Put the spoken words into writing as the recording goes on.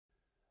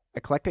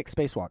Eclectic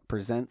Spacewalk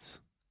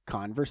presents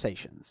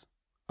Conversations,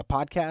 a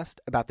podcast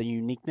about the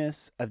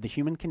uniqueness of the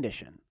human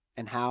condition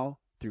and how,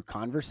 through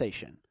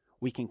conversation,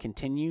 we can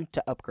continue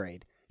to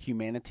upgrade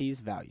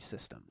humanity's value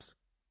systems.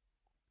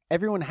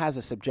 Everyone has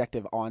a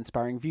subjective,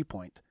 awe-inspiring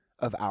viewpoint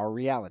of our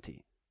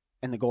reality,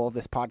 and the goal of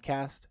this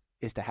podcast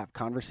is to have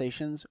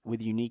conversations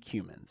with unique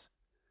humans.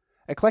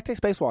 Eclectic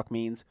Spacewalk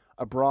means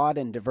a broad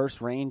and diverse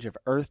range of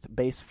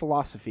Earth-based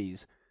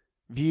philosophies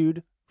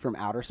viewed from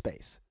outer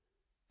space.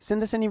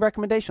 Send us any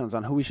recommendations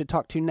on who we should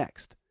talk to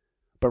next.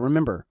 But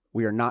remember,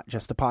 we are not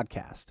just a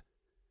podcast.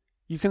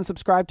 You can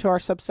subscribe to our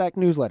Substack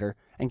newsletter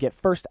and get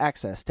first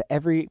access to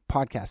every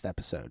podcast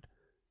episode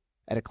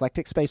at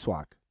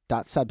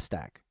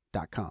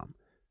eclecticspacewalk.substack.com.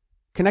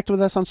 Connect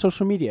with us on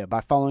social media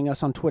by following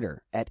us on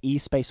Twitter at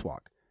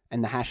eSpacewalk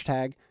and the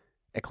hashtag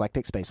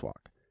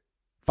 #EclecticSpacewalk.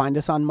 Find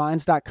us on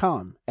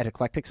minds.com at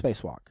Eclectic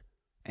Spacewalk.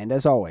 And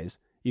as always,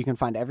 you can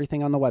find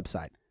everything on the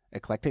website,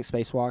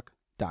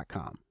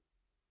 eclecticspacewalk.com.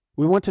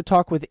 We want to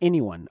talk with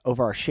anyone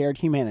over our shared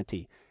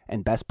humanity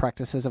and best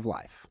practices of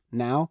life.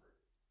 Now,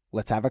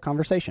 let's have a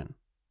conversation.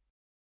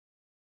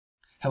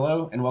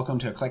 Hello, and welcome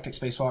to Eclectic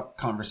Spacewalk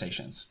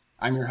Conversations.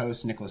 I'm your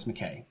host, Nicholas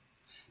McKay.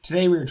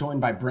 Today, we are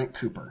joined by Brent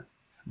Cooper.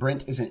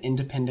 Brent is an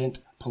independent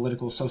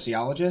political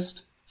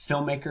sociologist,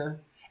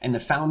 filmmaker, and the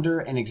founder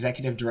and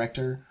executive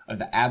director of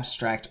the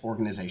Abstract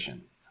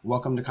organization.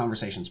 Welcome to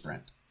Conversations,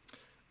 Brent.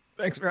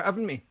 Thanks for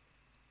having me.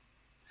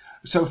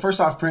 So first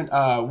off, Brent,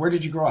 where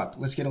did you grow up?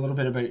 Let's get a little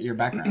bit about your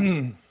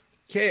background.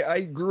 Okay, I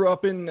grew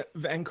up in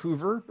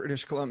Vancouver,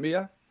 British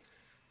Columbia,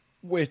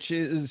 which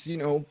is,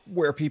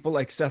 where people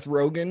like Seth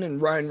Rogen and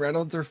Ryan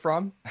Reynolds are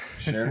from.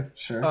 Sure.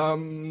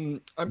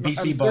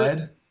 BC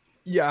Bud.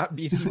 Yeah,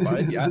 BC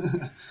Bud, yeah.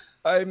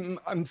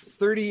 I'm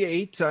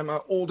 38. I'm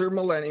an older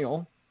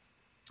millennial.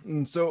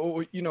 And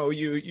so,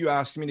 you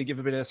asked me to give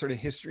a bit of sort of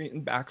history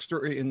and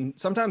backstory. And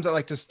sometimes I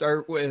like to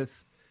start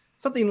with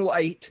something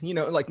light,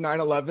 like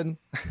 9/11.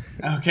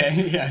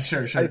 Okay, yeah,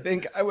 sure. I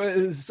think I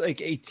was like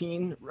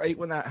 18, right,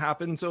 when that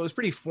happened. So it was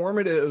pretty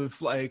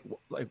formative, like,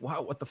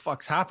 wow, what the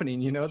fuck's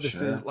happening? This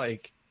is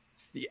like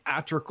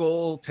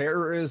theatrical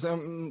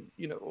terrorism,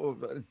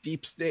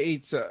 deep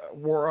states,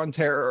 war on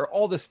terror,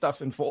 all this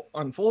stuff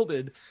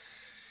unfolded.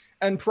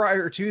 And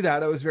prior to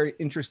that, I was very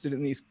interested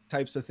in these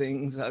types of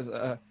things as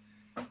a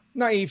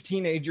naive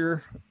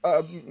teenager,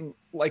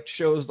 liked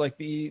shows like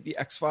the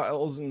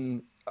X-Files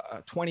and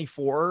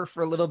 24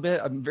 for a little bit.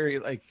 I'm very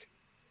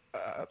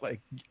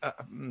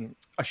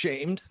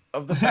ashamed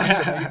of the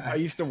fact that I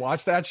used to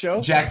watch that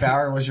show. Jack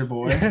Bauer was your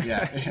boy.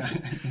 Yeah.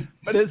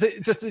 But it's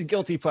just a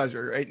guilty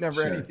pleasure, right?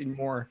 Never anything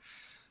more.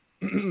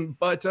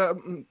 But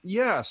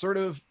sort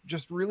of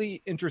just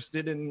really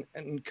interested in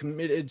and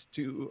committed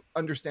to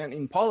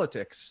understanding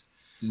politics.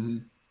 Mm-hmm.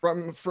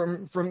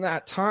 From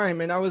that time.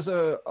 And I was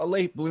a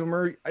late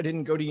bloomer. I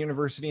didn't go to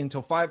university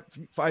until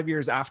five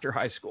years after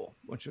high school,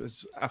 which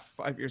was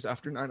 5 years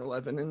after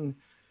 9/11, and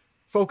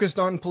focused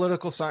on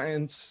political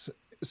science,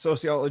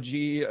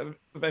 sociology,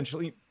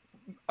 eventually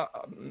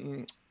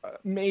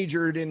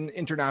majored in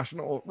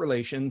international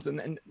relations, and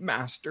then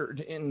mastered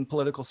in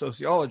political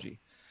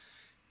sociology.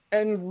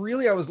 And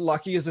really, I was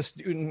lucky as a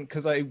student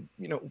because I,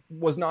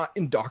 was not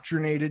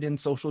indoctrinated in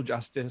social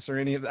justice or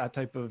any of that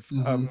type of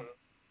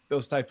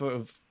those type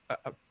of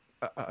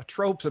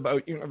tropes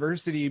about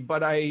university,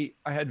 but I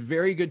had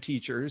very good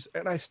teachers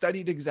and I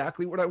studied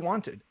exactly what I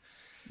wanted.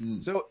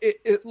 So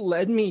it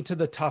led me to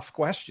the tough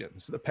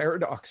questions, the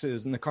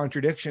paradoxes and the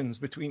contradictions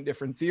between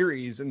different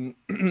theories, and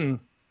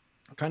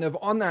kind of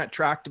on that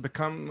track to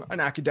become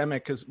an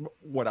academic, because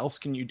what else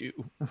can you do?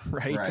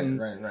 Right.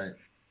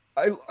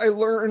 I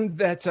learned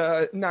that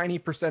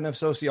 90% of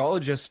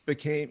sociologists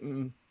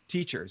became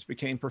teachers,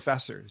 became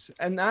professors.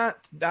 And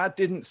that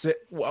didn't sit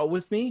well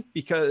with me,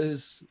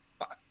 because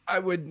I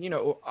would,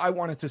 I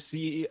wanted to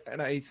see,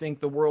 and I think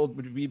the world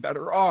would be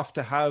better off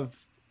to have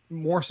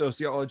more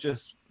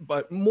sociologists,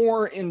 but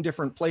more in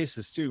different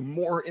places too,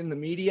 more in the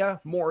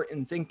media, more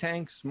in think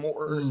tanks,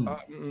 more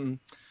in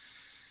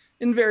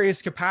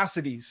various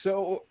capacities.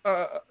 So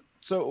I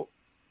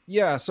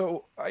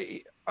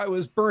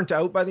was burnt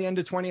out by the end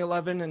of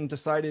 2011 and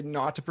decided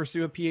not to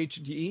pursue a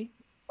PhD.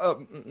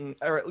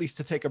 Or at least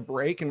to take a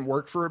break and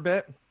work for a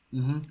bit.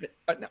 Mm-hmm.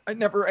 I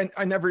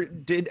never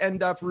did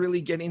end up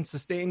really getting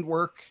sustained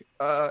work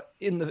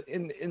in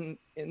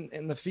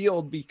the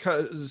field,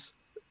 because,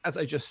 as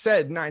I just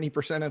said,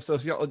 90% of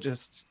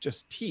sociologists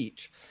just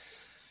teach.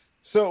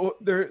 So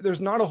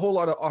there's not a whole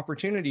lot of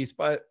opportunities,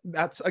 but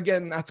that's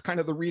kind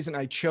of the reason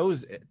I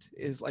chose it,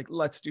 is like,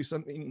 let's do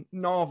something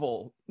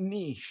novel,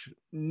 niche,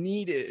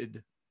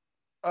 needed.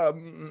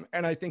 And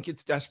I think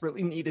it's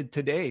desperately needed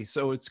today.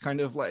 So it's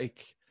kind of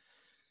like,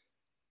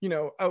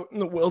 out in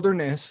the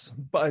wilderness,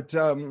 but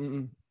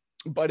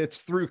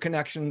it's through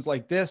connections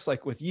like this,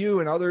 like with you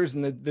and others,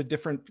 and the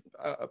different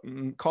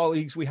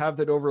colleagues we have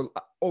that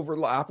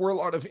overlap, where a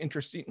lot of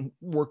interesting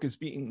work is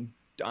being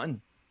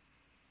done.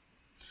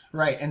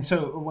 Right. And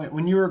so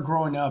when you were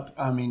growing up,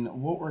 I mean,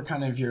 what were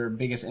kind of your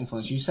biggest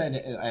influence? You said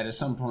at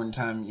some point in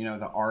time, you know,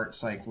 the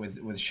arts, like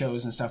with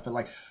shows and stuff, but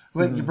like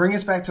you Mhm. bring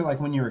us back to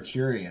like when you were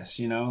curious,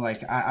 you know,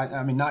 like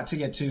I mean, not to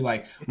get to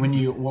like what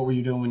were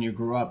you doing when you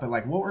grew up, but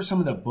like what were some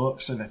of the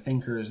books or the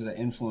thinkers or the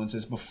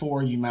influences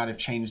before you might have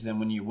changed them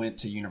when you went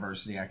to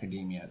university,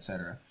 academia, et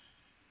cetera?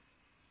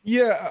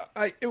 Yeah,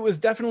 it was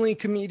definitely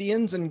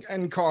comedians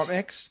and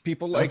comics.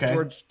 People like Okay.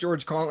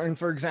 George Conlon,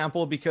 for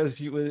example, because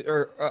he was,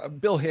 or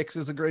Bill Hicks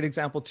is a great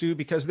example too,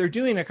 because they're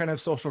doing a kind of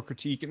social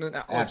critique and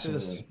analysis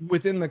Absolutely.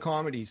 within the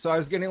comedy. So I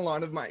was getting a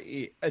lot of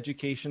my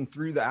education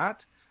through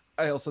that.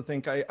 I also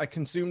think I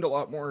consumed a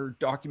lot more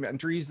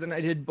documentaries than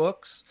I did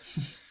books.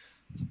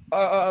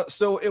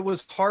 So it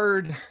was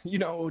hard, you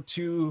know,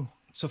 to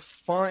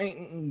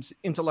find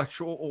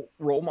intellectual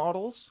role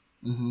models,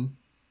 Mm-hmm.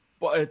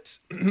 but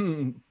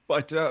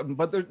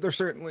but they're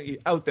certainly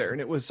out there,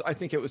 and I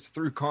think it was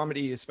through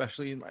comedy,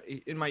 especially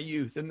in my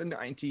youth in the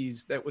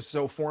 90s, that was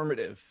so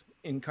formative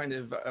in kind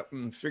of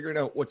figuring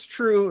out what's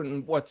true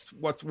and what's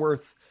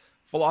worth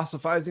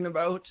philosophizing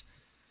about.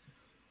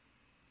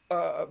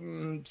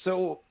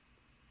 So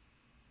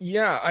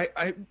yeah,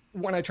 I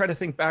when I try to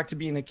think back to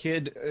being a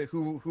kid,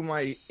 who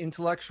my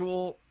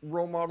intellectual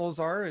role models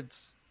are,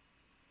 it's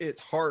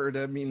hard.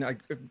 I mean, I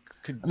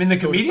could I mean, the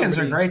go to comedians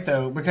are somebody. great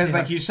though, because Yeah.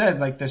 like you said,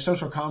 like the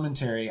social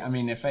commentary. I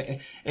mean,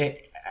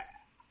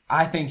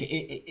 I think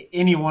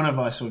any one of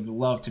us would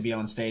love to be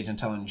on stage and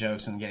telling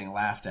jokes and getting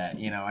laughed at.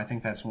 You know, I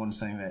think that's one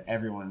thing that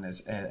everyone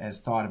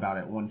has thought about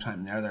at one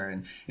time or the other.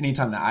 And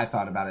anytime that I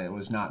thought about it, it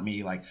was not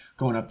me like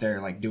going up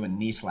there like doing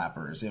knee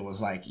slappers. It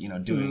was like, you know,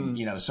 doing, Mm.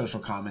 you know, social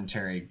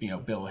commentary, you know,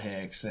 Bill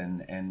Hicks,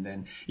 and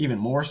then even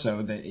more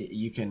so that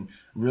you can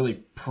really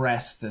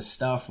press the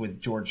stuff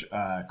with George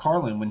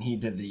Carlin when he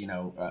did the, you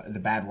know, the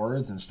bad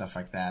words and stuff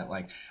like that.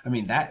 Like, I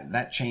mean,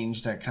 that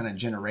changed a kind of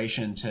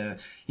generation to,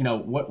 you know,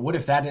 what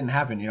if that didn't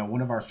happen? You know,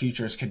 one of our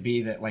futures could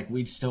be that like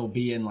we'd still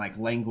be in like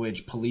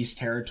language police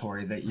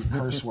territory, that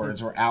curse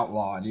words were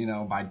outlawed, you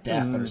know, by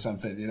death or Mm.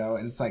 something, you know.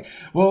 And it's like,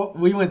 well,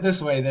 we went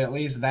this way, that at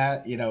least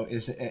that, you know,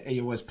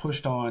 it was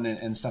pushed on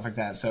and stuff like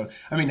that. So,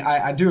 I mean,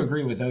 I do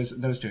agree with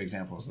those two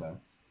examples though.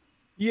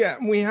 Yeah,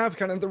 we have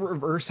kind of the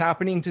reverse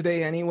happening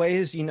today,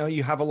 anyways. You know,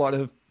 you have a lot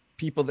of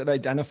people that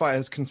identify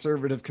as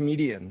conservative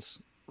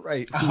comedians,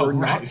 right? Who Oh, are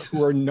not right.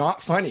 who are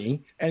not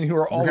funny and who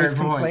are always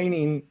Great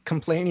point.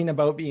 complaining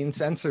about being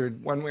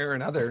censored one way or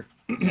another.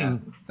 Yeah,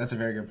 that's a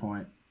very good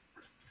point.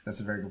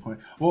 That's a very good point.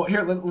 Well,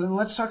 here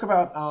let's talk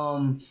about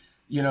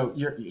you know,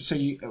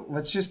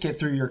 let's just get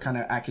through your kind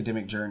of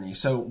academic journey.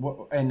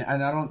 So, and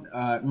I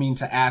don't mean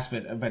to ask,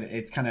 but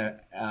it kind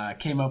of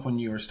came up when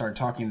you were started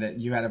talking that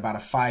you had about a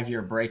 5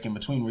 year break in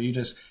between. Were you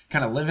just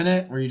kind of living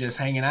it? Were you just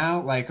hanging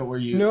out? Like, were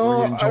you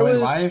No, I enjoying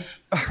was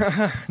life?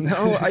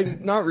 no, I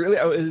not really.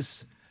 I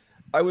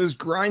was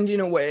grinding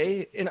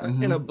away in a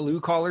Mm-hmm.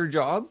 blue collar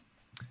job,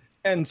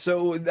 and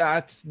so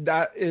that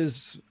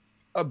is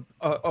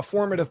a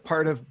formative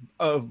part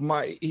of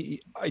my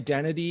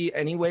identity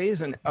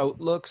anyways, and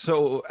outlook.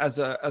 So as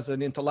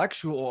an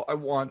intellectual, I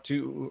want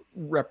to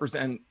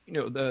represent, you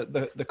know,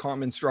 the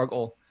common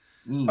struggle,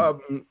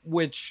 Mm.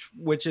 which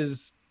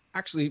is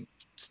actually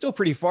still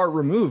pretty far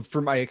removed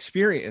from my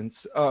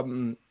experience,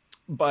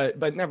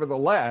 but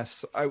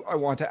nevertheless, I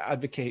want to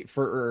advocate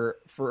for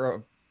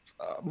a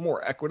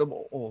more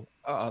equitable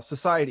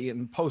society,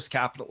 and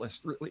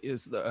post-capitalist really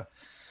is the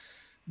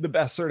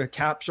best sort of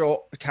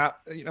catch-all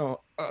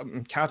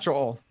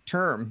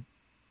term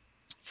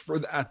for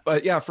that.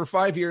 But yeah, for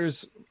 5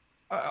 years,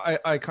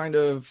 I kind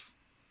of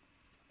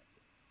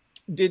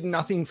did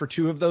nothing for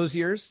 2 of those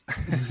years. on,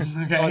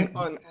 Okay.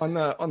 on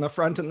on the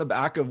front and the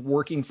back of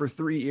working for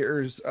 3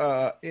 years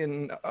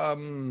in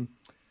what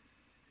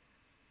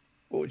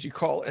would you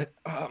call it?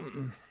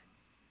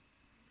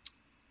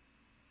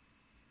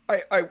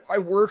 I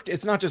worked.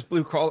 It's not just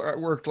blue collar. I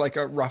worked like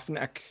a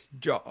roughneck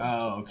job,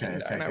 Oh, okay,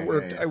 okay, and I okay, yeah,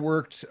 worked. yeah.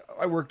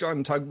 I worked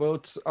on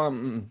tugboats,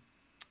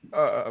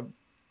 uh,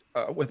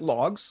 with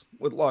logs,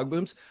 with log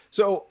booms.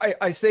 So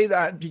I say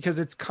that because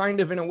it's kind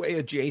of in a way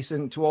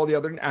adjacent to all the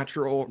other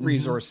natural Mm-hmm.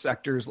 resource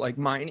sectors like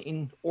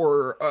mining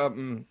or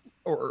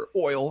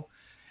oil,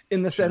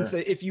 in the sense Sure.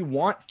 that if you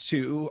want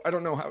to, I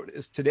don't know how it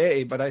is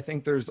today, but I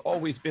think there's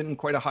always been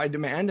quite a high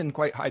demand and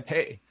quite high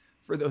pay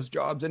for those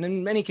jobs, and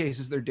in many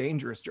cases they're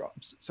dangerous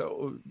jobs,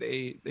 so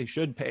they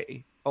should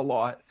pay a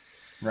lot.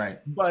 Right.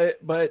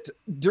 But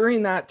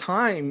during that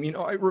time, you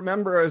know, I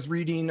remember I was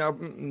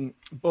reading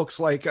books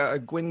like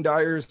Gwyn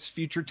Dyer's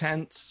Future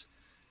Tense,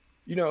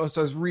 you know,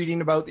 so I was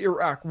reading about the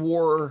Iraq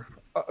War,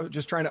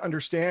 just trying to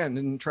understand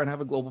and trying to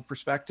have a global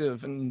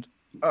perspective. And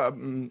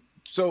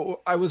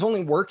so I was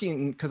only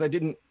working because I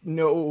didn't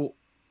know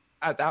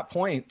at that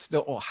point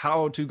still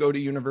how to go to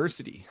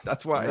university.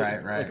 That's why,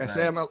 Right. like Right. I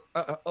say, Right.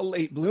 I'm a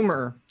late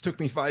bloomer. It took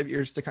me 5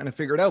 years to kind of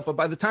figure it out. But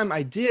by the time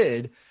I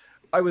did,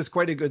 I was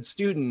quite a good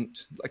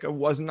student. Like, I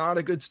was not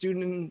a good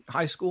student in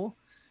high school,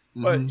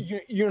 but Mm-hmm.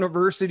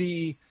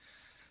 university,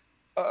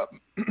 uh,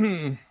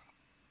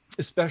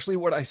 especially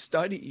what I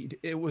studied,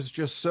 it was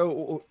just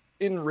so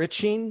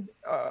enriching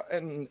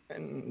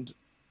and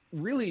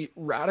really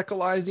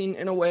radicalizing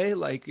in a way.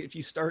 Like if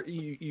you start,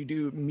 you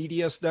do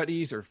media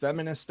studies or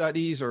feminist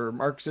studies or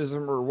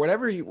Marxism or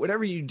whatever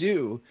you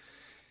do,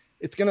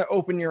 it's going to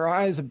open your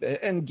eyes a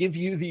bit and give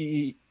you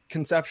the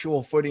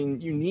conceptual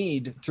footing you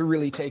need to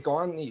really take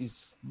on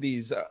these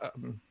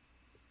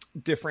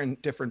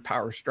different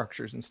power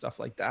structures and stuff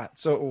like that.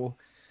 So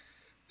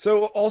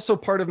also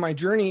part of my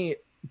journey,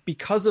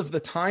 because of the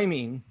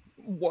timing,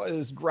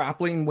 was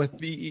grappling with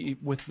the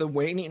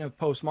waning of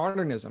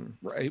postmodernism,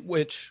 right?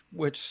 Which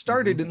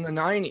started in the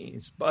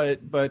 90s,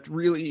 but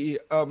really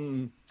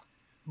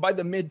by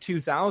the mid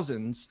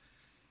 2000s,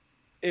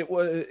 it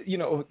was,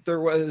 there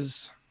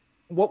was,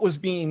 what was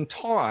being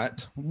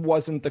taught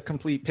wasn't the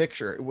complete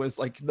picture. It was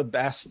like the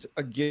best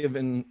a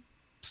given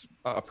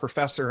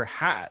professor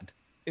had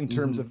in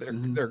terms of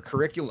their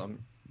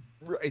curriculum,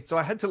 right? So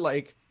I had to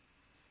like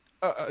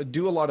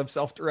do a lot of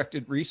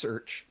self-directed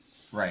research,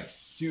 right,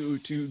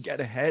 to get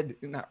ahead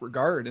in that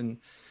regard. And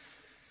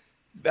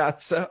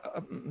that's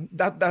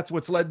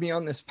what's led me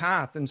on this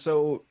path. And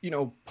so,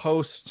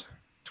 post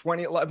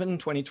 2011,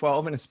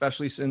 2012, and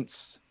especially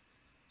since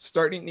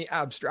starting the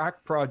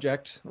abstract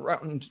project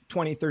around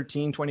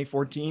 2013,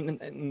 2014, and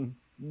then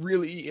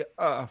really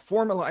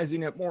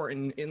formalizing it more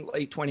in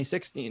late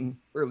 2016,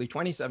 early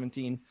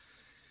 2017,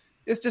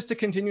 is just to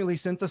continually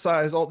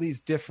synthesize all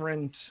these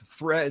different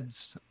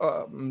threads,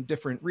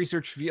 different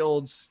research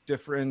fields,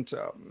 different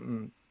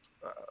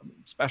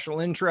special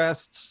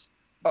interests,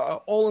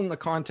 all in the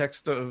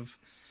context of,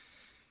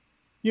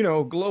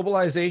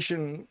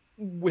 globalization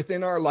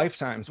within our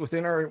lifetimes,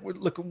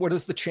 look, what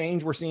is the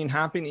change we're seeing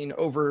happening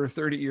over a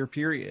 30-year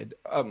period?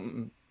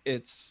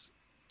 There's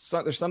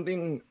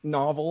something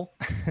novel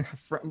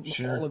from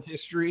all of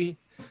history,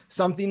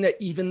 something that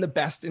even the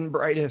best and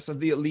brightest of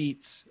the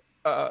elites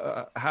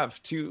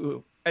have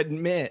to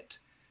admit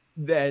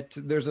that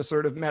there's a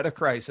sort of meta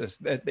crisis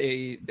that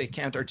they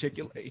can't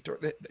articulate, or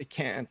that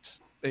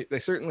they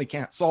certainly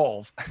can't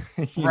solve.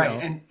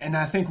 Right. And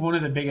I think one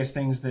of the biggest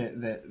things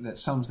that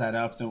sums that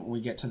up, that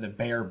we get to the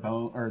bare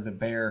bone or the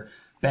bare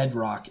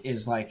bedrock,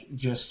 is like,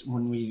 just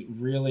when we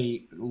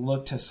really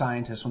look to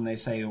scientists, when they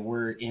say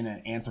we're in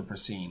an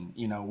Anthropocene,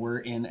 we're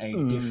in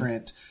a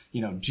different,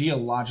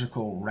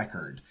 geological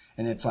record.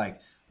 And it's like,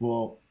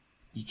 well,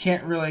 you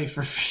can't really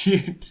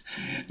refute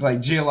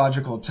like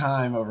geological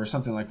time over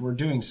something. Like, we're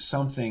doing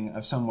something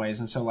of some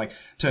ways. And so like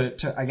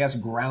to I guess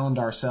ground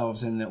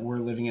ourselves in that we're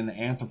living in the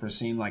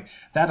Anthropocene, like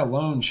that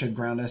alone should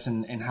ground us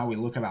in how we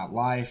look about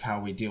life,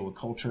 how we deal with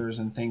cultures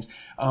and things.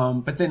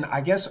 But then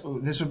I guess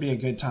this would be a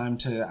good time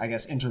to, I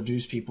guess,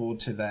 introduce people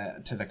to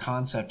the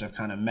concept of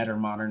kind of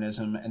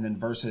metamodernism, and then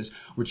versus,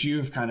 which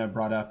you've kind of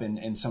brought up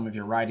in some of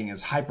your writing,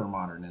 is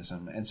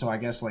hypermodernism. And so I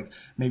guess like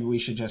maybe we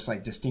should just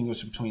like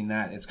distinguish between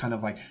that. It's kind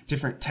of like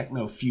different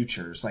techno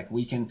futures. Like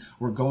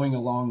we're going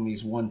along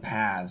these one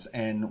paths,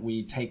 and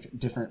we take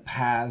different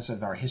paths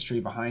of our history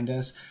behind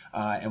us,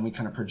 and we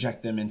kind of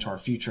project them into our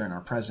future and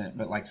our present.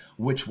 But like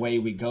which way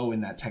we go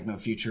in that techno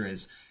future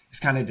is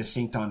kind of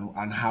distinct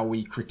on how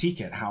we critique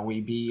it, how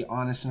we be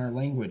honest in our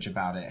language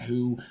about it,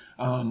 who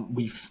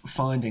we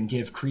fund and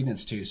give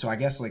credence to. So I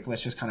guess like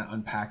let's just kind of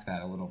unpack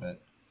that a little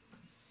bit.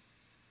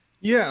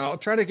 Yeah, I'll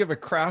try to give a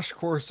crash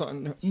course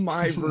on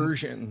my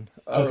version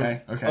of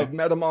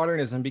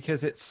metamodernism,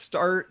 because it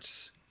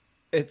starts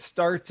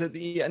at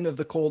the end of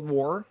the Cold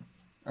War.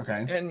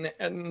 Okay.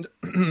 And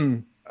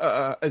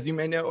as you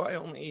may know, I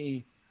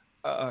only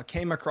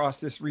came across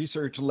this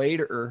research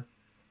later,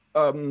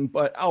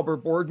 but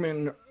Albert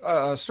Borgman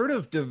sort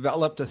of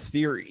developed a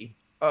theory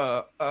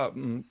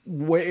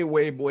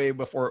way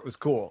before it was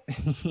cool.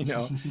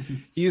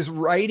 He's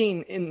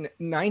writing in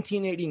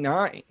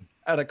 1989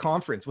 at a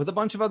conference with a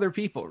bunch of other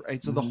people,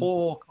 right? So the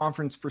whole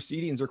conference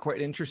proceedings are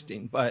quite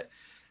interesting, but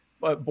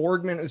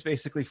Borgman is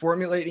basically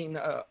formulating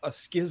a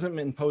schism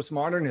in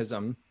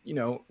postmodernism,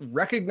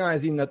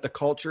 recognizing that the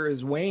culture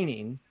is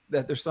waning,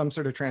 that there's some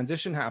sort of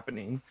transition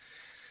happening.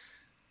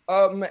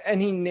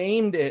 And he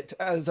named it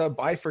as a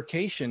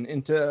bifurcation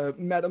into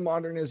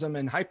metamodernism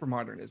and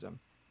hypermodernism.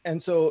 And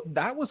so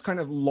that was kind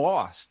of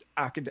lost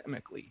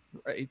academically,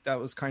 right? That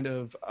was kind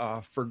of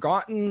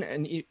forgotten.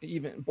 And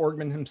even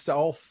Borgman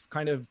himself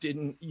kind of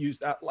didn't use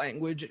that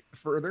language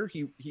further.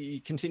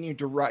 He continued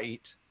to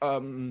write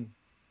and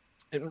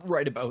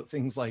write about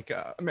things like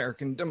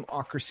American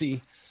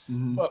democracy,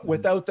 but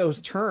without those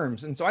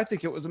terms. And so I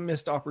think it was a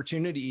missed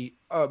opportunity,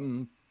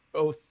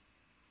 both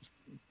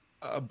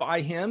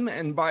by him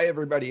and by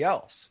everybody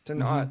else, to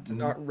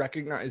not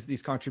recognize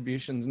these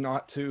contributions,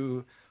 not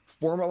to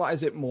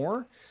formalize it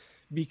more,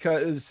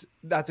 because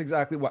that's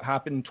exactly what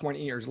happened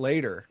 20 years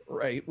later,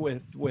 right?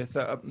 With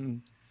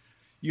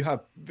you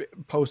have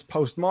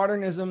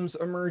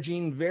postmodernisms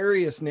emerging,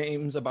 various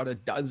names, about a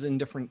dozen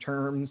different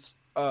terms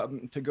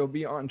to go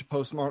beyond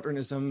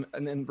postmodernism,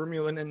 and then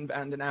Vermeulen and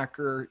Van den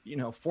Acker,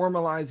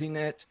 formalizing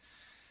it,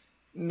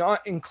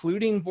 not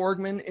including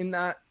Borgman in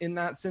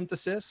that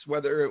synthesis,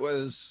 whether it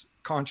was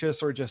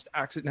conscious or just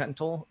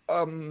accidental.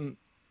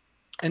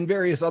 and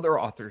various other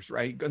authors,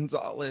 right?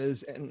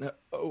 Gonzalez and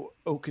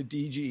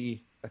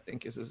Okadiji, I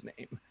think is his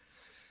name.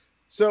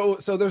 So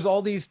there's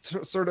all these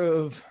sort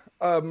of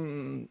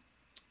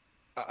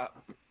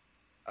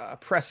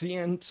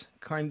prescient,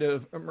 kind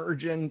of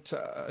emergent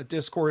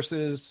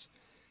discourses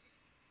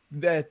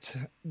that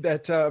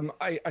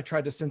I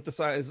tried to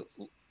synthesize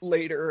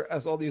later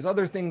as all these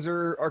other things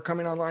are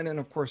coming online. And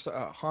of course,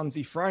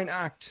 Hansi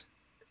Freinacht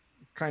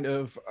kind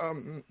of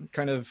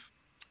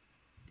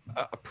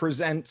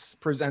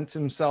presents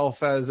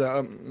himself as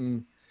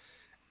an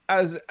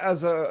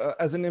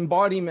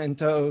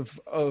embodiment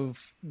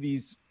of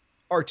these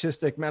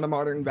artistic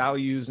metamodern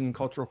values and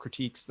cultural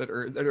critiques that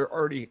are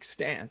already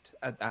extant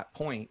at that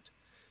point.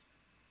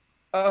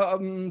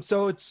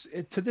 So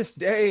to this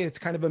day, it's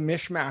kind of a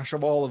mishmash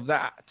of all of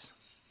that.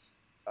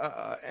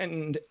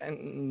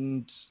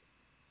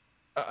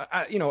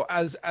 You know,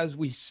 as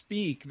we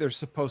speak, there's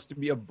supposed to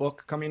be a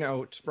book coming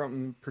out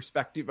from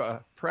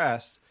Perspectiva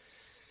Press,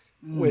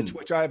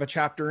 which I have a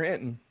chapter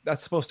in.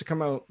 That's supposed to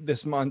come out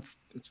this month.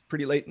 It's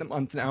pretty late in the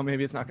month now.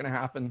 Maybe it's not going to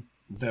happen.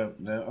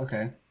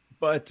 Okay.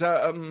 But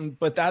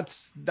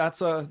that's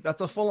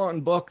a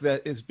full-on book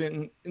that has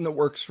been in the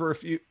works for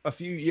a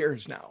few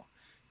years now,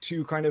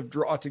 to kind of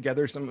draw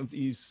together some of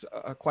these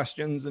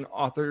questions and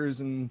authors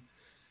and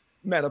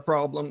meta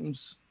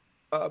problems.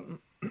 Are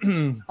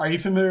you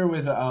familiar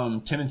with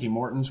Timothy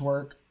Morton's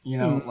work? You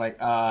know, like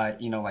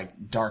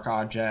dark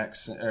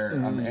objects,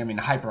 or I mean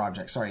hyper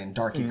objects. Sorry, and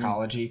dark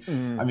ecology.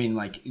 I mean,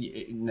 like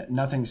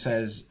nothing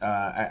says.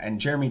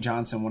 And Jeremy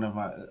Johnson, one of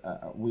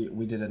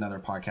we did another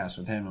podcast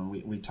with him, and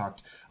we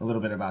talked a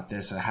little bit about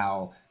this,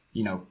 how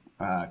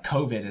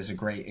COVID is a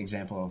great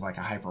example of like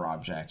a hyper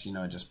object. You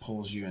know, it just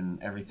pulls you in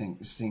everything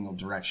single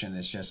direction.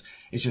 It's just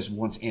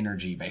wants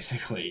energy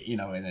basically,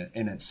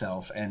 in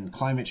itself. And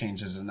climate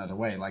change is another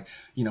way. Like,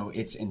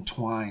 it's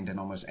entwined in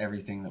almost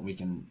everything that we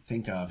can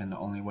think of. And the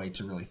only way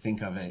to really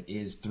think of it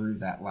is through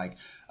that, like,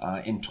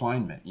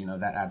 entwinement,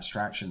 that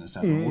abstraction and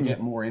stuff. And we'll get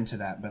more into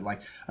that. But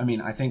like, I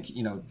mean, I think,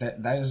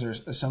 that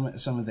is some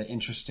of the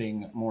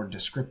interesting, more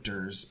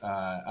descriptors,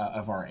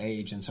 of our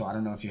age. And so I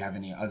don't know if you have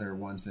any other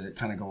ones that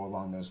kind of go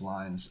along those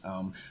lines.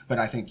 But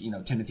I think,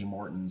 Timothy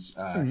Morton's,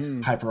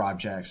 hyper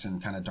objects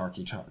and kind of dark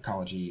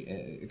ecology,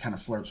 it kind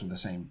of flirts with the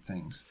same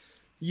things.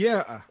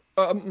 Yeah.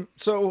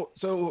 So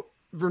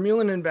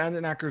Vermeulen and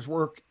Vandenacker's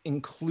work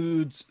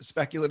includes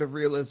speculative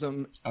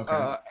realism,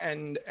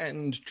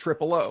 and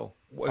triple O.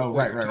 What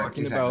we're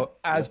talking about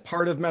as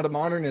part of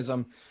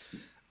metamodernism.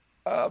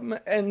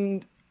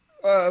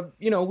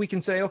 We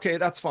can say, okay,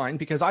 that's fine,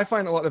 because I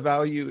find a lot of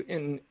value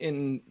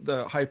in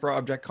the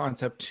hyperobject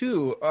concept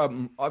too.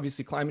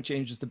 Obviously climate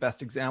change is the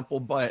best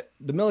example, but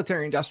the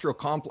military industrial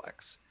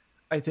complex,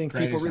 I think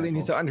people really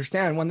need to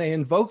understand when they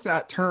invoke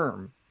that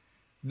term,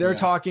 they're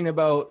talking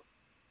about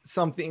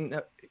something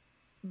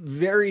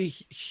very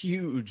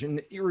huge and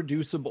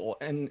irreducible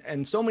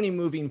and so many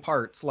moving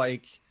parts,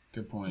 like,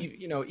 good point.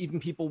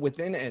 Even people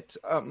within it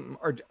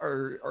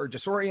are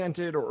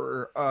disoriented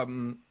or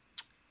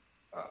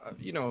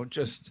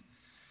just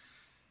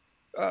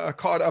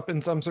caught up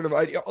in some sort of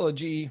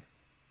ideology.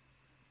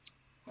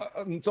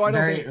 So I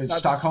don't think that's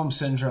Stockholm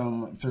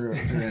syndrome through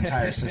the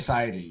entire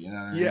society. You know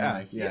what I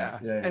mean? Yeah.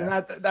 And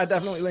that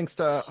definitely links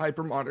to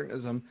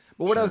hypermodernism.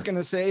 But what I was going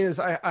to say is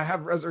I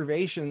have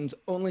reservations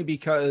only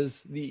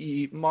because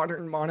the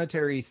modern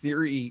monetary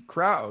theory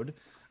crowd,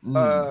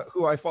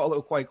 who I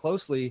follow quite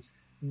closely,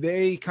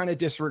 they kind of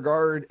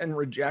disregard and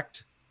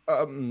reject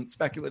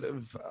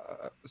speculative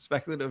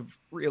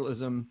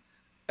realism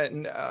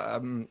and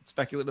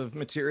speculative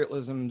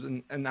materialisms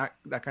and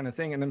that kind of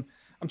thing. And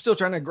I'm still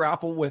trying to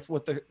grapple with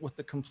what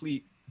the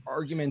complete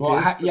argument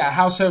is.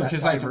 How so?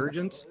 Because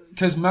divergence.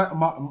 Because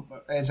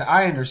as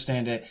I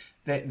understand it,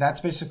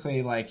 that's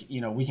basically like,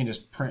 we can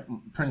just print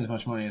as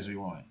much money as we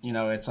want.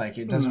 It's like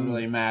it doesn't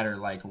really matter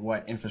like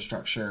what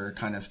infrastructure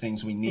kind of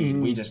things we need.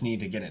 We just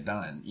need to get it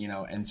done.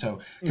 And so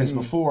because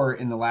before,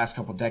 in the last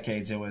couple of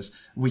decades, it was,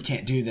 we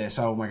can't do this.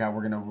 Oh my God,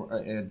 we're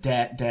gonna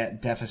debt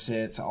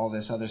deficits, all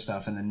this other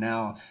stuff. And then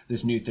now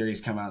this new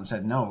theory's come out and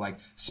said, no, like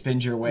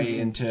spend your way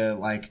into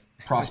like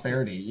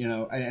prosperity,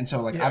 and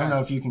so like I don't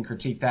know if you can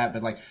critique that,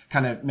 but like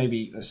kind of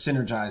maybe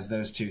synergize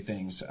those two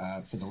things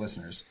for the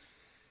listeners.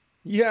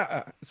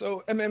 Yeah,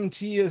 so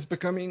MMT is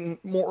becoming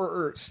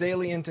more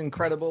salient and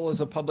credible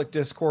as a public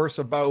discourse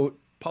about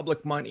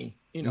public money.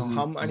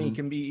 How money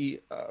can be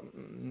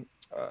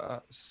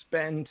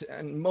spent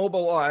and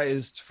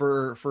mobilized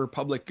for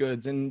public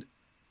goods, and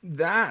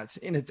that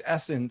in its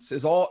essence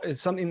is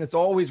something that's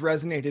always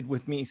resonated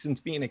with me since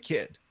being a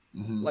kid.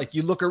 Like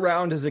you look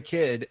around as a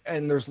kid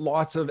and there's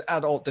lots of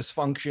adult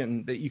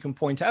dysfunction that you can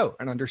point out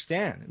and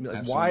understand and be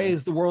like, why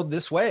is the world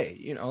this way?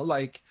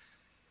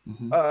 And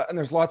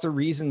there's lots of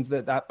reasons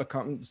that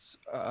becomes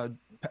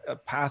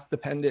path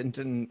dependent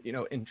and,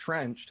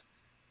 entrenched,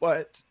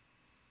 but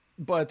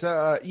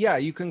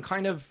you can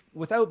kind of,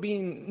 without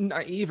being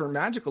naive or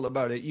magical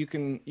about it, you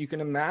can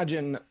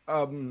imagine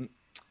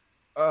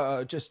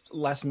just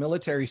less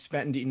military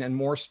spending and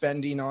more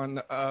spending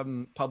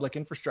on public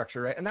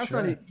infrastructure, right? And that's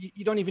Sure. not,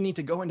 you don't even need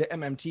to go into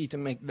MMT to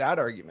make that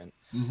argument.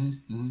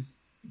 Mm-hmm.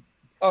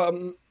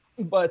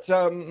 But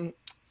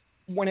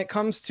when it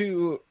comes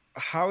to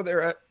how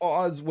they're at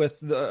odds with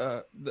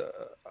the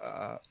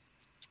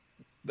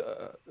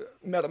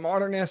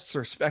metamodernists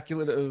or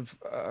speculative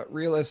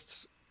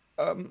realists,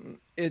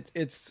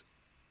 it's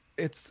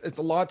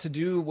a lot to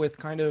do with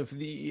kind of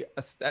the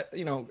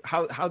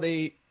how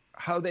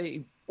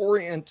they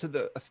orient to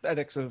the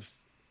aesthetics of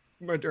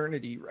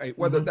modernity, right?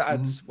 Whether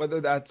that's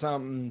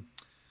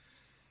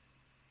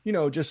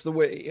just the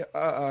way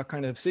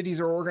kind of cities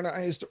are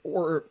organized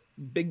or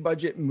big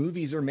budget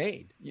movies are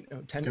made,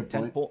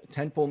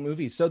 tentpole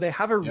movies. So they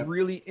have a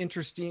really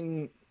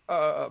interesting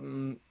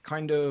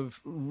kind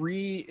of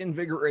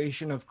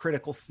reinvigoration of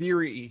critical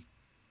theory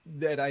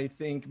that I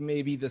think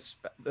maybe the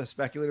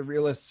speculative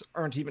realists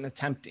aren't even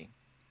attempting.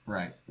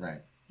 Right.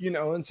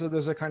 And so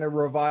there's a kind of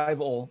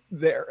revival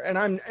there, and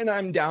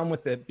I'm down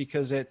with it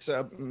because it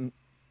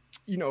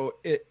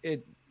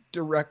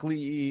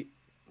directly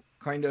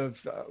kind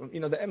of,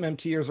 the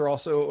MMTers are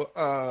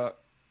also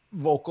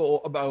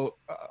vocal about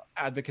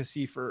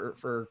advocacy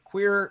for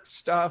queer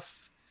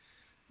stuff.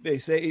 They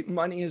say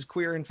money is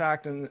queer, in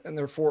fact, and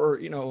therefore,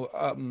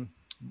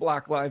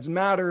 Black Lives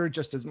Matter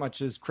just as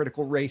much as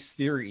critical race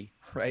theory,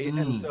 right?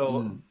 And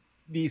so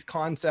these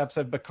concepts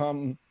have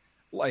become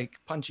like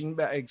punching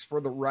bags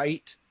for the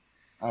right.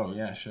 Oh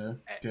yeah, sure.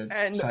 Good.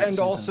 And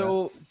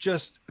also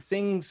just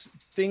things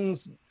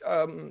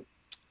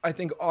I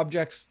think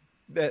objects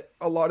that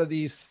a lot of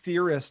these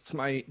theorists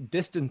might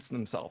distance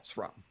themselves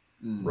from,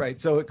 right?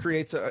 So it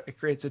creates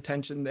a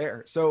tension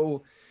there.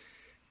 So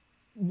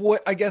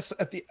what I guess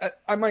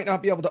I might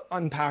not be able to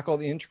unpack all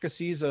the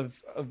intricacies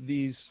of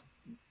these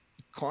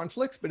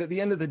conflicts, but at the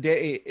end of the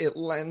day, it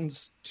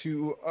lends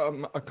to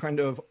a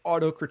kind of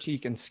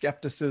auto-critique and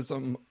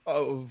skepticism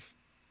of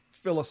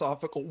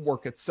philosophical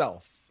work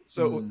itself.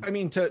 So I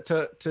mean,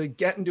 to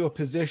get into a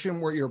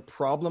position where you're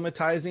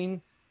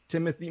problematizing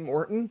Timothy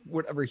Morton,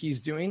 whatever he's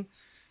doing,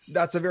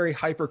 that's a very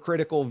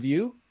hypercritical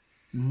view.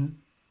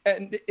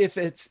 And if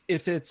it's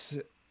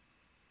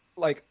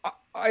like,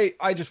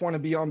 I just want to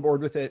be on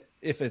board with it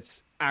if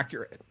it's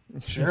accurate.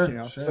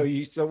 Sure.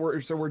 So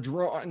we're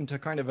drawn to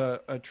kind of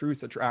a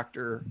truth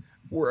attractor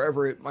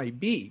wherever it might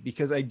be,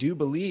 because I do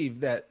believe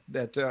that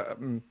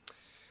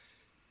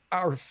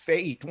our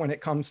fate when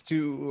it comes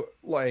to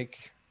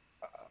like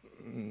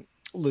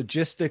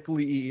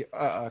logistically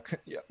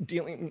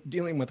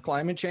dealing with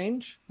climate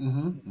change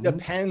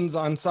depends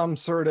on some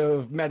sort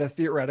of meta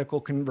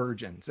theoretical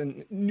convergence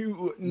and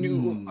new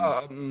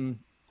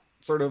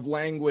sort of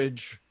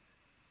language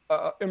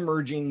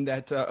emerging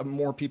that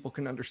more people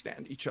can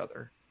understand each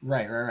other.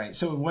 Right.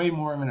 So way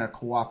more in a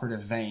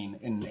cooperative vein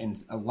in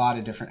a lot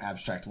of different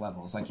abstract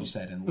levels, like you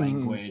said, in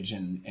language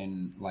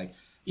and like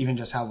even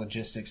just how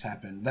logistics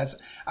happen. That's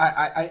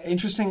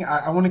interesting.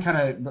 I want to kind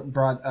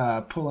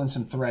of pull in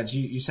some threads.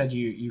 You said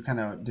you kind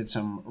of did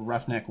some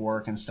roughneck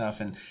work and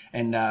stuff, and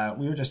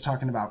we were just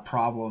talking about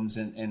problems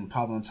and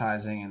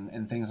problematizing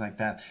and things like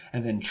that,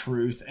 and then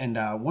truth. And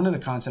one of the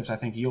concepts I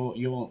think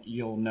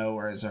you'll know,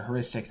 or as a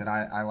heuristic that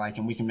I like,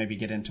 and we can maybe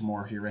get into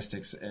more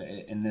heuristics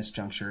in this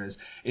juncture,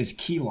 is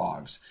key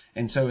logs.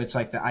 And so it's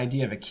like the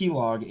idea of a key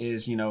log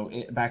is,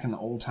 back in the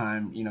old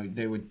time,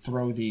 they would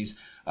throw these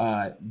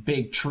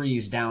big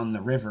trees down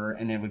the river,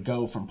 and it would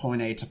go from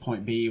point A to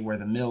point B where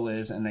the mill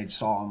is, and they'd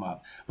saw them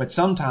up. But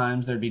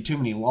sometimes there'd be too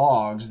many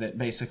logs that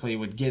basically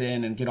would get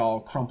in and get all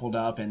crumpled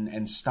up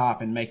and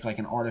stop and make like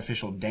an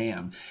artificial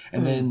dam.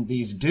 And then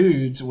these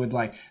dudes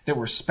that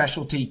were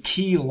specialty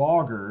key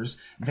loggers,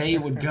 they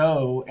would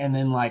go and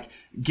then like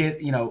get,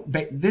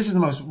 this is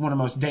one of the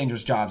most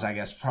dangerous jobs, I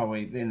guess,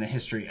 probably in the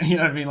history. You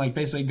know what I mean? Like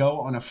basically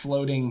go on a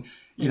floating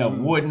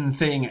wooden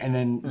thing, and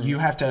then you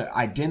have to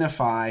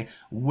identify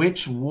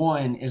which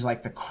one is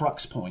like the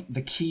crux point,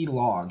 the key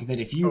log, that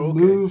if you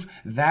move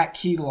that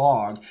key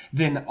log,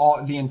 then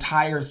the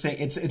entire thing,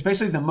 it's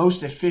basically the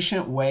most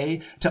efficient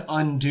way to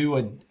undo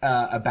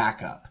a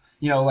backup.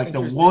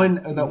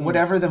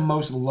 Whatever the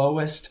most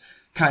lowest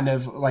kind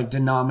of like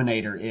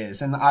denominator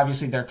is. And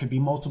obviously there could be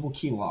multiple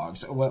key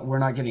logs. We're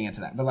not getting into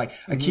that, but like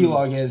a key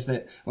log is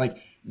that like,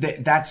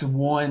 that's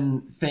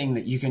one thing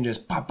that you can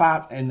just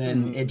pop and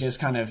then it just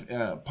kind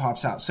of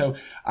pops out. So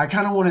I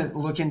kind of want to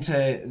look into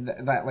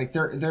that. Like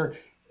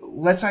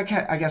let's I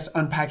guess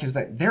unpack is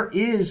that there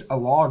is a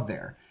log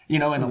there,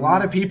 and a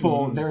lot of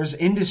people, there's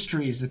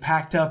industries that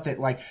packed up that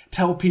like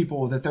tell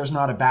people that there's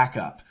not a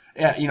backup.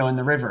 In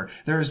the river,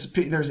 there's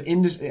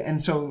industry.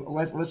 And so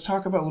let's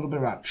talk about a little bit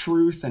about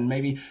truth and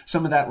maybe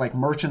some of that like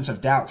merchants of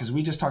doubt, because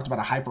we just talked about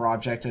a hyper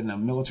object in the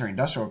military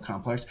industrial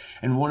complex.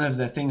 And one of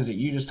the things that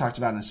you just talked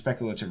about in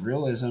speculative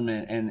realism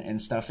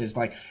and stuff is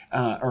like,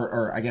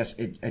 or I guess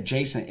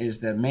adjacent is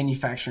the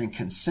manufacturing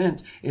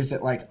consent, is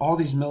that like all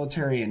these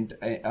military and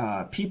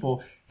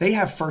people, they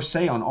have first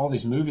say on all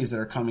these movies that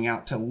are coming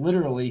out to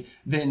literally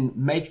then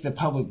make the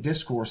public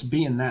discourse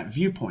be in that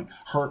viewpoint.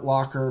 Hurt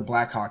Locker,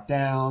 Black Hawk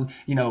Down,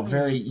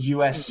 very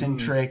U.S.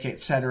 centric,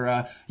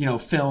 etc.,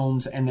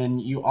 films. And then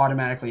you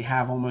automatically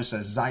have almost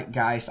a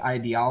zeitgeist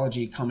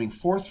ideology coming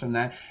forth from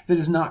that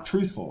is not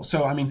truthful.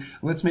 So, I mean,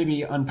 let's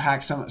maybe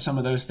unpack some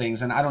of those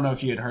things. And I don't know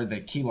if you had heard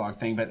the keylog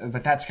thing,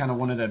 but that's kind of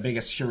one of the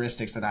biggest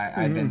heuristics that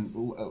I've been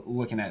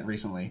looking at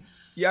recently.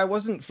 Yeah, I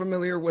wasn't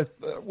familiar with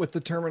the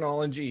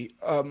terminology,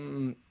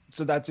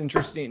 so that's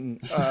interesting.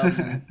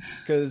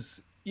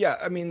 Because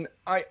I mean,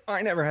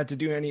 I never had to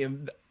do any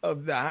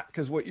of that,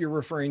 because what you're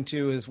referring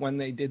to is when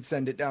they did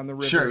send it down the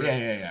river. Sure,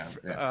 yeah.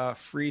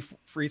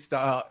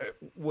 Freestyle,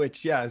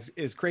 which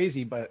is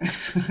crazy, but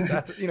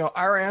that's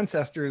our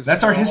ancestors.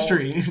 That's our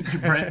history,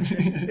 Brent.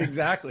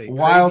 Exactly,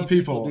 wild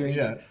people.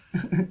 Yeah.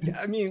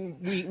 I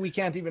mean, we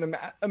can't even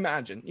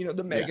imagine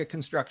the mega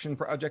construction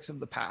projects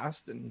of the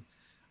past and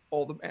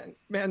all the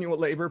manual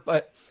labor.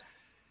 But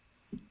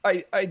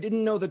I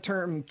didn't know the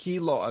term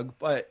keylog,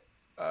 but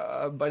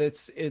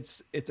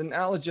it's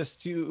analogous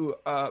to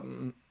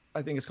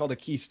I think it's called a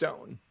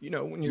keystone.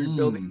 When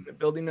you're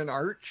building an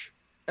arch,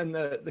 and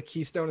the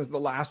keystone is the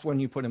last one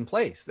you put in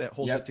place that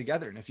holds it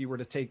together. And if you were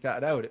to take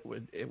that out, it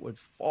would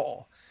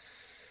fall.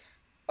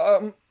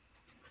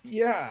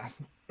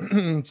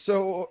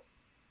 So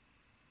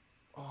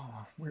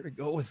where to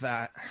go with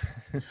that?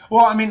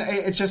 Well, I mean,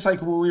 it's just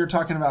like when we were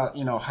talking about,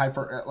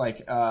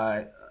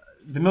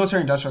 the military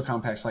industrial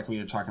complex, like we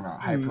were talking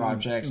about, hyper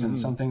objects and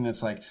something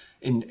that's like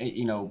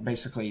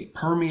basically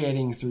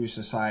permeating through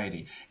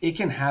society. It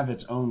can have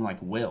its own like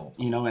will,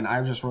 and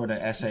I just wrote an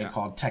essay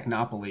called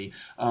Technopoly,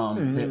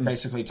 that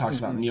basically talks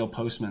about Neil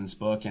Postman's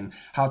book and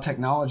how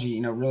technology,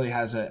 really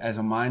has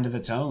a mind of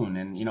its own.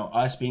 And,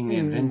 us being the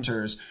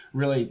inventors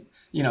really,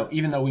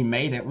 even though we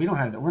made it,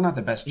 we're not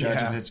the best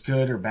judge if it's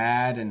good or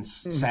bad and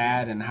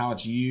sad and how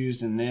it's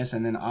used in this.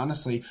 And then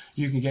honestly,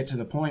 you can get to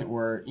the point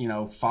where,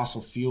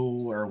 fossil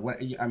fuel or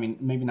what, I mean,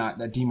 maybe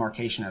not a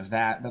demarcation of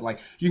that, but like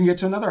you can get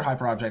to another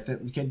hyper object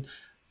that could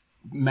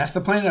mess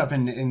the planet up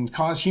and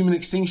cause human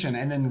extinction.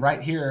 And then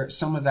right here,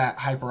 some of that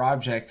hyper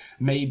object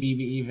may be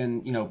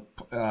even,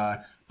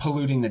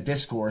 polluting the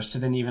discourse to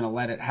then even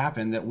let it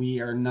happen, that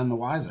we are none the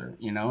wiser,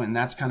 and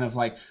that's kind of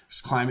like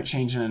climate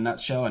change in a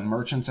nutshell, and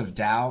Merchants of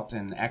Doubt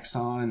and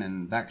Exxon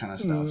and that kind of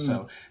stuff.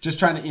 So just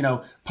trying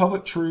to,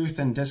 public truth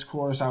and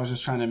discourse. I was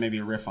just trying to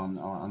maybe riff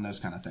on those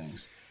kind of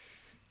things.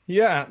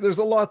 Yeah, there's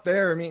a lot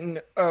there. I mean,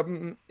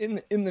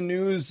 in the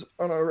news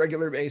on a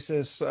regular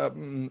basis,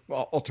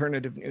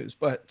 alternative news,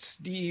 but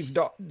Steve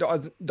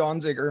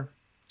Donziger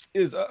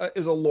is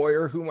a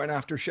lawyer who went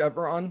after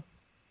Chevron.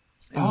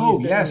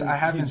 Yes, I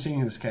have been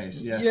seeing this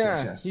case.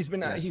 Yes. He's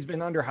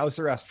been under house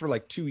arrest for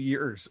like 2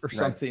 years or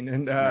something.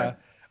 And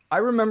I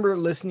remember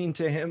listening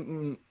to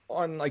him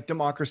on like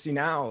Democracy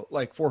Now!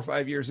 Like 4 or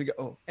 5 years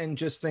ago, and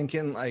just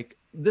thinking like,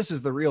 this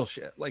is the real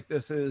shit. Like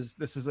this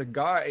is a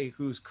guy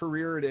whose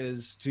career it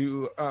is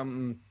to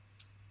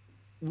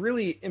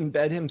really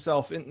embed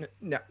himself in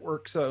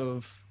networks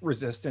of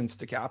resistance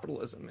to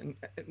capitalism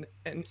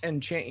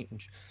and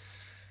change.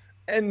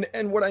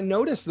 And what I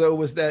noticed though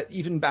was that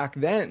even back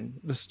then,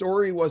 the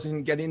story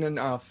wasn't getting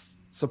enough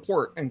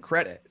support and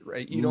credit,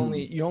 right? You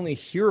only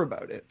hear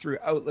about it through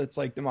outlets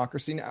like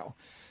Democracy Now!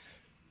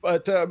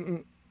 But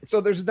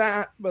so there's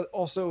that, but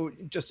also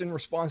just in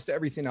response to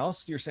everything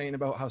else you're saying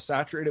about how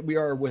saturated we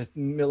are with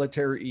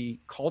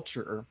military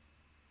culture,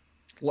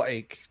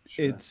 like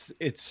it's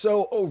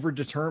so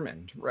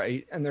overdetermined,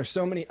 right? And there's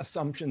so many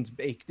assumptions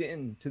baked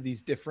into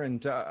these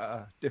different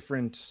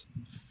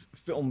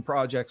film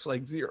projects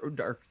like Zero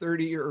Dark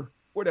 30 or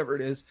whatever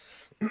it is.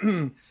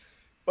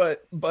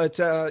 but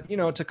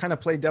to kind of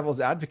play devil's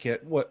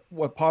advocate,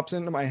 what pops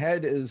into my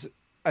head is,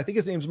 I think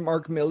his name's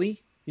Mark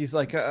Milley. He's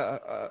like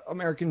a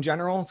American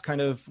general. It's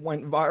kind of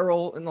went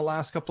viral in the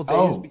last couple of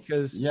days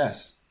because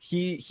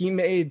he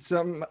made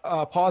some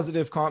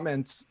positive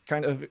comments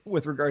kind of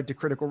with regard to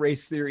critical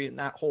race theory and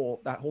that whole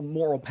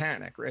moral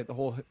panic, right? The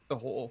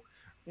whole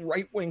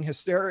right-wing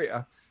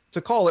hysteria,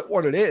 to call it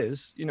what it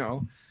is.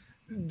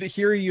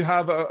 Here you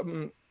have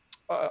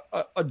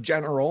a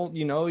general,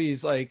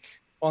 he's like,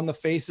 on the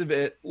face of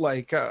it,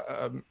 like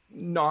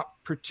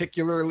not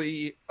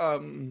particularly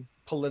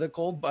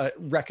political, but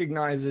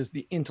recognizes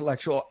the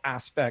intellectual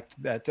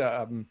aspect that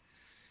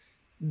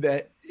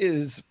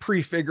is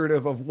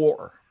prefigurative of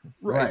war,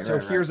 right? So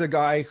here's a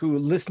guy who,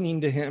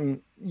 listening to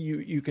him,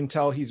 you can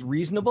tell he's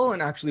reasonable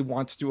and actually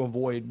wants to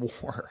avoid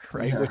war,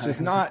 right? Which is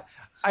not.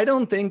 I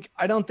don't think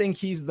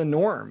he's the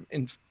norm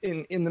in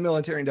the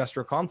military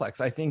industrial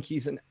complex. I think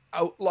he's an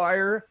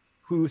outlier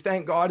who,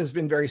 thank God, has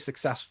been very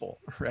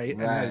successful, right?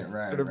 And has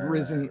sort of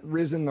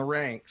risen the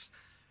ranks.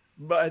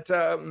 But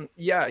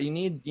you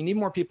need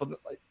more people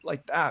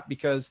like that,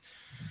 because.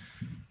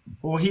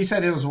 Well, he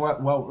said it was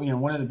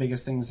one of the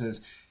biggest things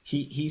is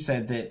he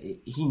said that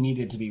he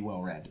needed to be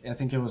well read. I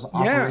think it was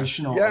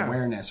operational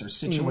awareness or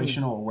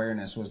situational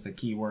awareness was the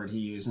key word he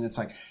used. And it's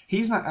like,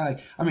 he's not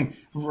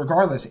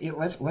regardless,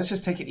 let's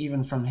just take it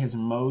even from his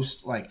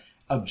most like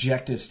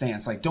objective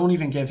stance. Like, don't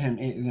even give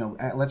him,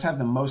 let's have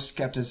the most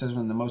skepticism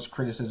and the most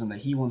criticism that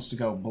he wants to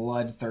go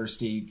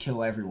bloodthirsty,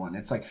 kill everyone.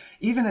 It's like,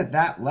 even at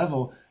that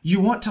level, you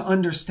want to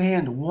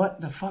understand what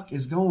the fuck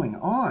is going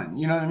on.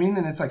 You know what I mean?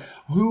 And it's like,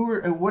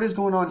 what is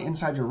going on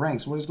inside your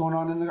ranks? What is going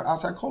on in the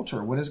outside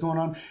culture? What is going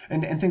on?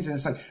 And things. And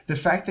it's like the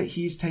fact that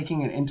he's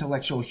taking an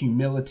intellectual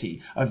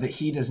humility of that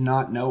he does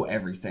not know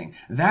everything.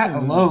 That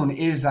alone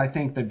is, I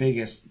think, the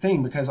biggest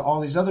thing, because all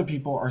these other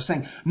people are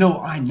saying,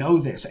 no, I know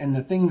this. And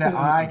the thing that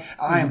I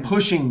am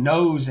pushing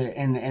knows it,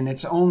 and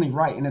it's only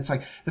right. And it's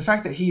like the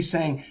fact that he's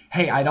saying,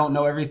 hey, I don't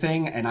know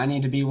everything, and I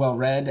need to be well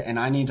read, and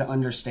I need to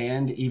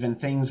understand even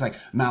things like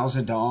Mao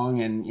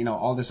Zedong and,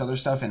 all this other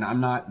stuff. And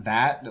I'm not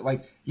that,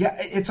 like, yeah,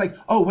 it's like,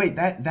 oh, wait,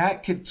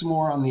 that gets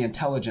more on the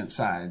intelligent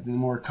side, the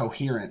more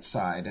coherent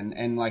side.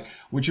 And like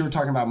what you were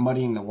talking about,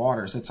 muddying the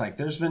waters. It's like,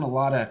 there's been a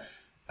lot of,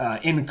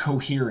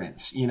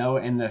 incoherence,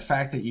 and the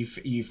fact that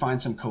you find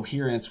some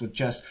coherence with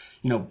just,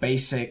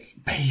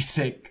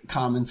 basic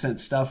common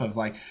sense stuff of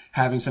like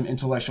having some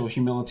intellectual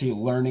humility,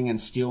 learning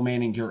and steel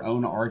manning your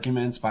own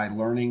arguments by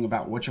learning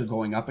about what you're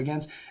going up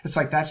against. It's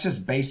like, that's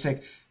just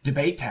basic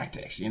debate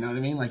tactics. You know what I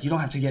mean? Like, you don't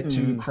have to get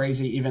too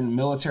crazy, even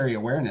military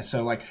awareness.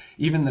 So like,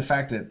 even the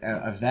fact that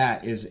of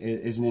that is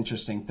an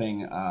interesting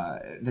thing,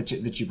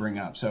 that you bring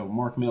up. So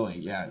Mark Milley,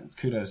 yeah,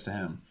 kudos to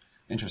him.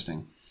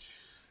 Interesting.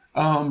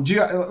 Do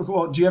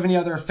you have any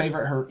other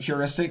favorite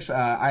heuristics?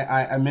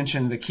 I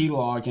mentioned the key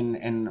log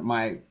in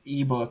my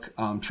ebook,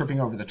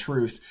 Tripping Over the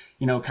Truth,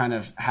 kind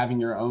of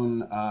having your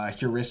own,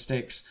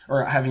 heuristics,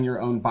 or having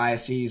your own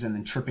biases and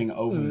then tripping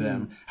over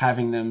them,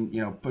 having them,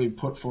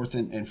 put forth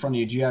in front of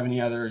you. Do you have any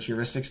other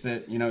heuristics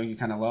that, you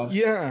kind of love?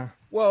 Yeah.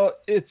 Well,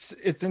 it's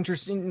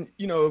interesting,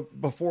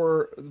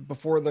 before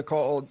the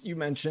call, you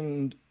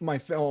mentioned my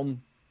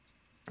film.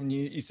 And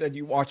you said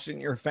you watched it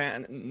and you're a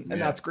fan, and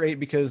that's great,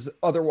 because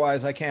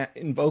otherwise I can't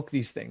invoke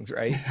these things,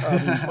 right?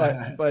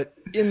 But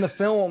in the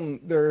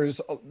film,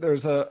 there's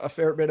a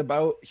fair bit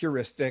about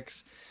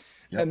heuristics.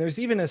 Yep. And there's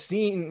even a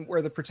scene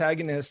where the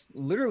protagonist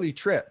literally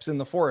trips in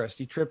the forest.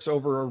 He trips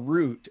over a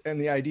root,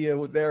 and the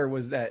idea there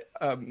was that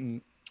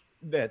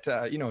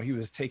he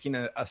was taking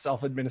a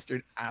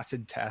self-administered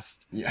acid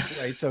test,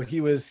 right? So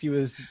he was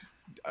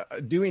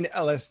doing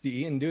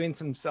LSD and doing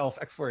some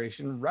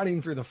self-exploration, running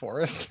through the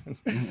forest,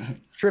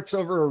 trips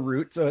over a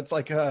root. So it's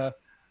like a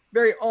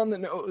very on the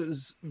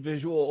nose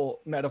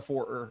visual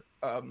metaphor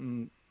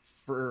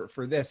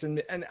for this.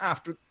 And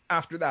after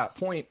that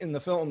point in the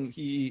film,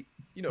 he,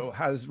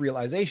 has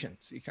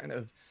realizations. He kind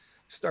of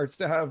starts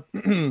to have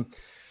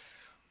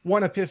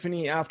one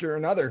ephany after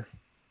another.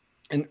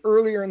 And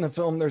earlier in the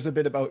film, there's a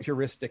bit about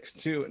heuristics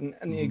too.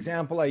 And the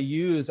example I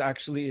use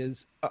actually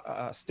is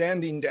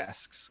standing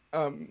desks.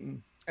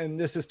 And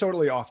this is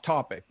totally off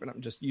topic, but I'm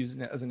just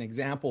using it as an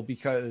example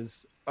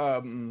because,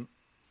 set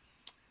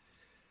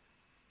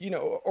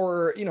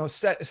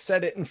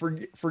it and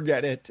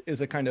forget it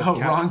is a kind of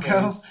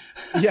Ronco.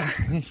 Yeah.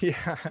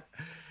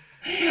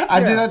 I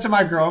do that to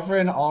my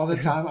girlfriend all the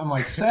time. I'm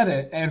like, set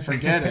it and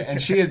forget it.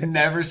 And she had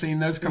never seen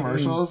those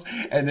commercials.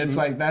 And it's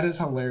like, that is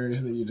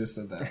hilarious that you just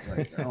said that.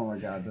 Like, oh my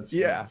God, that's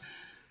funny.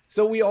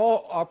 So we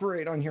all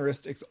operate on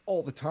heuristics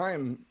all the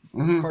time,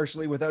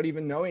 partially without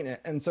even knowing it.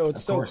 And so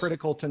it's so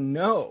critical to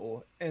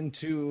know and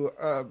to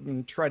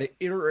try to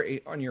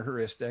iterate on your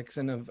heuristics.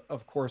 And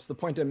of course, the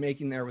point I'm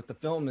making there with the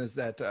film is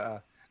that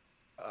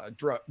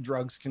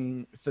drugs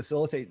can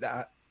facilitate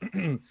that.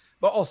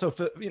 But also,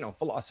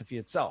 philosophy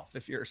itself.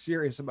 If you're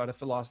serious about a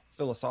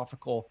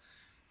philosophical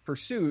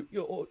pursuit,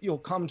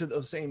 you'll come to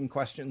those same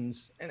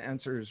questions and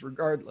answers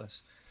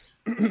regardless.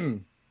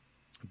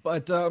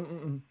 But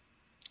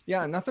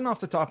nothing off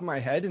the top of my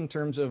head in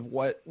terms of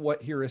what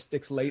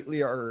heuristics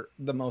lately are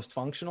the most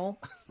functional.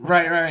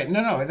 Right.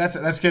 No,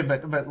 that's good.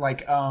 But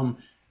like,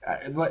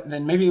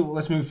 then maybe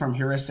let's move from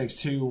heuristics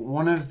to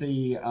one of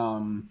the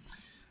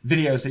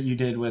videos that you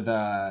did with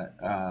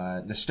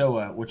the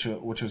Stoa, which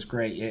was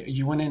great.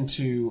 You went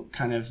into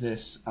kind of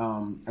this,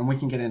 and we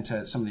can get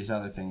into some of these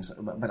other things,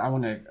 but I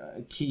want to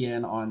key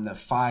in on the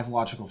 5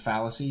 logical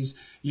fallacies.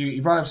 You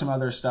brought up some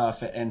other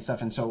stuff, and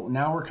so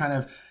now we're kind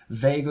of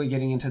vaguely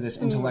getting into this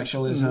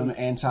intellectualism,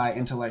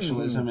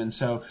 anti-intellectualism, and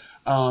so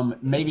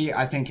maybe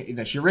I think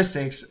the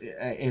heuristics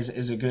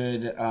is a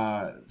good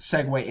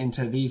segue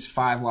into these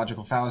 5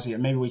 logical fallacies.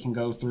 Maybe we can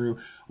go through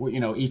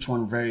each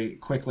one very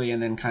quickly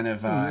and then kind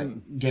of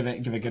give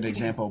a good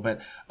example. But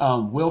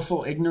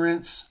willful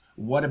ignorance,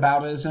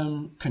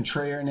 whataboutism,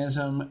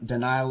 contrarianism,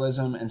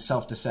 denialism, and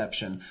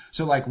self-deception.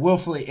 So like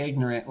willfully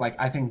ignorant, like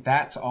I think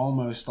that's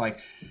almost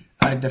like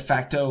a de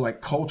facto like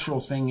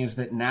cultural thing, is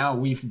that now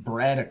we've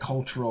bred a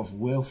culture of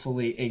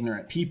willfully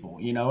ignorant people,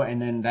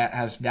 and then that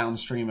has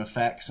downstream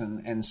effects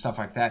and stuff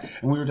like that.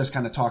 And we were just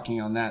kind of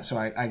talking on that. So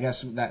I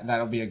guess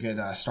that'll be a good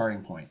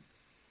starting point.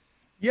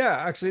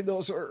 Yeah, actually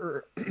those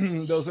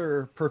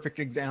are perfect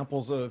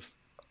examples of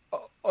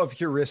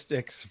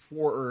heuristics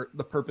for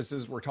the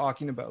purposes we're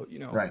talking about,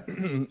 right.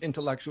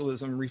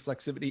 Intellectualism,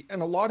 reflexivity.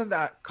 And a lot of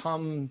that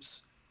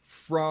comes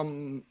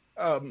from,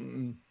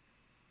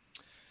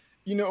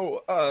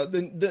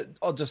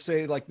 I'll just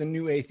say like the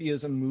new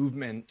atheism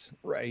movement,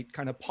 right,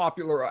 kind of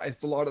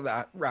popularized a lot of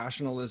that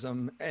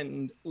rationalism,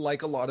 and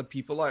like a lot of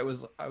people, I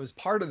was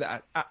part of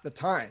that at the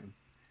time.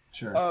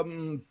 Sure.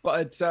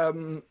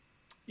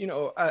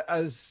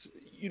 As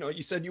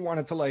you said you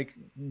wanted to like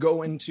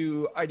go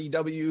into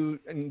IDW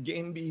and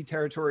Game B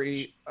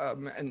territory,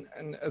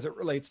 and as it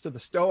relates to the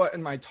Stoa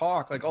and my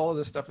talk, like all of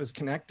this stuff is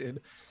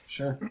connected.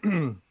 Sure.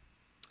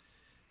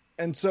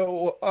 And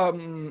so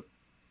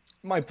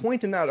my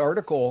point in that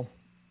article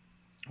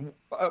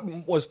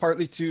was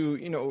partly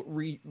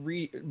to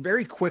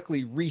very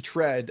quickly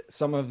retread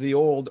some of the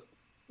old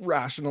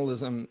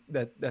rationalism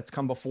that's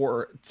come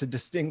before, to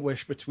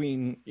distinguish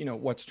between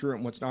what's true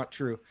and what's not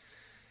true.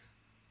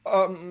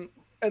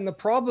 And the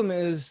problem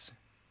is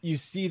you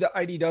see the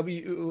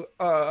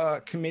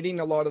IDW committing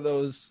a lot of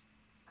those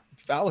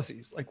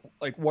fallacies,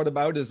 like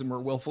whataboutism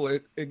or willful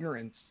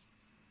ignorance.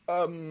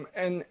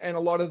 And a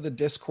lot of the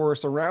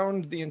discourse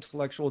around the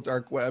intellectual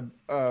dark web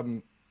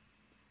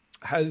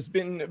has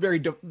been very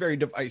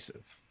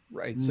divisive,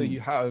 right? So you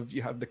have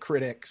the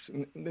critics,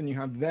 and then you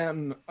have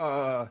them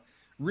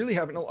really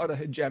having a lot of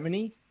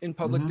hegemony in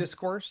public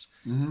discourse.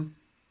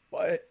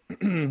 But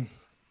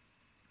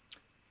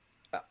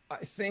I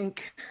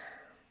think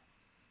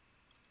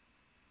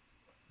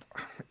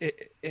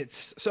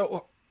it's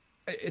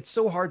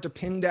so hard to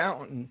pin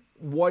down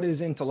what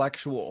is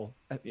intellectual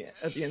at the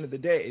end of the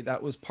day.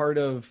 That was part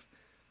of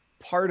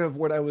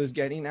what I was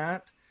getting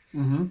at.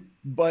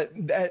 But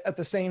at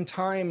the same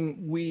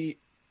time, the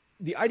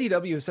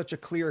IDW is such a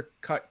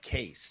clear-cut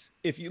case.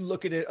 If you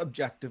look at it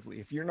objectively,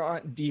 if you're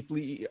not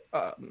deeply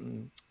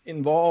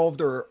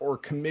involved or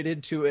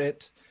committed to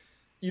it,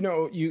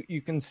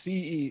 you can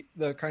see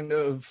the kind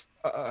of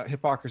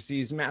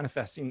hypocrisies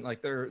manifesting.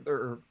 Like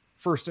they're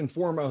first and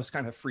foremost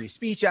kind of free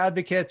speech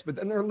advocates, but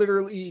then they're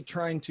literally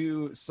trying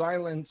to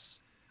silence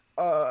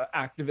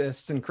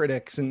activists and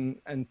critics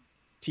and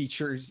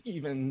teachers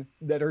even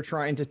that are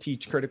trying to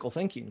teach critical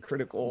thinking,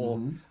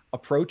 critical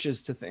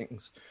approaches to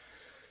things,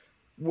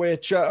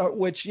 which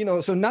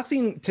so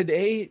nothing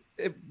today,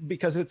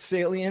 because it's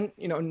salient,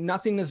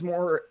 nothing is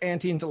more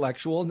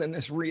anti-intellectual than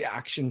this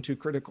reaction to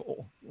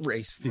critical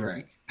race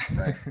theory.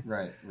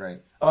 Right.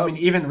 I mean,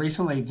 even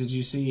recently, did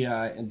you see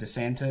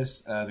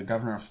DeSantis, the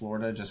governor of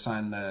Florida, just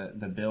signed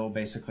the bill,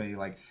 basically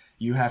like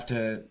you have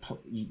to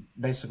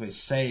basically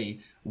say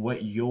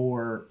what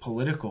your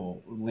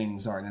political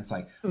leanings are. And it's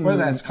like,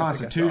 whether that's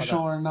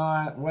constitutional or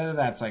not, whether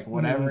that's like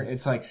whatever,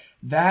 it's like,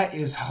 that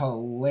is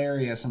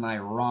hilarious and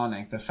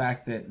ironic. The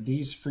fact that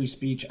these free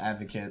speech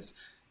advocates,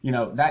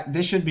 that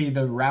this should be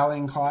the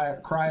rallying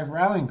cry of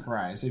rallying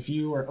cries. If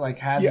you were like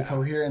had the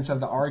coherence of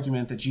the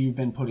argument that you've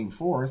been putting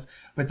forth,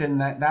 but then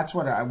that's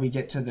what we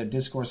get to the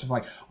discourse of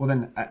like, well,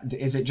 then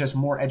is it just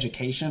more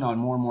education on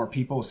more and more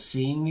people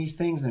seeing these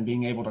things and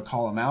being able to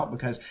call them out?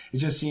 Because it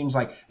just seems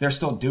like they're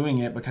still doing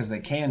it because they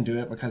can do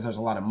it, because there's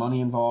a lot of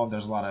money involved.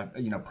 There's a lot of,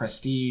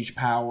 prestige,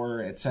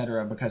 power,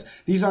 etc. Because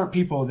these aren't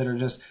people that are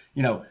just,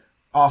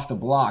 off the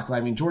block. I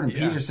mean, Jordan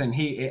Peterson,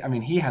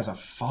 he has a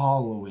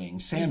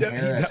following. Sam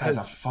Harris has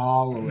a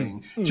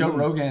following. Joe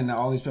Rogan,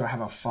 all these people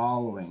have a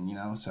following,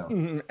 so.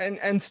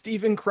 And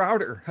Steven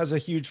Crowder has a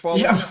huge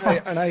following.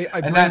 Yeah. And I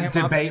and that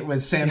debate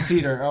with Sam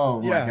Cedar.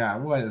 Oh my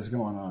God, what is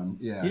going on?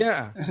 Yeah.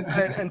 Yeah.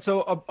 and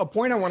so a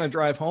point I want to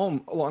drive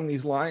home along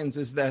these lines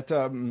is that,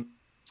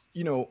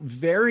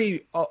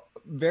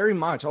 very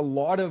much a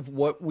lot of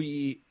what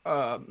we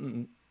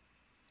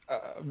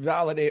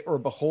validate or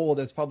behold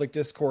as public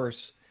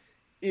discourse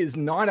is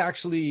not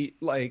actually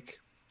like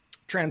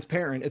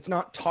transparent. It's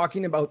not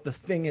talking about the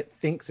thing it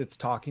thinks it's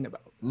talking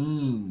about.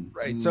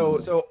 Right. So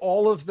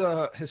all of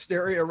the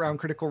hysteria around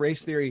critical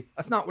race theory,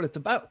 that's not what it's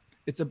about.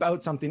 It's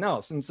about something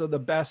else. And so the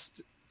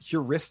best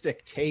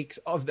heuristic takes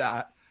of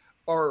that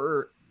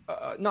are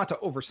not to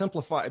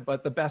oversimplify,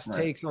 but the best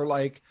takes are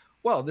like,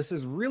 well, this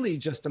is really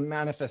just a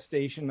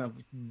manifestation of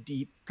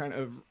deep kind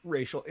of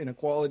racial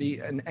inequality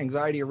and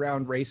anxiety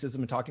around racism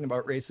and talking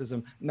about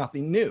racism,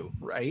 nothing new.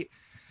 Right.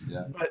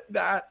 Yeah. But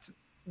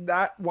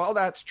that while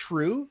that's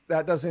true,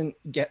 that doesn't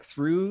get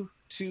through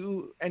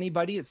to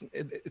anybody.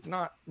 It's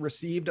not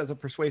received as a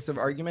persuasive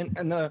argument.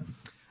 And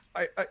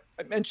I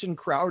mentioned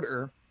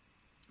Crowder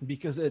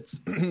because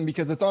it's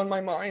on my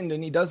mind,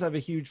 and he does have a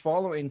huge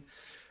following.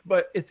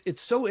 But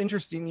it's so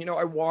interesting.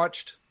 I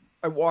watched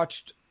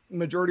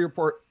Majority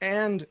Report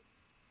and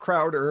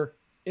Crowder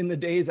in the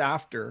days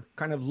after,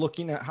 kind of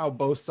looking at how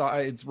both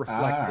sides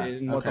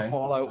reflected and what the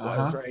fallout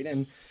was, right?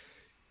 And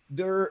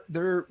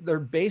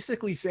they're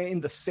basically saying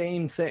the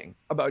same thing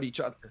about each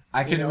other.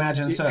 I can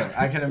imagine.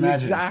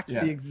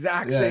 The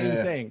exact same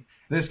thing.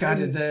 This guy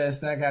did this,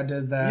 that guy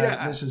did that.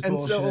 Yeah, this is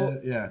bullshit. So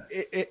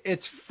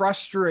it's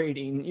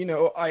frustrating.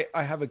 I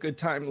have a good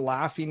time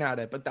laughing at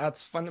it, but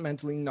that's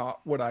fundamentally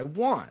not what I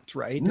want,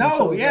 right?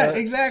 No,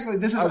 exactly.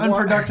 This is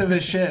unproductive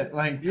as shit.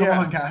 Like, come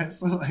on,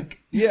 guys.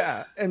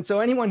 And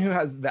so anyone who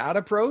has that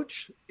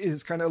approach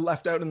is kind of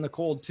left out in the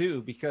cold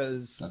too,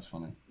 because that's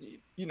funny.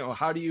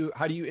 How do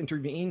you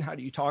intervene? How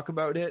do you talk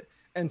about it?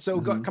 And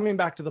so coming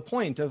back to the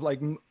point of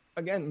like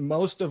again,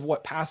 most of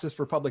what passes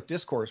for public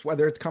discourse,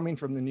 whether it's coming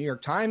from the New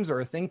York Times or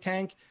a think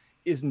tank,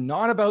 is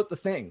not about the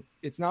thing.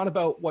 It's not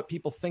about what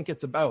people think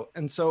it's about.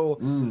 And so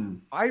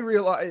I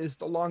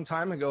realized a long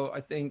time ago, I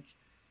think,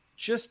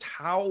 just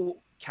how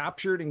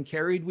captured and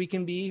carried we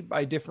can be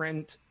by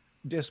different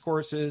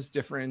discourses,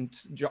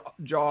 different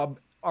job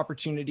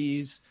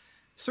opportunities,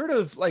 sort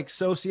of like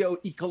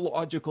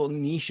socio-ecological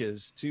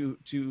niches to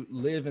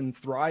live and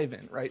thrive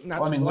in, right? And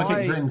that's look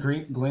at Glenn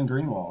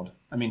Greenwald.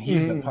 I mean,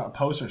 he's the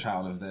poster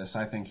child of this,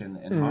 I think,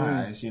 in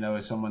my eyes,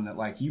 as someone that,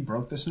 like, you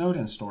broke the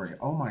Snowden story.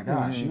 Oh my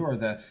gosh, you are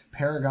the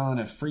paragon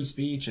of free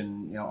speech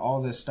and,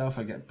 all this stuff,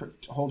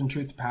 holding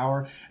truth to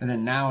power. And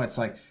then now it's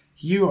like,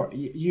 you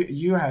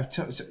have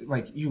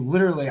you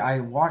literally,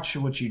 I watch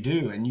what you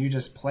do and you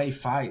just play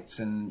fights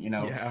and,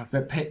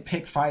 but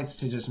pick fights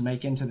to just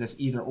make into this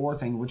either or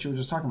thing, which you were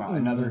just talking about.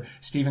 Another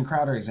Steven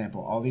Crowder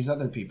example, all these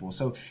other people.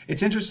 So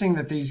it's interesting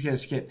that these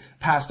guys get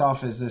passed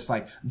off as this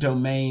like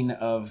domain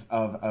of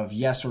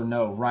yes or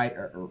no, right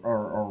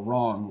or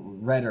wrong,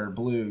 red or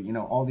blue,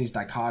 all these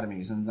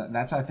dichotomies. And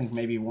that's, I think,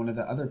 maybe one of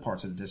the other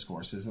parts of the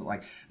discourse is that,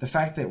 like, the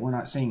fact that we're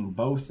not seeing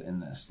both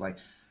in this, like,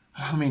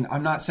 I mean,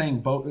 I'm not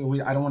saying both.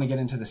 I don't want to get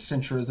into the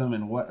centrism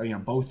and what,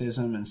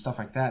 boathism and stuff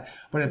like that.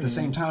 But at the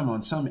same time,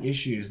 on some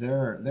issues, there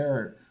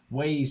are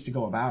ways to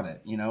go about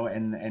it,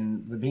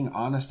 and being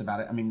honest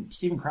about it. I mean,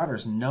 Steven Crowder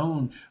is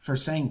known for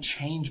saying,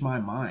 change my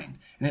mind.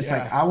 And it's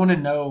like, I want to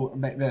know,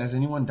 has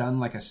anyone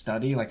done like a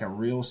study, like a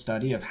real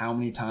study of how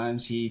many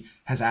times he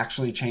has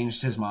actually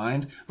changed his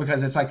mind?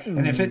 Because it's like,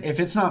 and if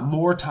it's not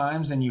more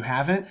times than you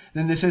haven't,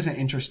 then this isn't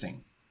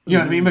interesting. You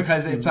know what I mean?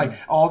 Because it's like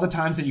all the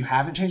times that you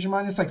haven't changed your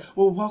mind, it's like,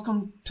 well,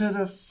 welcome to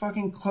the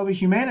fucking club of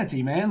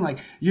humanity, man. Like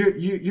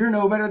you're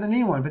no better than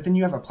anyone. But then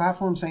you have a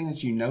platform saying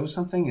that you know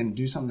something and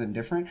do something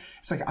different.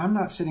 It's like, I'm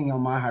not sitting on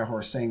my high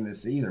horse saying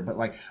this either, but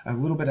like a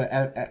little bit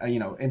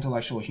of,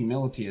 intellectual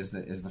humility is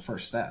the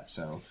first step.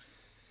 So.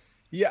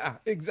 Yeah,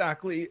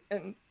 exactly.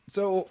 And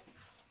so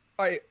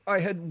I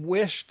had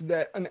wished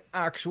that an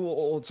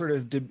actual sort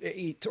of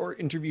debate or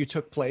interview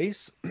took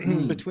place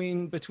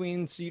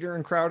between Cedar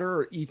and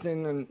Crowder, or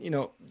Ethan,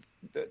 and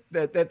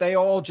that they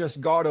all just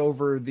got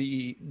over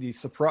the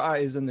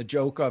surprise and the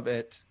joke of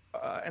it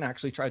and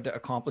actually tried to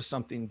accomplish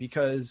something.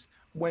 Because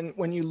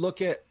when you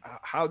look at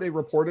how they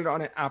reported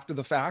on it after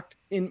the fact,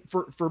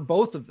 for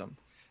both of them,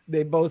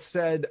 they both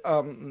said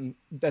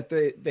that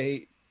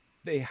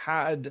they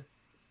had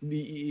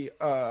the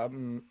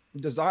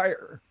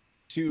desire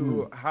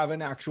to have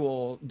an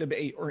actual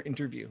debate or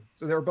interview.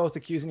 So they were both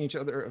accusing each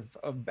other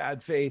of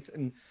bad faith.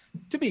 And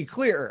to be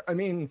clear, I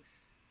mean,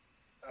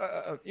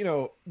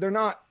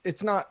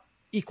 it's not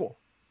equal.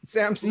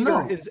 Sam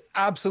Cedar is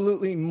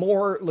absolutely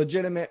more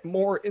legitimate,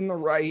 more in the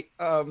right,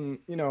 but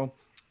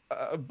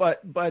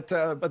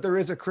there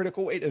is a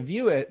critical way to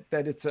view it,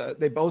 that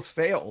they both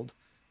failed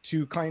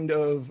to kind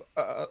of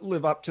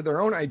live up to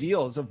their own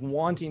ideals of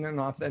wanting an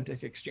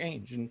authentic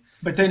exchange.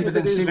 But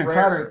then Steven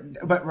Crowder,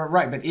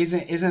 but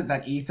isn't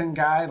that Ethan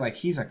guy, like,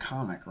 he's a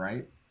comic,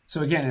 right?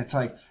 So again, it's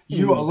like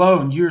you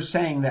alone, you're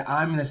saying that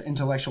I'm this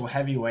intellectual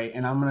heavyweight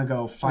and I'm going to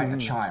go fight a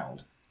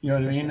child. You know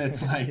what I mean?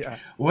 It's like,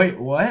 wait,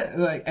 what?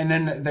 Like, and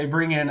then they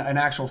bring in an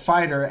actual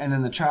fighter, and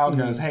then the child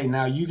goes, "Hey,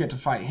 now you get to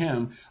fight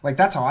him." Like,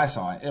 that's how I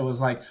saw it. It was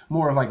like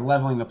more of like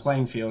leveling the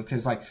playing field,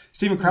 because like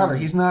Steven Crowder,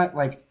 he's not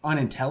like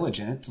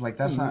unintelligent. Like,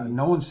 that's not.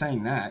 No one's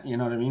saying that. You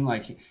know what I mean?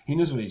 Like, he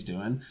knows what he's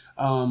doing.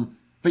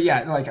 But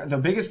yeah, like the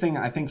biggest thing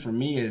I think for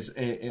me is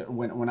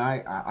when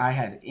I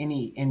had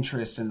any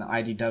interest in the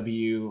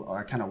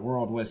IDW kind of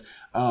world was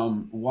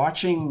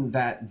watching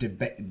that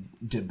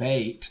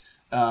debate.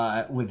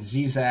 With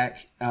Zizek,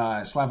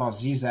 Slavoj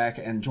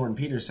Zizek and Jordan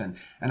Peterson.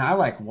 And I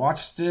like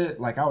watched it,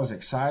 like I was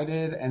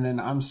excited, and then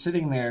I'm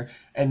sitting there,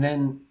 and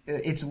then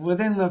it's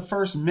within the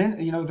first minute,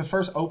 the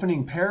first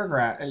opening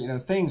paragraph,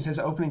 things, his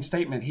opening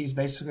statement, he's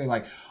basically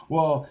like,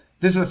 well,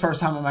 this is the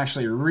first time I'm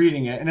actually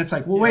reading it. And it's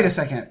like, well, wait a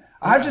second.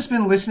 I've just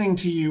been listening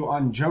to you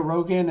on Joe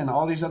Rogan and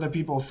all these other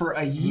people for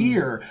a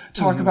year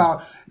talk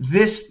about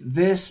this,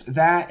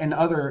 that, and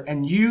other,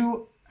 and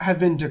you have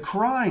been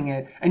decrying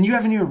it, and you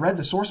haven't even read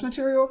the source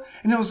material.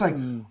 And it was like,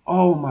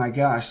 oh my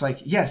gosh, like,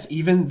 yes,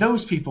 even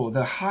those people,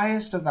 the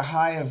highest of the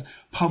high of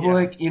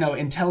public,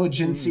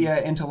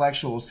 intelligentsia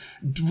intellectuals,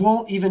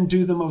 won't even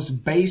do the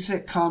most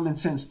basic common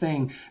sense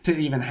thing to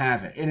even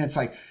have it. And it's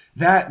like,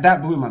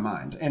 that blew my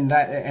mind. And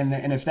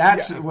if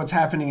that's what's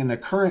happening in the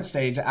current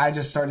stage, I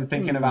just started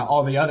thinking about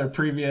all the other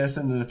previous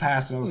and the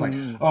past. And I was like,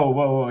 oh,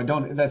 whoa,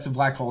 don't, that's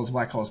black holes.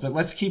 But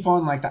let's keep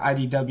on like the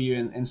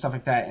IDW and stuff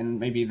like that. And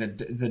maybe the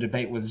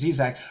debate with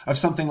Zizek of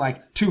something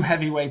like two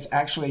heavyweights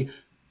actually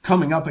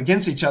coming up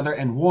against each other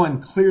and one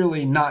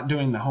clearly not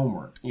doing the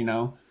homework,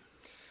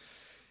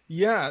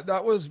 Yeah,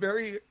 that was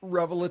very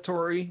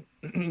revelatory.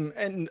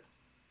 And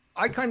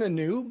I kind of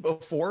knew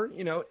before,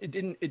 it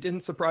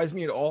didn't surprise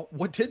me at all.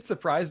 What did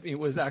surprise me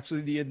was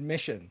actually the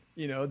admission,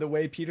 the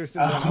way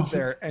Peterson went up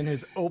there, and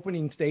his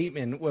opening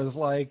statement was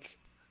like,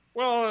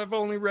 well, I've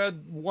only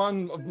read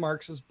one of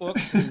Marx's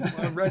books. And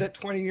I read it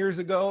 20 years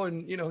ago,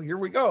 and here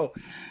we go.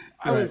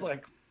 I was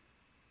like,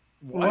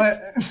 what?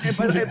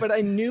 But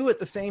I knew at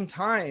the same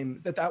time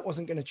that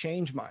wasn't going to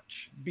change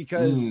much,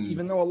 because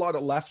even though a lot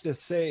of leftists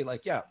say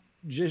like, yeah,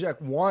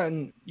 Zizek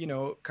won, you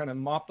know, kind of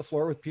mopped the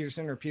floor with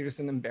Peterson, or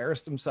Peterson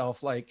embarrassed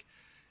himself, like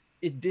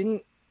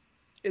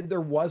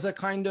there was a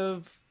kind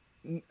of,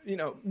 you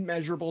know,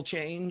 measurable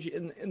change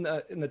in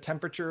the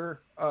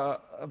temperature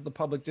of the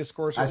public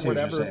discourse or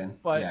whatever,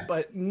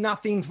 but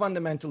nothing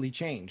fundamentally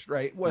changed,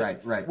 right?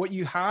 What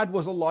you had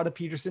was a lot of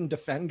Peterson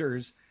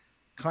defenders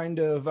kind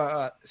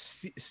of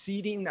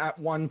ceding at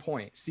one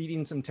point,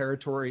 ceding some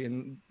territory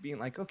and being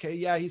like, okay,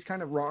 yeah, he's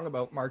kind of wrong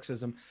about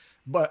Marxism,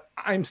 but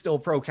I'm still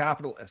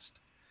pro-capitalist,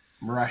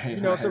 right?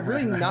 You know, so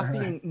really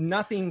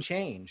nothing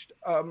changed.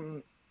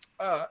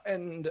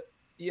 And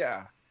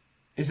yeah.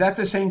 Is that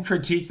the same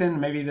critique then?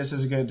 Maybe this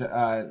is a good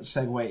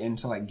segue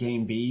into like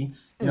Game B.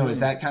 You know, is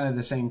that kind of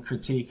the same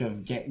critique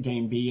of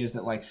Game B? Is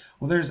that like,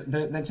 well,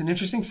 that's an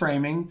interesting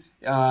framing,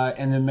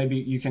 and then maybe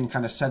you can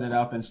kind of set it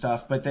up and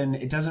stuff, but then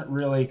it hasn't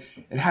really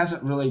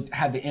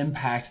had the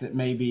impact that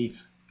maybe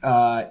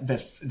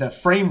the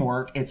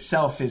framework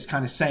itself is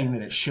kind of saying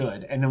that it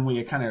should, and then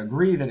we kind of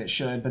agree that it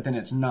should, but then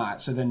it's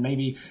not. So then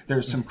maybe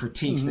there's some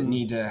critiques that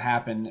need to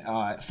happen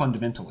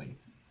fundamentally.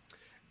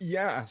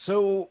 Yeah.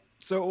 So.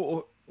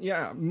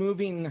 Yeah,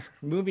 moving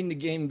to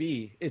Game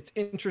B, it's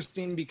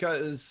interesting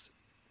because,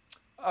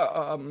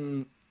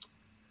 you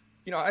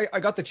know, I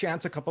got the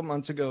chance a couple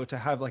months ago to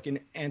have like an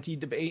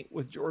anti-debate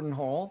with Jordan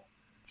Hall.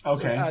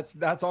 Okay, so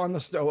that's on the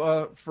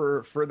STOA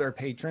for their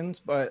patrons.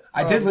 But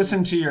I did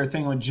listen to your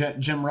thing with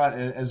Jim Rutt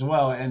as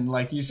well, and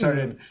like you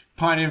started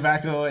pointing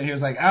back a little, and he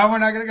was like, "Oh, we're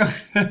not gonna go."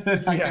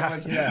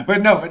 Yeah.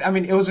 But no, but I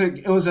mean, it was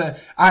a.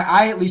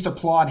 I at least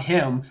applaud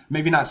him.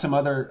 Maybe not some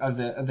other of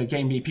the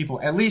Game B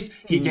people. At least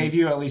he gave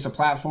you at least a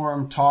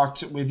platform,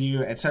 talked with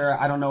you, etc.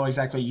 I don't know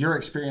exactly your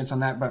experience on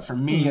that, but for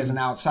me as an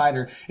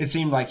outsider, it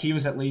seemed like he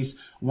was at least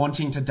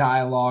wanting to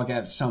dialogue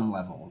at some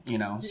level. You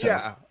know?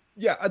 So.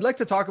 Yeah, I'd like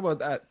to talk about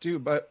that too,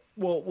 but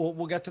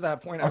we'll get to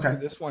that point after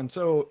this one.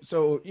 So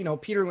you know,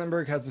 Peter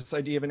Lindbergh has this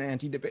idea of an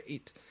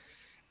anti-debate,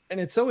 and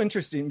it's so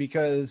interesting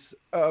because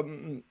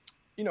you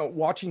know,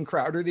 watching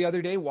Crowder the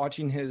other day,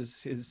 watching his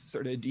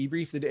sort of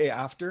debrief the day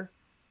after,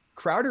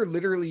 Crowder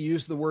literally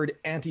used the word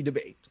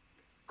anti-debate.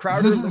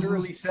 Crowder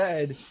literally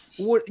said,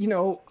 "What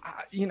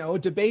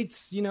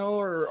debates, you know,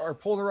 are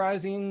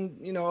polarizing.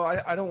 You know,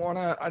 I don't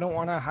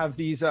want to have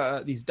these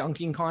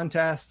dunking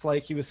contests."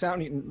 Like, he was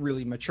sounding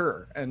really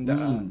mature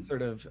and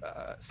sort of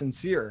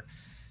sincere.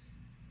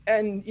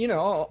 And you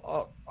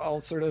know, I'll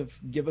sort of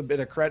give a bit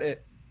of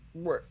credit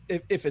where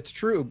if it's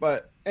true.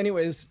 But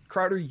anyways,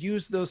 Crowder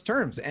used those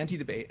terms,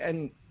 anti-debate,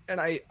 and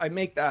I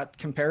make that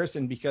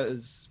comparison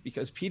because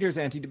Peter's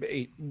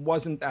anti-debate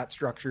wasn't that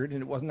structured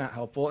and it wasn't that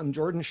helpful. And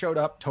Jordan showed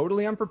up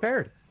totally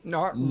unprepared,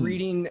 not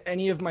reading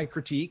any of my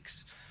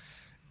critiques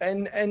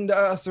and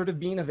sort of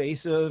being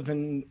evasive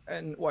and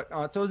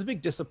whatnot. So it was a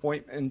big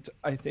disappointment,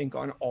 I think,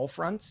 on all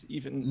fronts,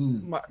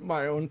 even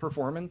my own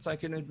performance, I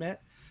can admit.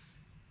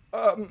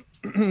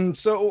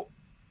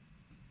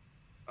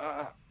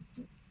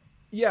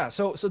 Yeah,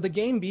 so the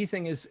Game B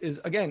thing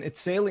is again,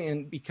 it's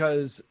salient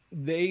because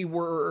they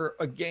were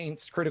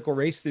against critical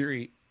race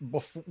theory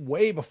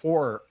way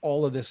before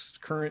all of this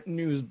current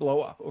news blow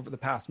up over the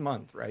past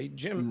month, right?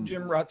 Jim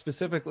Rutt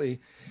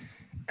specifically.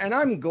 And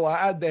I'm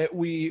glad that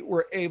we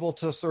were able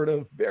to sort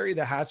of bury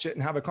the hatchet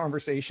and have a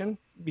conversation,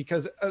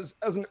 because as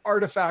an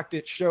artifact,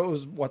 it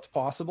shows what's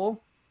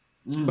possible.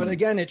 But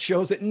again, it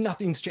shows that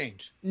nothing's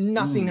changed.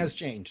 Nothing has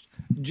changed.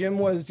 Jim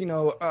was, you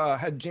know,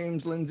 had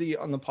James Lindsay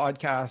on the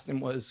podcast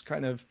and was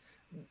kind of,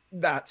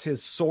 that's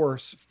his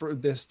source for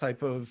this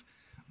type of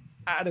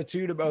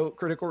attitude about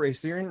critical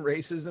race theory and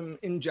racism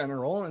in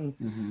general.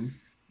 And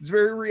it's a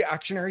very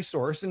reactionary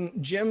source.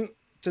 And Jim,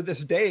 to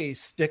this day,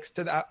 sticks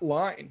to that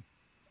line,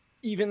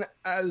 even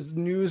as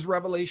news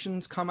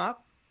revelations come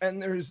up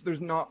and there's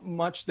not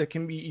much that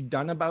can be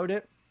done about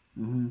it.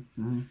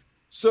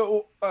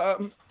 So,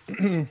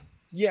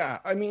 yeah,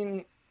 I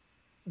mean,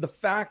 the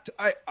fact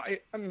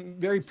I'm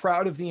very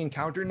proud of the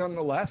encounter,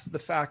 nonetheless. The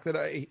fact that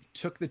I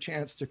took the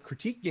chance to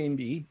critique Game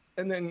B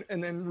and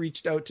then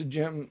reached out to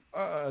Jim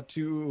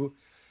to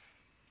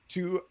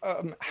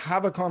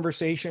have a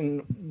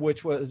conversation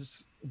which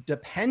was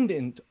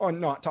dependent on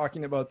not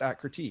talking about that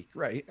critique,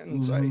 right?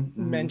 And so I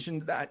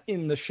mentioned that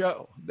in the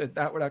show,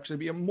 that would actually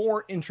be a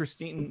more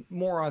interesting,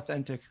 more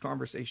authentic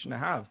conversation to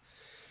have.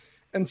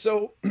 And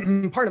so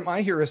part of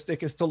my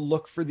heuristic is to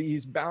look for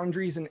these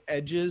boundaries and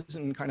edges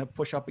and kind of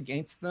push up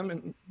against them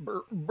and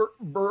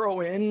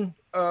burrow in,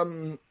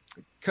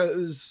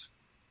 because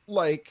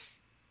like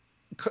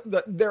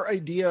their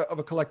idea of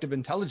a collective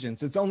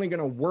intelligence, it's only going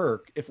to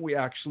work if we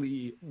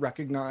actually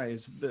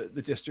recognize the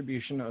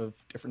distribution of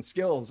different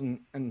skills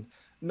and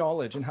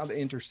knowledge and how they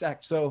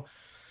intersect. So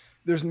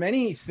there's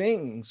many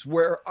things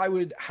where I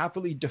would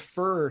happily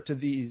defer to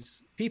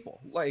these people,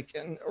 like,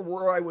 and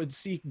where I would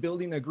seek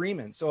building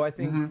agreements. So I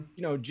think,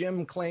 you know,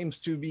 Jim claims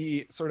to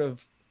be sort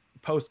of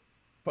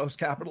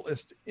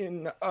post-capitalist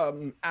in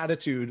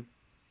attitude,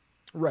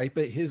 right?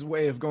 But his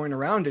way of going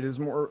around it is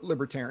more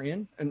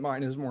libertarian and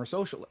mine is more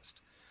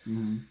socialist.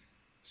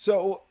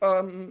 So,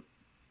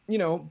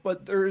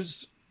 but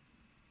there's,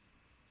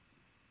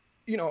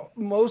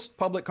 most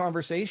public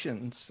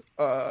conversations,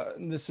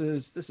 this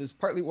is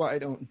partly why I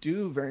don't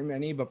do very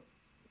many, but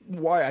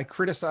why I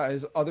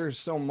criticize others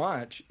so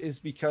much is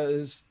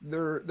because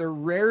they're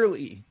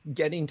rarely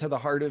getting to the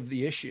heart of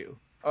the issue.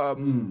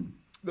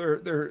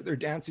 They're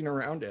dancing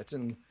around it.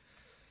 And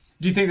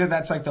do you think that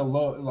that's like the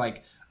low,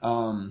 like,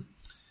 how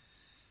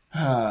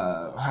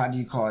do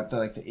you call it?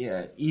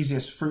 The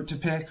easiest fruit to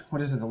pick.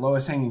 What is it? The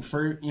lowest hanging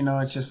fruit.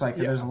 It's just like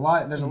there's a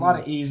lot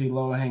of easy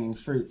low hanging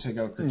fruit to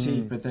go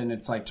critique, but then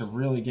it's like to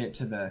really get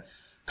to the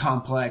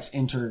complex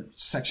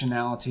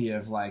intersectionality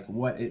of like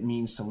what it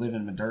means to live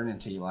in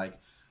modernity. Like,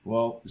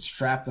 well,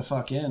 strap the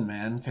fuck in,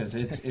 man, because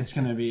it's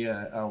going to be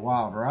a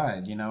wild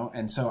ride,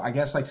 And so I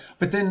guess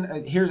but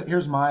then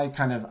here's my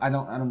kind of I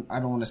don't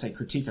want to say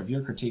critique of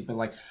your critique, but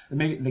like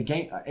maybe the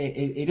game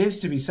it is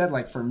to be said,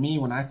 like for me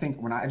when I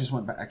just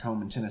went back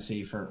home in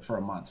Tennessee for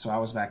a month, so I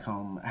was back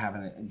home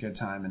having a good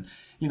time, and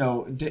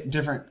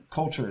different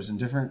cultures and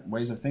different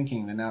ways of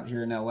thinking than out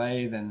here in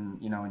LA than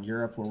in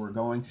Europe where we're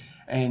going,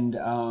 and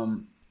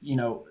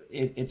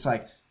it's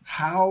like.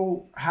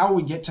 How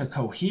we get to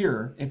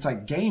cohere, it's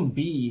like game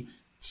B,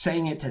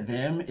 saying it to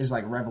them is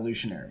like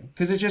revolutionary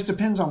because it just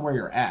depends on where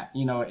you're at,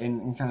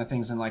 and kind of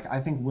things. And like, I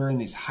think we're in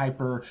these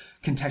hyper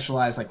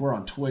contextualized, like we're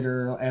on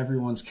Twitter,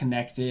 everyone's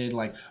connected,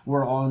 like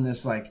we're all in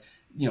this like,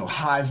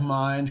 hive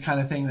mind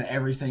kind of thing that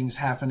everything's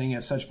happening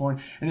at such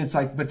point. And it's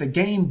like, but the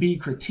game B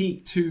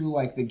critique to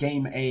like the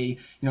game A,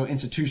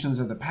 institutions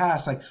of the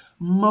past, like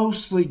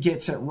mostly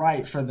gets it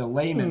right for the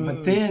layman.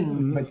 But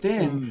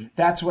then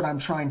that's what I'm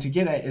trying to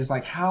get at is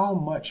like, how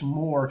much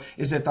more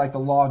is it like the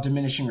law of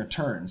diminishing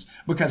returns?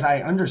 Because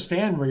I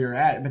understand where you're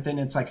at, but then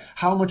it's like,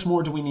 how much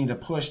more do we need to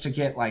push to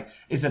get like,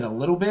 is it a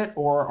little bit,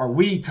 or are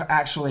we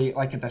actually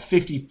like at the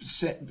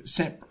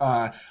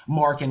 50%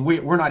 mark and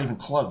we're not even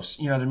close?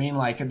 You know what I mean?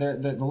 Like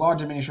the law of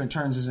diminishing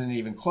returns isn't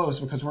even close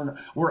because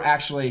we're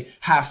actually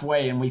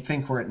halfway and we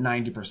think we're at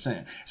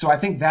 90%. So I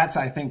think that's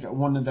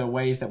one of the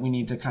ways that we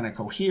need to kind of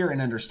cohere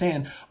and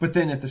understand, but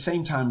then at the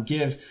same time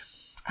give,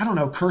 I don't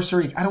want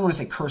to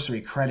say cursory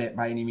credit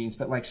by any means,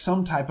 but like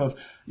some type of,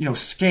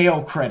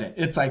 scale credit.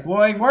 It's like,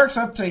 well, it works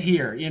up to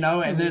here,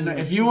 and then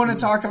if you want to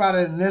talk about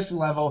it in this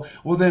level,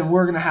 well, then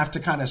we're going to have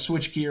to kind of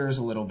switch gears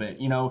a little bit,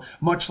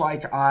 much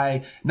like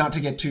not to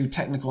get too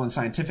technical and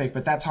scientific,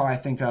 but that's how I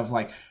think of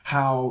like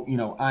how,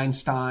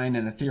 Einstein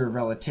and the theory of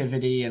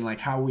relativity and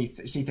like how we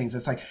see things.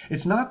 It's like,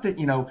 it's not that,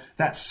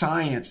 that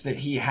science that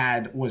he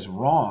had was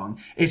wrong.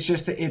 It's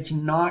just that it's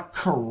not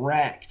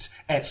correct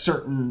at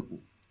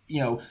certain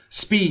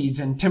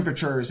speeds and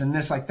temperatures and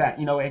this like that,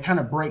 it kind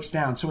of breaks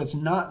down. So it's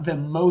not the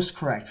most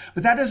correct,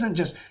 but that doesn't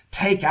just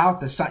take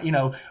out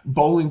the,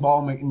 bowling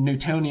ball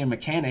Newtonian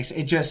mechanics.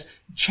 It just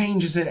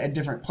changes it at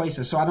different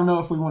places. So I don't know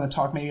if we want to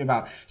talk maybe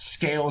about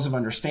scales of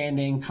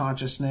understanding,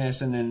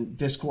 consciousness, and then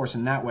discourse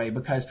in that way,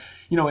 because,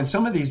 in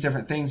some of these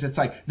different things, it's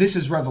like, this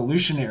is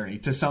revolutionary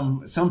to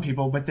some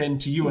people, but then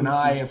to you and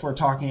I, if we're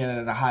talking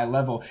at a high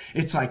level,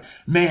 it's like,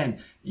 man,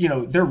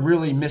 they're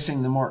really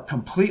missing the mark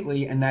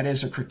completely. And that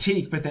is a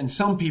critique. But then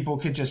some people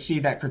could just see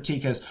that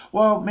critique as,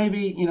 well,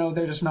 maybe,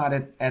 they're just not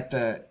at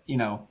the,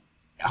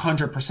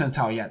 100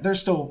 percentile yet. They're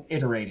still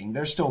iterating.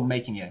 They're still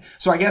making it.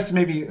 So I guess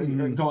maybe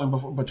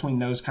going between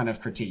those kind of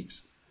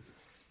critiques.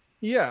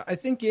 Yeah, I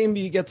think Game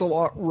B gets a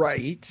lot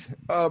right.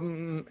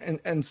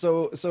 And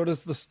so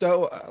does the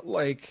Stoa.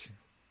 Like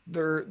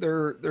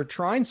they're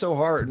trying so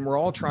hard, and we're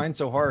all trying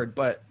so hard,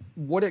 but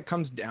what it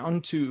comes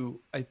down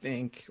to, I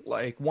think,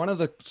 like one of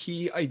the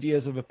key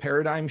ideas of a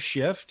paradigm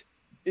shift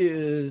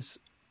is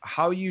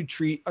how you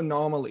treat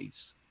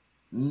anomalies.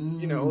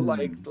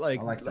 Like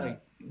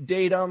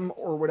datum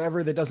or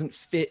whatever that doesn't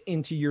fit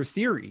into your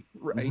theory,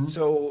 right?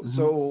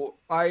 So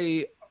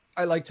I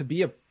like to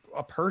be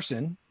a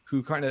person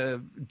who kind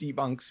of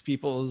debunks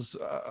people's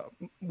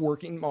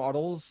working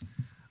models.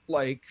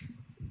 Like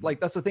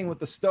that's the thing with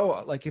the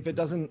Stoa. Like if it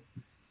doesn't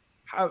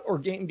have, or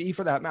Game B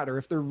for that matter,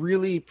 if they're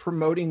really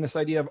promoting this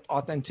idea of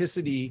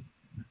authenticity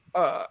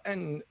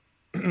and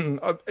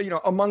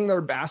among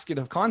their basket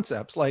of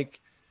concepts, like,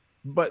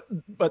 but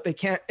they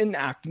can't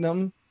enact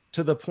them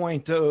to the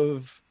point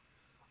of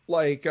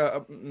like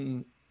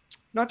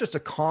not just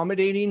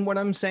accommodating what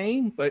I'm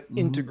saying, but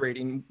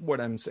integrating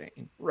what I'm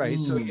saying,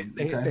 right? So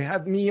they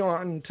have me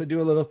on to do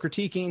a little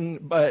critiquing,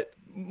 but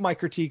my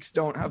critiques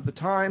don't have the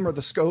time or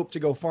the scope to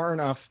go far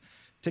enough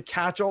to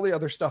catch all the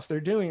other stuff they're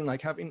doing,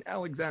 like having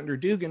Alexander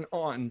Dugin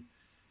on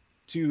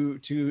to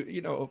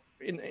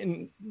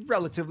in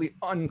relatively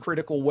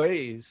uncritical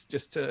ways,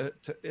 just to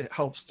it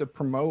helps to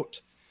promote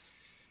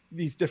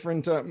these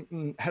different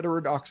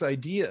heterodox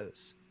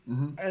ideas.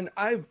 And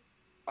I've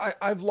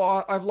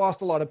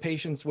lost a lot of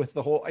patience with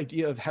the whole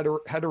idea of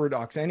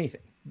heterodox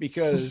anything,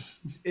 because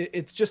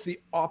it's just the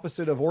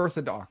opposite of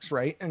orthodox,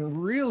 right?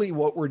 And really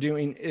what we're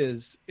doing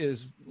is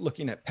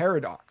looking at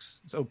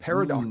paradox. So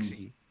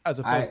paradoxy as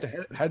opposed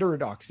to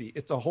heterodoxy.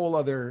 It's a whole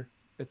other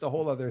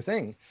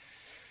thing.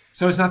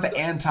 So it's not the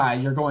anti,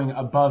 you're going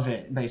above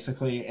it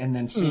basically and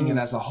then seeing it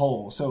as a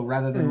whole. So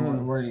rather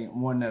than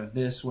wording one of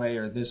this way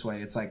or this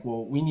way, it's like,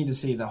 well, we need to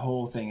see the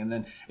whole thing. And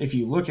then if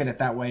you look at it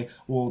that way,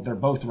 well, they're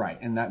both right.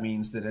 And that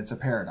means that it's a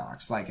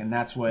paradox. Like, and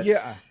that's what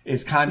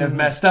is kind of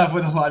messed up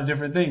with a lot of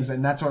different things.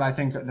 And that's what I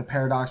think the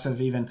paradox of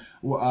even,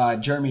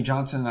 Jeremy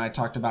Johnson and I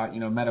talked about,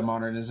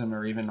 metamodernism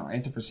or even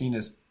Anthropocene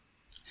is,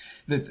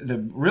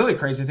 the really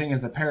crazy thing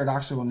is the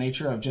paradoxical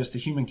nature of just the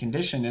human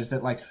condition is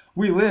that like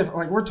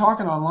we're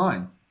talking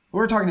online.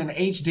 We're talking in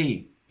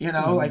HD,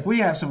 like we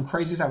have some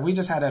crazy stuff. We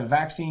just had a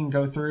vaccine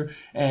go through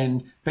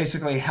and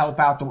basically help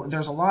out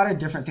there's a lot of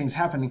different things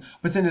happening,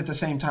 but then at the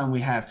same time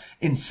we have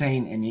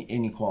insane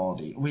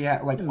inequality. We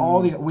have like all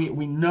these,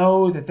 we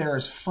know that there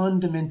is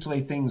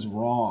fundamentally things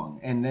wrong.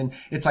 And then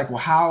it's like, well,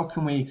 how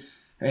can we,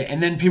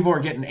 and then people are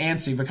getting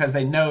antsy because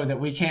they know that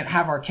we can't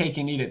have our cake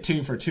and eat it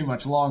too for too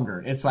much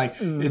longer. It's like,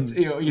 it's,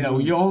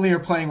 you only are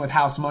playing with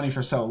house money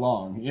for so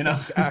long,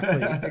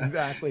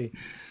 Exactly.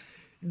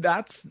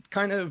 That's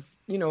kind of,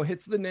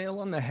 hits the nail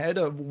on the head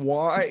of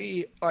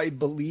why I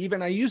believe,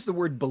 and I use the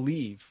word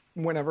believe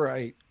whenever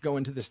I go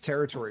into this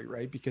territory,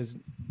 right? Because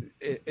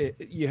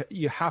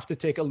you have to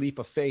take a leap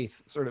of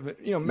faith, sort of,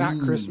 Matt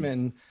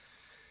Christman,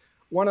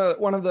 one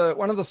of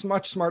the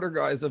much smarter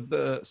guys of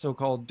the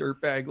so-called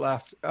dirtbag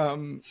left,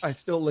 I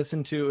still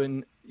listen to,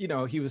 and,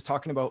 he was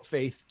talking about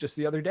faith just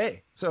the other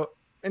day. So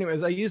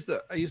anyways, I use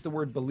the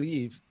word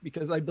believe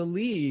because I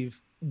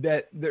believe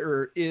that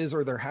there is,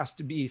 or there has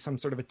to be some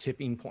sort of a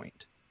tipping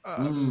point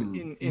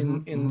in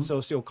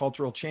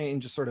sociocultural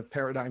change, a sort of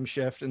paradigm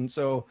shift. And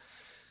so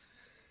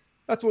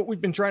that's what we've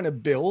been trying to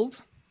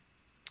build.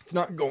 It's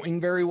not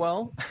going very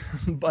well,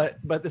 but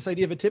this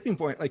idea of a tipping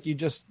point, like you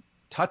just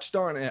touched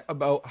on it,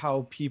 about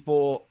how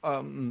people,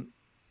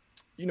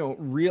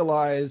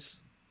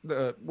 realize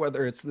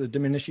whether it's the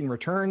diminishing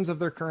returns of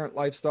their current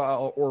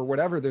lifestyle or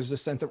whatever, there's a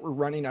sense that we're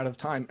running out of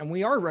time, and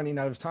we are running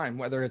out of time,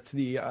 whether it's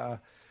the,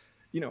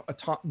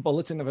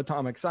 Bulletin of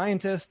Atomic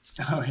Scientists,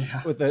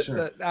 with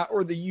that,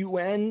 or the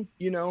UN,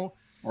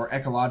 or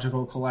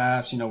ecological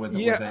collapse, with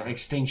the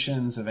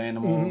extinctions of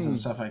animals and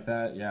stuff like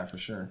that. Yeah, for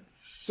sure.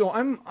 So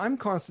I'm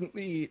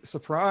constantly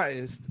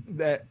surprised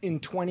that in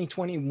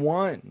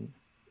 2021,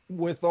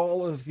 with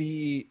all of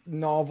the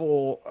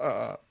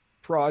novel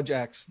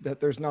projects, that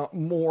there's not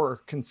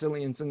more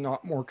consilience and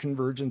not more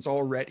convergence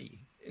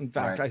already. In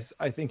fact,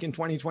 I think in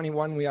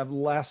 2021 we have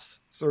less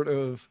sort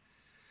of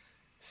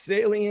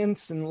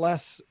salience and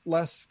less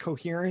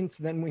coherence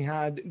than we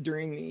had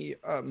during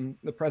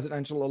the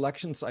presidential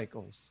election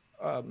cycles.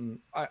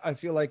 I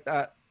feel like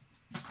that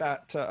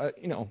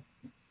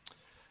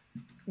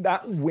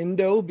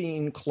window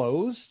being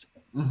closed,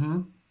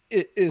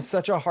 it is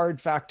such a hard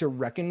fact to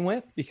reckon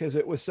with, because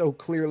it was so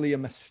clearly a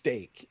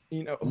mistake,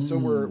 so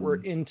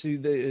we're into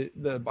the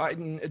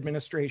Biden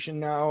administration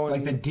now,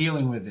 like the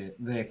dealing with it,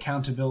 the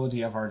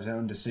accountability of our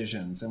own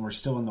decisions, and we're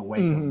still in the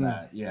wake of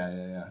that.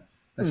 Yeah.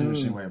 That's an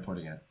interesting way of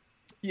putting it.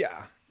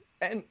 Yeah.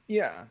 And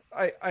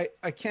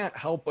I can't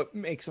help but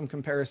make some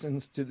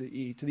comparisons to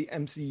the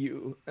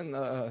MCU and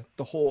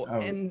the whole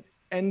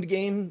end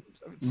game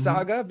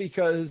saga,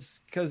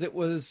 because it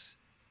was,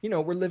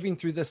 we're living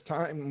through this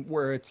time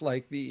where it's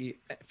like it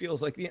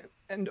feels like the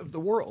end of the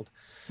world.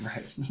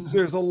 Right.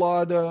 There's a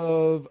lot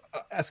of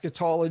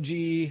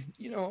eschatology,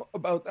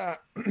 about that,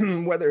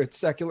 whether it's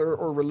secular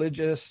or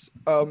religious.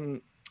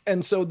 And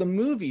so the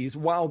movies,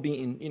 while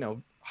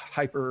being,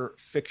 hyper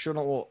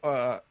fictional,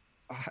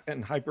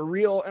 and hyper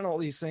real and all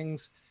these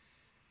things,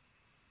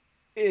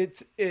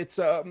 it's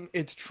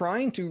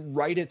trying to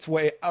write its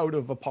way out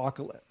of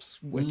apocalypse,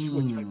 which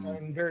I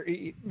find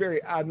very,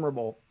 very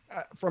admirable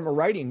from a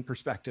writing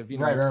perspective.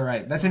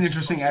 Right. That's an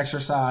interesting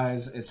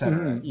exercise,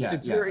 etc. Yeah,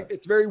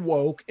 it's very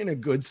woke in a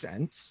good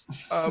sense.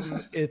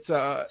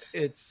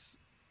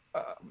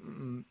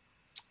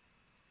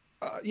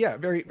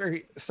 Very,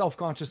 very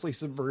self-consciously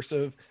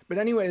subversive. But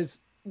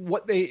anyways,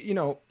 what they,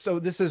 so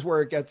this is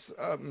where it gets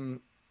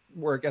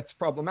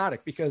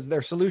problematic, because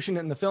their solution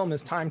in the film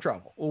is time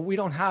travel. Well, we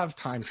don't have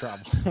time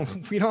travel.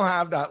 We don't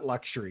have that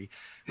luxury,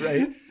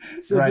 right?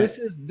 So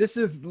this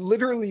is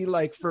literally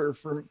like, for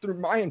through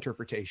my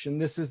interpretation,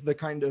 this is the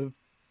kind of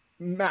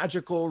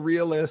magical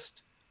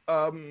realist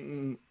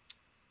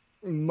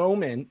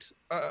moment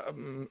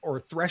or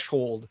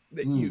threshold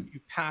that you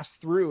pass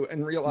through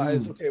and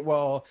realize, okay,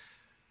 well,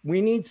 we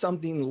need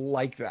something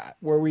like that,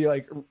 where we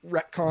like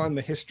retcon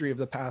the history of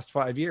the past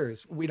 5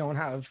 years. We don't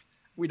have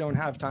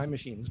time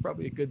machines. It's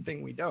probably a good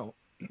thing we don't.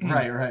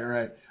 Right.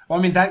 Well,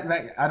 I mean,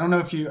 that I don't know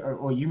if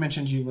you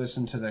mentioned you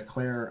listened to the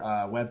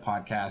Claire web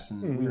podcast,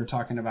 and we were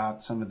talking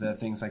about some of the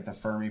things like the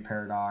Fermi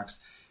paradox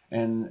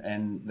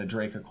and the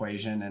Drake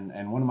equation,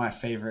 and one of my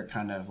favorite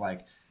kind of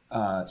like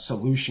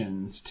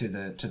solutions to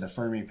the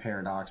Fermi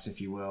paradox,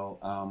 if you will,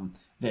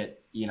 that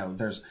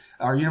there's,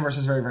 our universe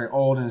is very, very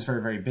old and it's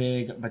very, very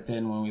big, but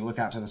then when we look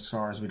out to the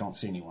stars, we don't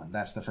see anyone.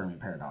 That's the Fermi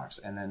paradox.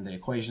 And then the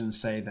equations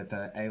say that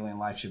the alien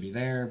life should be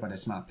there, but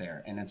it's not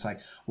there. And it's like,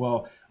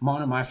 well,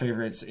 one of my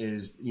favorites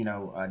is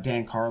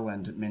Dan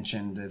Carlin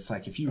mentioned, it's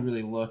like, if you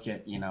really look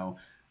at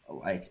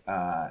like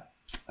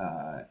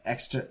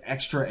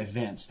extra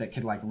events that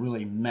could like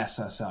really mess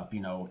us up,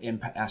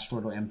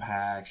 asteroidal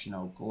impacts,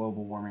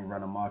 global warming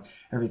run amok,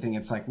 everything.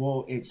 It's like,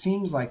 well, it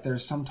seems like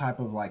there's some type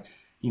of like,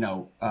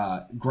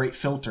 great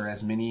filter,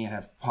 as many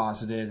have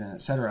posited and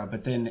et cetera.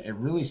 But then it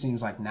really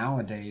seems like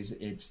nowadays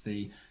it's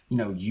the,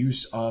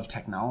 use of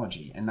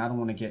technology. And I don't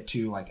want to get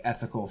too like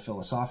ethical,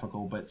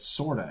 philosophical, but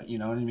sorta, you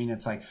know what I mean?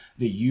 It's like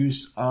the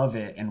use of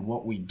it and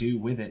what we do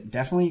with it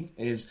definitely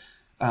is,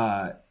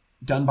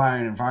 done by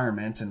our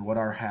environment and what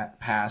our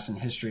past and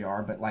history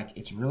are, but like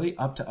it's really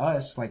up to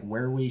us, like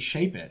where we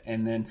shape it.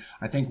 And then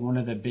I think one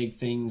of the big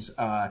things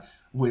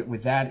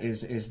with that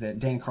is that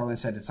Dan Carlin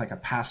said it's like a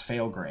pass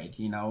fail grade.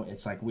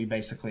 It's like we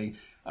basically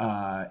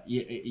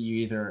you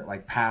either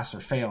like pass or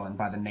fail, and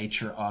by the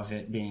nature of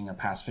it being a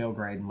pass fail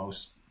grade,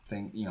 most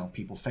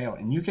people fail.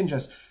 And you can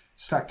just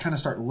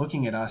start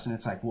looking at us, and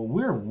it's like, well,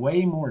 we're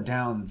way more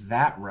down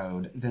that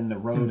road than the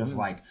road of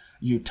like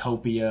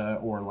utopia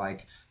or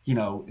like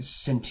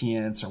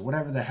sentience or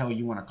whatever the hell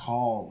you want to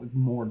call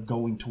more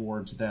going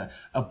towards the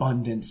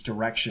abundance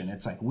direction.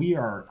 It's like we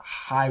are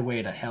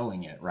highway to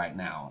helling it right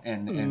now,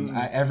 and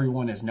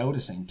everyone is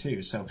noticing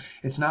too. So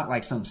it's not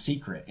like some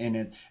secret in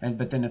it.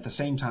 But then at the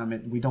same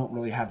time, we don't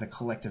really have the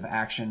collective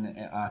action.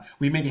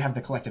 We maybe have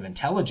the collective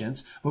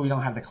intelligence, but we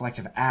don't have the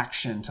collective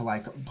action to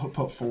like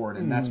put forward.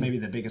 And that's maybe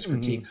the biggest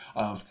critique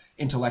of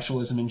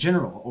intellectualism in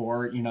general,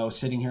 or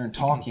sitting here and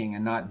talking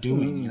and not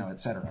doing, et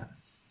cetera.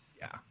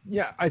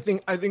 Yeah. I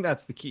think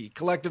that's the key.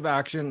 Collective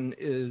action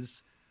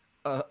is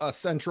a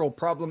central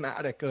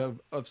problematic of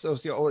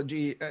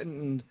sociology,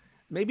 and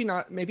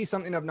maybe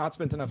something I've not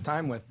spent enough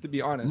time with, to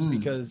be honest,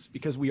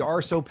 because we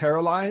are so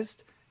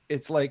paralyzed.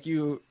 It's like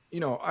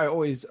I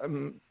always,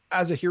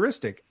 as a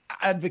heuristic,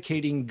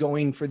 advocating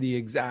going for the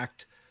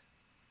exact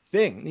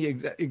thing, the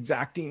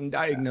exacting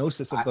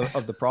diagnosis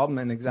of the problem,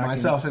 and exacting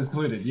myself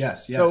included.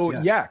 Yes. So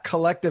yeah,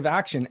 collective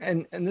action.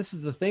 And this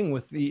is the thing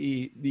with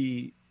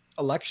the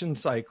election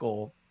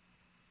cycle,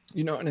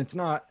 and it's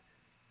not,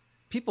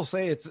 people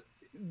say it's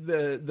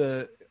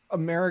the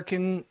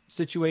American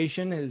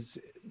situation is,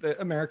 the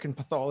American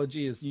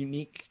pathology is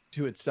unique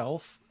to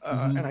itself.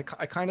 And I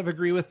kind of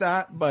agree with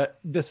that, but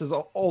this is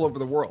all over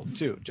the world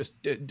too,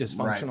 just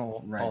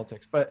dysfunctional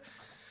politics. But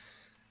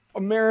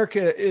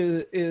America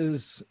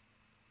is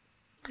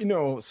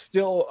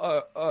still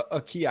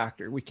a key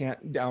actor. We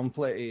can't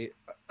downplay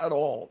at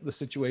all the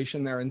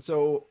situation there. And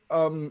so,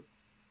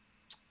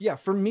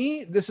 for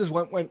me, this is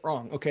what went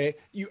wrong. Okay.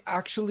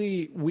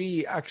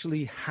 We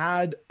actually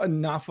had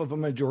enough of a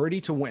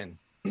majority to win.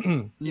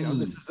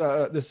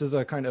 This is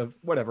a kind of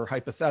whatever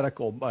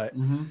hypothetical, but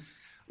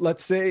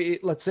let's say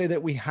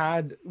that we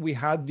had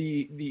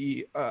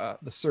the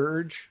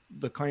surge,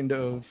 the kind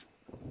of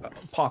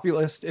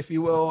populist, if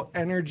you will,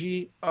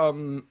 energy.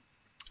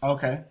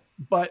 Okay.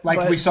 But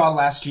we saw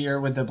last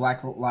year with the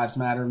Black Lives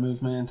Matter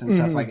movement and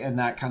stuff, like in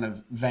that kind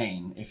of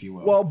vein, if you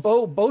will. Well,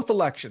 both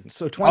elections.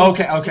 So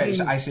 2016. Okay.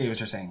 So I see what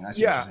you're saying.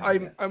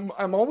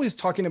 I'm always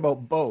talking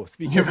about both,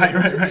 because you're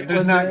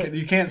right.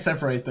 You can't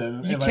separate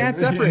them. You can't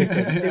separate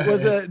them. It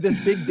was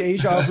this big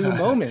deja vu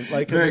moment.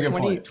 Like the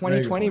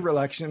 2020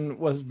 election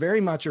was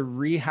very much a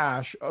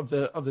rehash of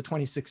the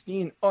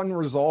 2016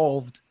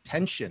 unresolved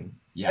tension.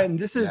 Yeah. And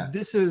this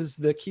is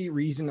the key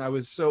reason I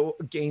was so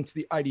against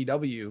the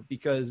IDW,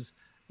 because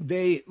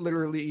they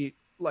literally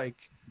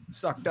like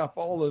sucked up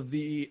all of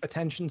the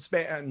attention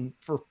span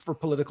for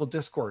political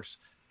discourse,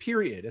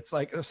 period. It's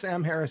like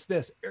Sam Harris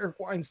this, Eric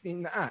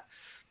Weinstein that,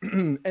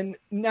 and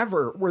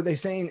never were they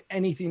saying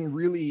anything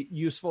really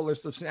useful or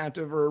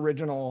substantive or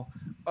original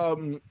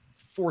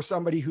for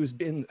somebody who's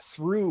been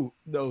through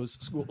those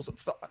schools of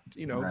thought,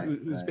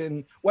 who's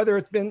been, whether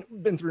it's been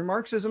through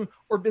Marxism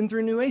or been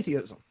through New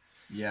Atheism.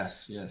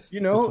 Yes.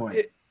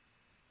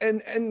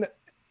 And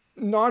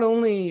not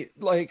only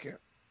like,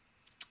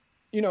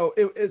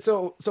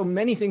 so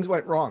many things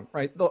went wrong,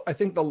 right? I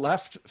think the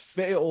left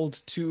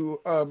failed to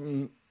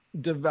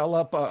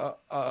develop a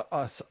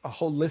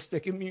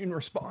holistic immune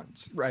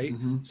response, right?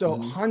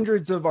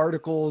 Hundreds of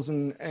articles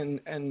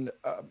and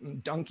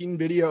dunking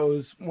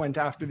videos went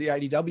after the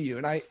IDW,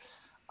 and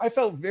I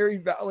felt very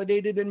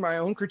validated in my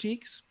own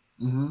critiques,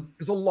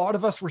 because a lot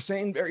of us were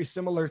saying very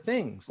similar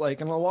things,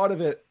 like, and a lot of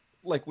it,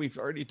 like we've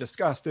already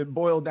discussed, it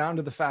boiled down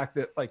to the fact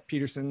that like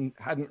Peterson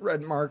hadn't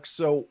read Marx.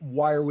 So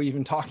why are we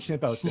even talking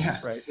about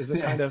this? Right. There's a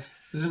kind of,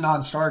 this is a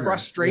non-starter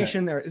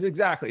frustration there.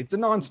 Exactly. It's a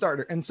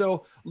non-starter. And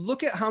so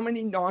look at how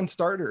many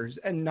non-starters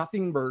and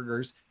nothing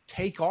burgers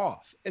take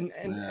off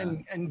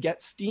and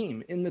get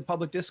steam in the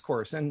public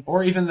discourse.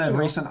 Or even the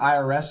recent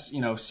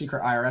IRS,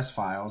 secret IRS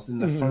files. Then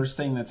the first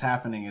thing that's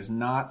happening is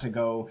not to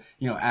go,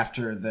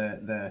 after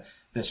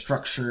the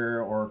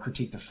structure or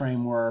critique the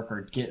framework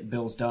or get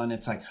bills done.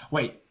 It's like,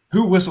 wait,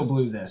 who whistle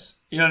blew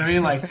this? You know what I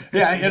mean? Like,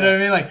 yeah, you know what I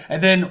mean? Like,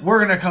 and then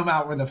we're going to come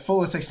out with the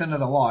fullest extent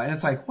of the law. And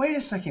it's like, wait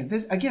a second.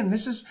 This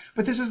is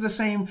the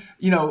same,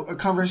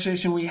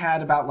 conversation we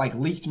had about like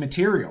leaked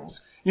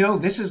materials.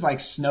 This is like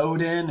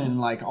Snowden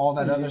and like all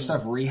that other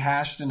stuff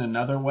rehashed in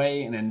another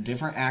way and in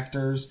different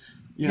actors.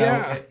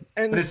 Yeah,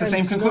 but it's the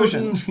same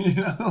conclusion.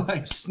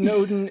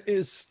 Snowden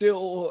is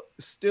still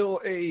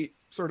a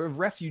sort of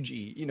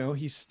refugee.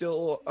 He's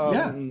still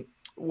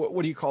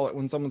what do you call it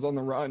when someone's on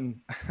the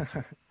run?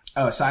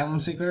 Oh, asylum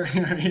seeker.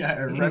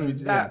 Yeah,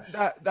 refugee.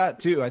 That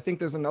too. I think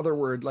there's another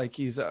word, like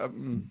he's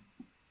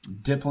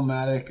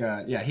diplomatic.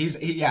 I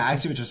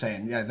see what you're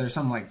saying. Yeah, there's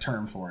some like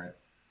term for it.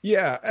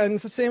 Yeah, and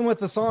it's the same with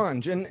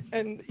Assange, and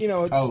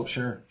it's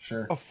sure.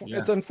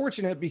 It's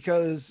unfortunate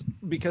because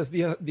the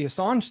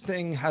Assange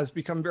thing has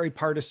become very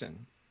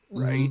partisan,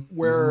 right?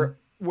 Where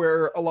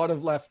a lot of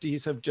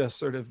lefties have just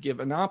sort of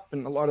given up,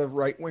 and a lot of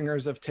right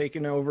wingers have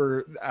taken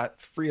over that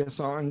free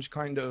Assange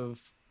kind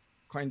of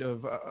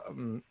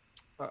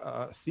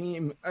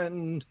theme,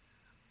 and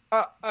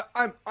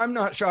I'm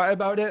not shy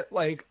about it.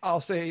 Like, I'll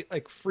say,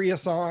 like, free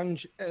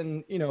Assange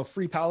and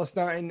free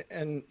Palestine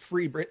and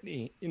free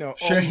Britney.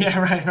 Sure.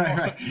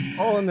 Right.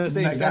 All in the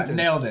same sentence.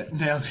 Nailed it.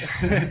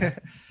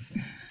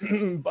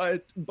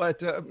 But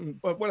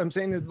what I'm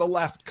saying is the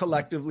left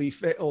collectively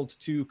failed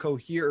to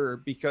cohere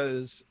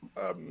because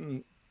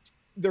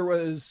there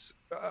was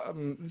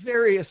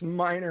various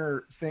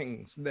minor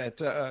things that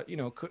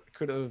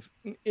could have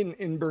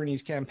in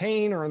Bernie's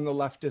campaign or in the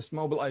leftist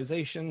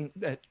mobilization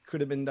that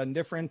could have been done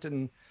different,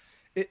 and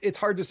it's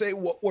hard to say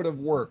what would have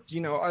worked.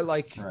 I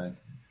like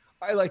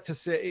to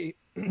say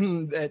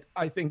that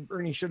I think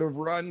Bernie should have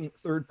run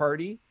third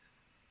party.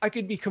 I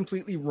could be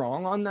completely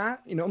wrong on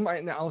that. My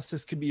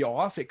analysis could be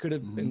off. It could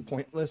have been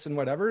pointless and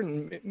whatever.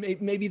 And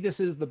maybe this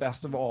is the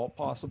best of all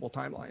possible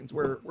timelines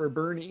where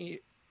Bernie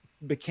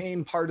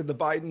became part of the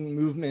Biden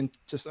movement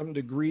to some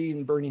degree,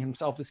 and Bernie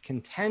himself is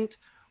content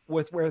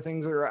with where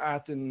things are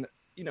at, and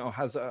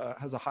has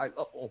a high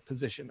level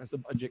position as a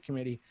budget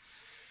committee.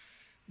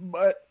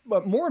 But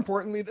more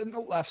importantly than the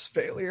left's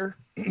failure,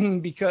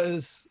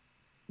 because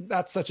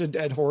that's such a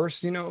dead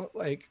horse,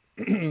 I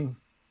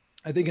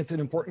think it's an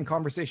important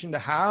conversation to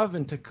have,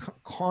 and to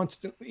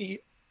constantly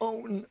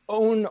own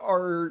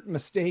our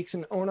mistakes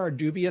and own our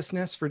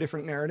dubiousness for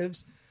different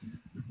narratives.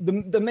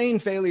 The main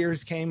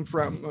failures came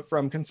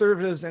from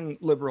conservatives and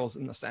liberals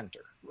in the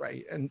center,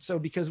 right? And so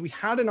because we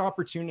had an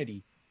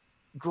opportunity,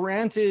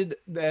 granted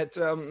that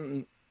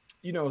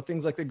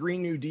things like the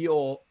Green New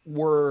Deal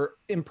were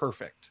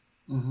imperfect,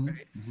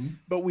 right?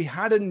 But we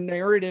had a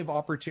narrative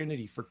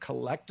opportunity for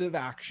collective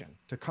action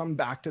to come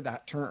back to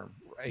that term,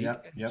 right?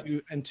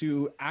 And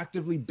to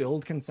actively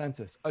build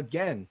consensus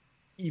again,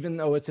 even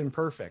though it's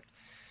imperfect.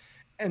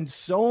 And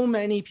so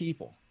many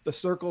people, the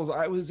circles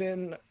I was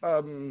in,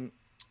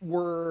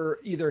 were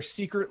either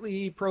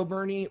secretly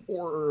pro-Bernie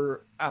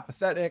or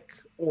apathetic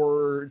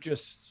or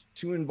just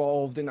too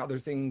involved in other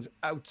things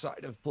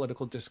outside of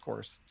political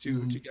discourse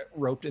to get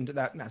roped into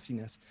that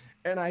messiness.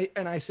 And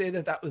I say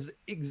that was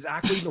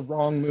exactly the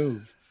wrong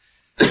move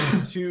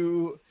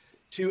to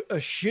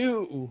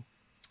eschew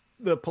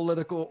the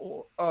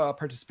political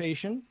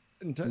participation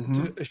and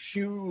to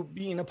eschew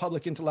being a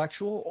public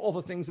intellectual, all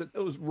the things that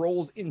those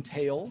roles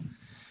entail.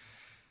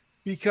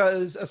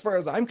 Because as far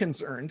as I'm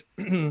concerned,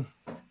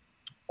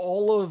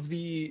 all of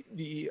the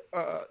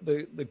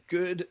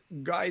good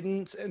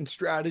guidance and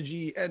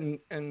strategy and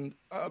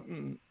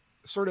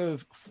sort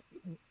of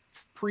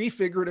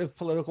prefigurative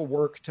political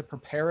work to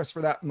prepare us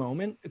for that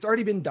moment, it's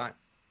already been done.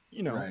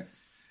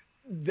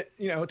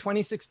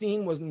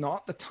 2016 was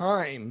not the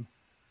time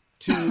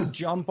to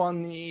jump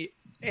on the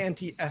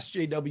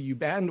anti-SJW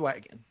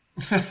bandwagon.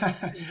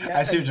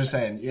 I see what you're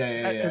saying.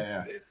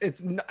 Yeah.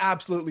 It's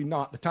absolutely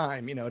not the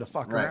time, to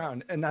fuck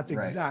around. And that's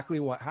exactly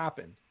what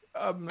happened.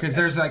 Because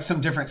there's like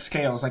some different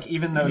scales. Like,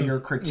 even though your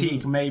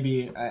critique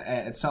maybe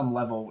at some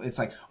level, it's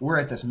like we're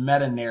at this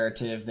meta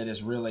narrative that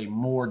is really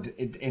more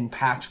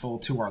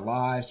impactful to our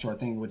lives, to our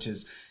thing, which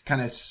is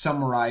kind of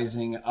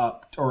summarizing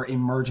up or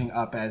emerging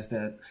up as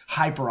the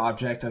hyper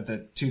object of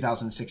the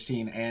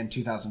 2016 and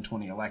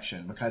 2020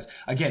 election. Because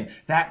again,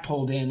 that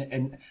pulled in,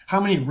 and how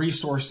many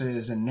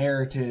resources and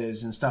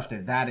narratives and stuff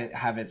did that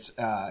have its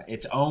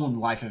own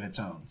life of its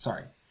own?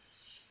 Sorry.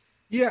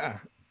 Yeah.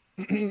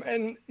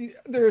 And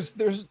there's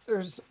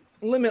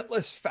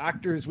limitless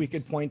factors we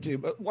could point to,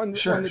 but one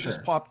that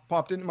just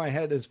popped into my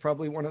head is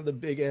probably one of the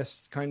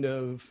biggest kind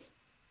of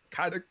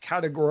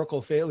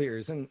categorical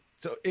failures. And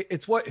so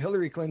it's what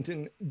Hillary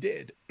Clinton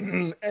did.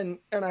 and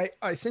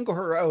I single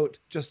her out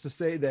just to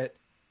say that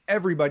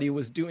everybody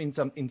was doing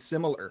something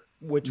similar,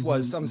 which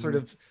was some sort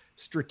of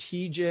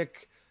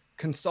strategic,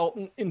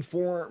 consultant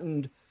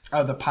informed.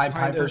 Oh, the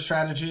Piper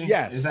strategy?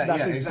 Yes,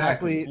 that's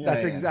exactly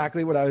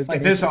what I was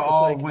like. This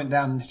all went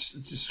down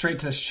straight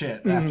to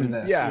shit after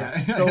this.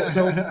 Yeah.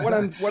 So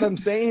what I'm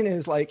saying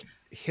is, like,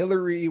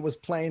 Hillary was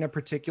playing a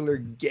particular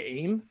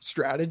game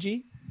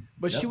strategy,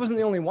 but she wasn't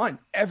the only one.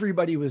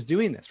 Everybody was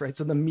doing this, right?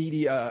 So the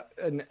media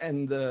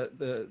and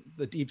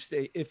the deep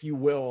state, if you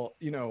will,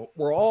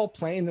 we're all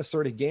playing this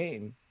sort of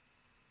game.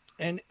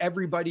 And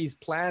everybody's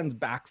plans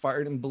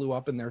backfired and blew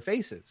up in their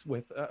faces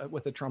with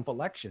the Trump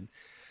election.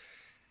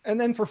 And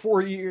then for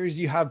 4 years,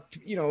 you have,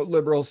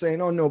 liberals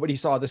saying, oh, nobody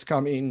saw this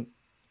coming,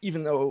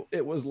 even though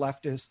it was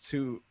leftists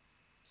who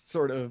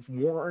sort of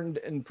warned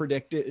and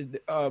predicted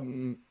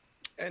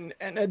and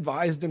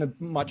advised in a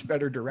much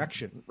better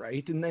direction,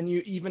 right? And then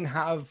you even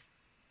have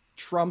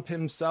Trump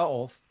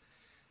himself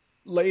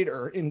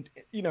later in,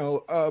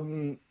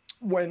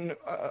 when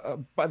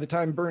by the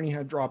time Bernie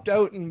had dropped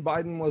out and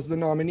Biden was the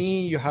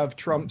nominee, you have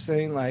Trump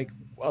saying like,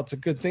 well, it's a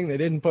good thing they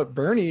didn't put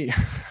Bernie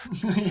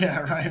yeah,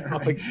 right.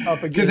 up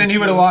Because against then he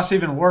would have me. lost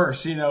even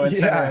worse, et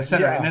cetera, et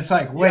cetera. Yeah, And it's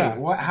like, wait, yeah.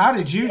 what? How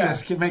did you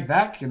just make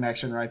that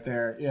connection right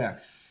there? Yeah.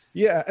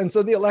 Yeah, and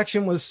so the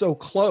election was so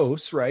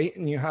close, right?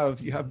 And you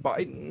have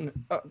Biden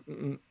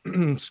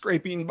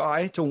scraping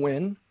by to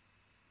win.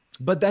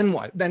 But then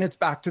what? Then it's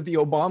back to the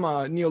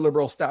Obama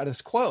neoliberal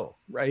status quo,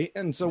 right?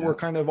 And so we're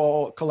kind of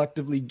all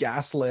collectively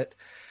gaslit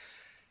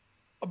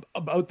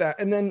about that.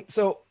 And then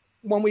so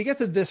when we get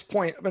to this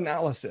point of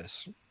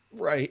analysis,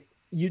 right,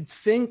 you'd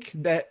think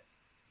that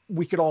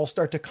we could all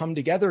start to come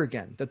together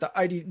again, that the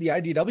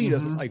IDW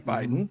doesn't like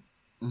Biden.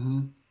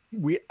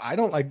 I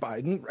don't like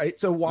Biden, right?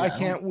 So why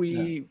can't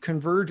we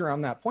converge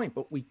around that point?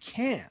 But we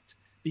can't,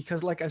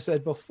 because like I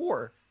said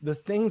before, the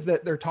things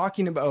that they're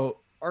talking about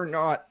are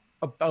not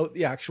about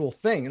the actual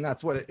thing. And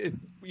that's what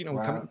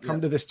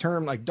come to this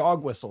term like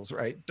dog whistles,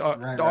 right?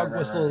 Dog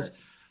whistles,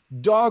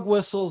 dog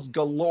whistles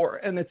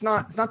galore. And it's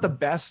not the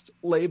best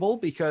label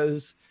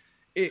because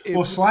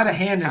sleight of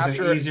hand is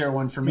an easier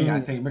one for me,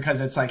 I think,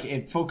 because it's like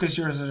it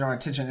focuses your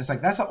attention. It's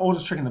like that's the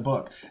oldest trick in the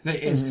book.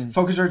 That is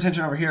focus your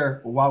attention over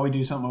here while we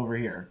do something over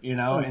here,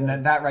 and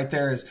then that right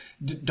there is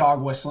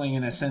dog whistling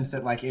in a sense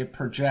that like it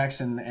projects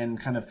and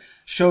kind of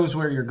shows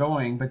where you're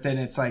going, but then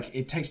it's like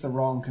it takes the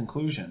wrong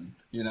conclusion.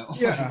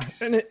 Yeah.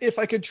 And if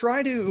I could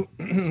try to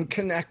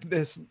connect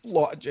this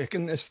logic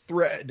and this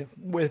thread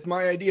with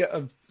my idea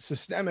of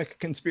systemic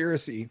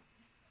conspiracy.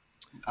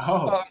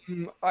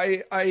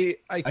 I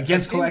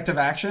against collective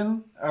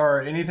action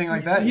or anything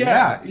like that.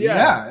 Yeah.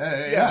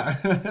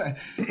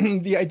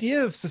 The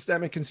idea of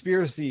systemic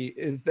conspiracy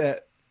is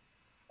that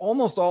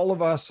almost all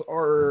of us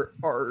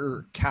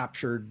are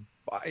captured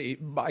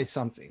by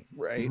something,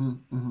 right?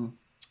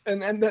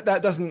 And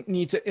that doesn't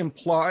need to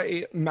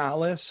imply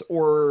malice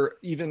or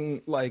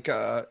even like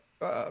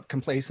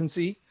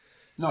complacency.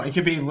 No, it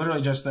could be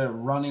literally just the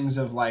runnings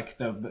of like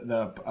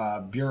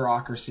the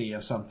bureaucracy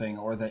of something,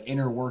 or the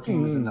inner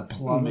workings and the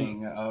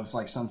plumbing of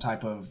like some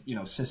type of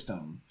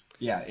system.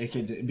 Yeah, it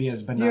could be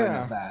as benign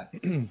as that.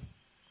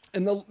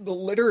 And the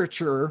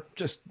literature,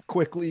 just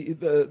quickly,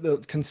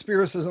 the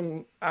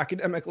conspiracism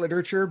academic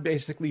literature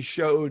basically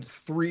showed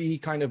three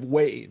kind of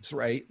waves,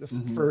 right? The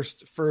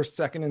first,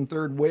 second, and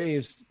third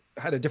waves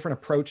had a different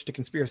approach to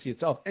conspiracy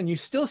itself. And you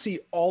still see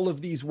all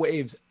of these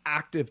waves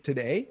active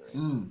today.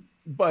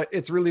 But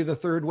it's really the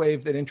third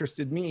wave that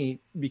interested me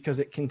because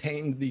it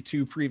contained the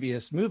two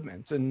previous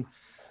movements. And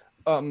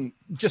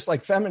just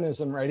like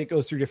feminism, right, it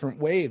goes through different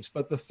waves.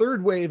 But the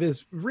third wave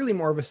is really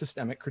more of a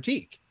systemic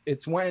critique.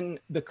 It's when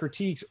the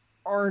critiques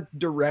aren't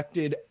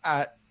directed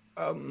at,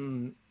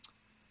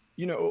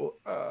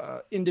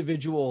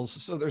 individuals.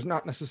 So there's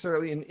not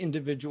necessarily an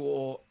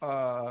individual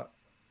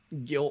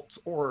guilt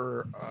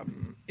or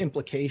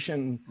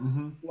implication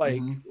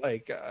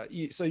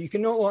so you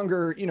can no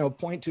longer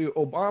point to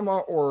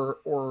Obama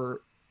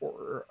or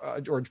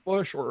George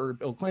Bush or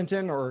Bill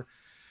Clinton or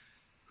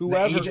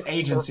whoever. The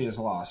agency is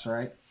lost,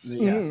 right?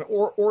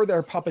 Or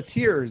their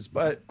puppeteers,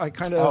 but I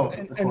kind of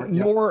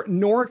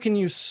nor can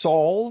you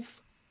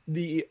solve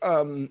the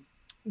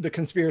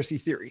conspiracy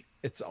theory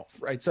itself,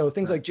 right? So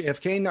things like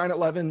JFK,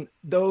 9/11,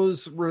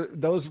 those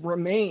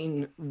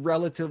remain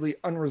relatively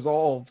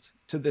unresolved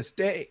to this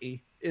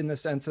day, in the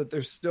sense that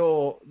there's a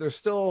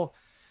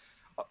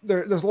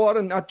lot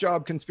of nut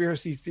job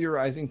conspiracy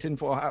theorizing,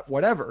 tinfoil hat,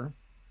 whatever.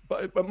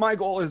 But my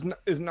goal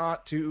is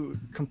not to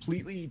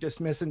completely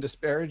dismiss and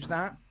disparage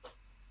that,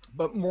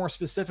 but more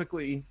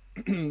specifically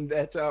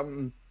that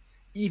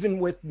even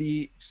with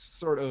the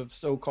sort of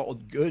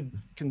so-called good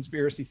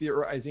conspiracy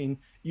theorizing,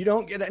 you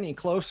don't get any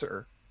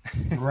closer.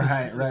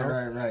 Right.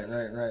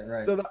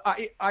 So the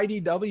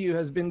IDW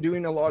has been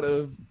doing a lot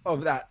of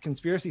that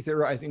conspiracy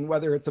theorizing,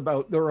 whether it's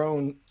about their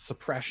own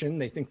suppression,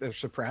 they think they're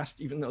suppressed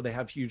even though they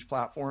have huge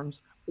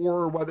platforms,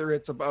 or whether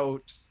it's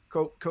about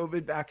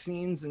COVID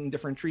vaccines and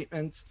different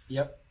treatments.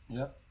 Yep.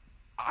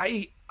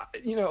 I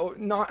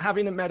not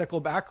having a medical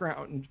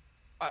background,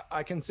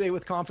 I can say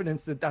with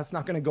confidence that that's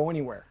not going to go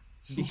anywhere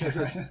because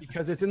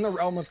it's in the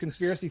realm of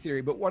conspiracy theory.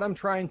 But what I'm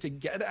trying to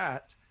get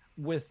at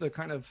with the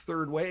kind of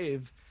third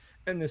wave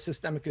and the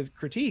systemic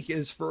critique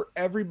is for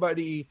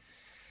everybody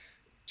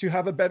to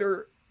have a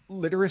better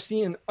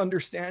literacy and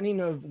understanding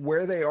of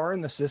where they are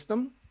in the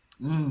system,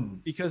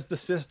 because the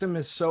system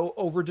is so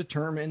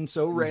overdetermined,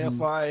 so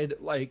reified,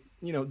 like,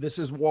 this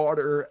is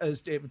water,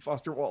 as David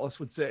Foster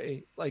Wallace would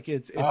say. Like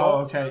it's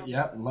okay.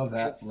 Yeah. Love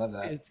that.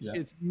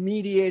 It's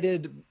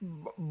mediated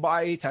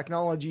by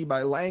technology,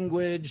 by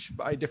language,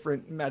 by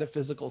different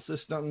metaphysical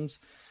systems.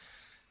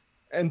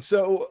 And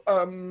so,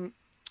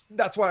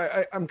 that's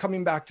why I'm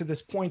coming back to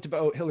this point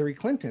about Hillary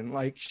Clinton.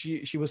 Like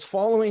she was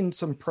following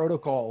some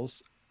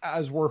protocols,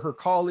 as were her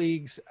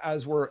colleagues,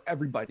 as were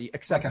everybody,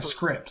 except like a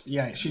script.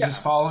 Yeah, she's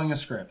just following a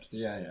script.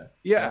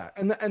 Yeah.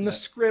 And the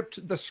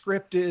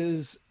script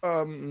is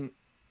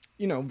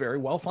very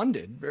well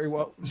funded, very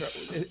well.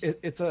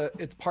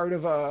 It's part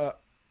of a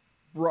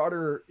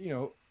broader,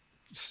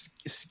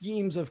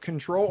 schemes of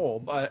control,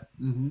 but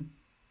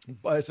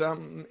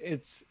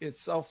it's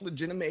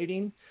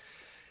self-legitimating.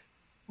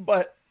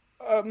 But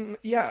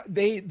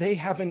they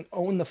haven't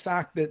owned the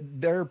fact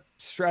that their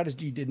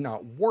strategy did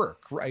not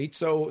work, right?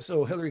 So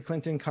Hillary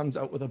Clinton comes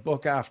out with a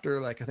book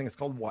after, like, I think it's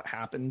called What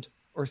Happened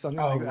or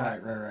something like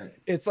that. Right.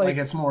 It's like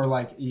it's more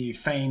like you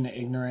feign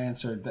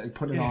ignorance or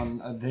put it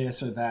on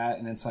this or that,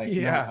 and it's like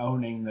not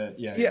owning the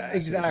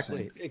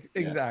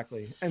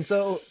exactly. And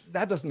so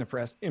that doesn't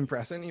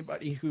impress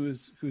anybody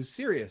who's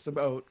serious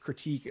about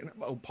critique and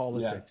about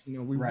politics.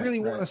 We really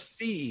want to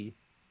see.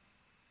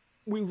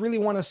 We really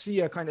want to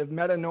see a kind of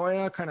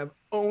metanoia, kind of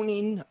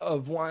owning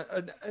of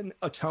an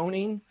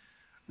atoning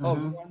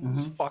of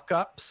one's fuck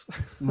ups.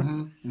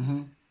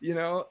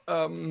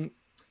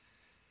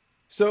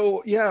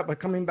 So but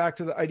coming back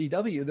to the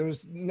IDW,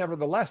 there's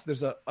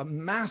a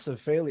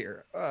massive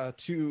failure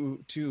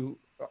to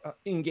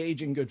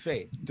engage in good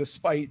faith,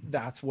 despite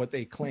that's what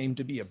they claim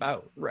to be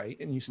about, right?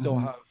 And you still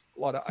have a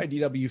lot of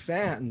IDW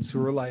fans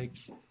who are like,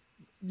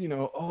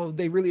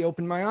 they really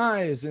opened my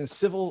eyes in a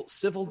civil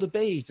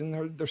debate,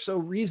 and they're so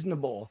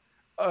reasonable.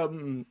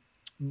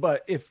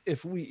 But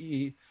if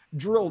we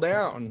drill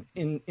down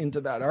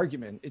into that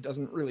argument, it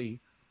doesn't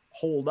really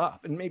hold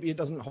up, and maybe it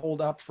doesn't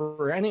hold up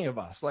for any of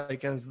us,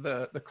 like as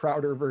the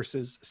Crowder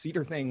versus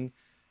Cedar thing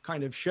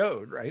kind of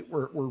showed, right?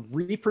 We're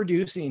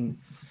reproducing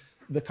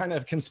the kind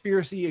of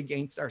conspiracy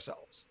against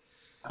ourselves.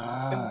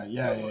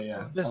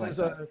 This is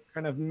a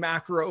kind of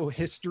macro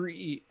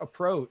history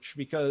approach,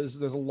 because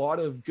there's a lot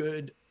of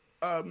good,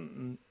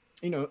 H.G.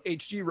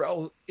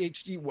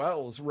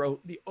 Wells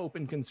wrote The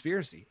Open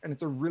Conspiracy, and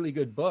it's a really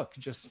good book,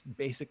 just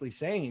basically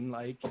saying,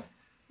 like,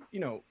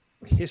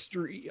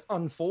 history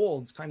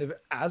unfolds kind of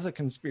as a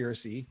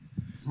conspiracy.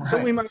 Right.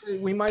 So we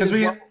might as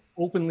well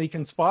openly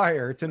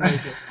conspire to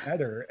make it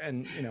better.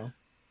 And,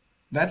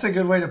 That's a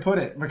good way to put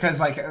it, because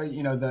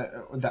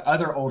the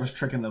other oldest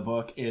trick in the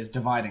book is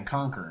divide and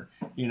conquer,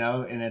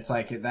 and it's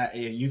like that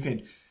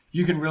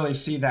you can really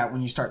see that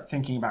when you start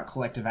thinking about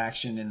collective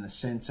action in the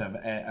sense of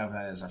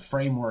as a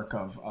framework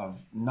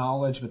of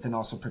knowledge, but then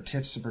also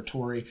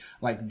participatory,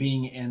 like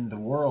being in the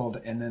world.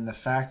 And then the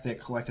fact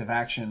that collective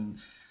action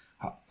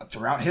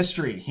throughout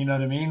history, you know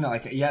what I mean?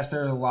 Like, yes,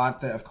 there's a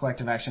lot of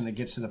collective action that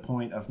gets to the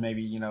point of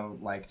maybe,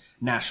 like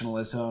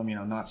nationalism,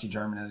 Nazi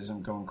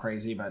Germanism going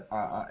crazy, but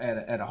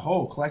at a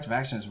whole, collective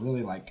action is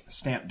really like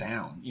stamped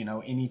down,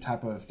 any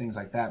type of things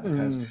like that,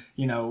 because,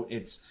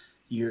 it's,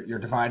 you're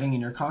dividing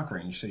and you're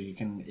conquering, so you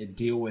can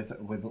deal with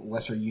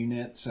lesser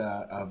units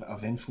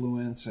of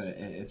influence,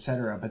 et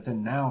cetera. But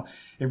then now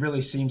it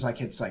really seems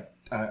like it's like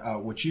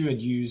what you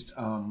had used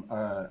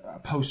a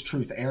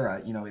post-truth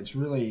era. It's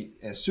really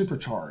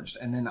supercharged,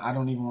 and then I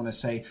don't even want to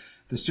say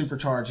the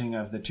supercharging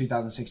of the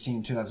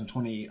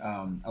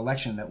 2016-2020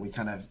 election that we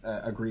kind of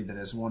agreed that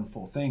is one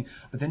full thing.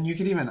 But then you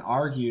could even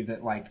argue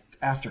that, like,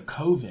 after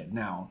COVID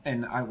now,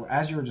 and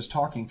as you were just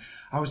talking,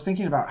 I was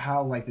thinking about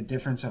how, like, the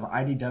difference of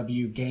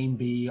IDW, Game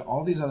B,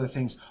 all these other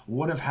things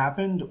would have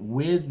happened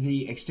with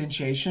the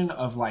extension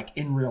of, like,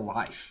 in real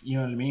life. You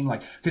know what I mean?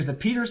 Like, because the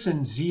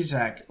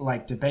Peterson-Zizek,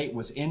 like, debate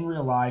was in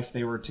real life.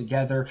 They were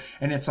together,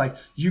 and it's like,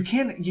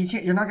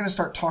 you're not going to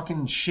start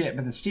talking shit,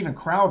 but then Steven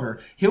Crowder,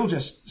 he'll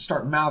just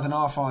start mouthing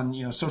off on,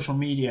 social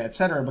media, et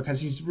cetera,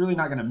 because he's really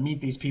not going to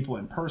meet these people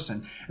in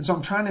person. And so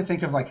I'm trying to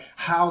think of, like,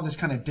 how this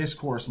kind of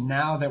discourse,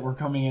 now that we're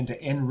coming into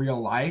in real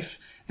life,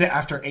 that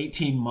after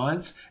 18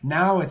 months,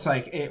 now it's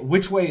like,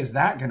 which way is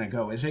that going to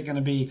go? Is it going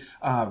to be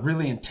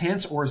really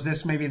intense, or is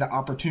this maybe the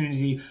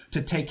opportunity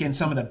to take in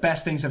some of the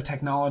best things of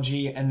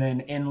technology and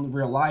then in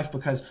real life,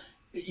 because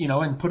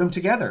and put them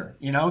together,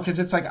 because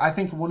it's like, I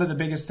think one of the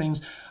biggest things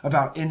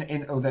about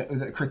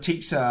the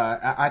critiques,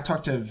 I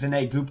talked to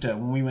Vinay Gupta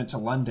when we went to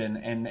London,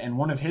 and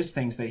one of his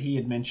things that he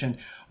had mentioned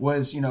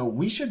was,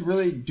 we should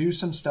really do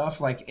some stuff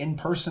like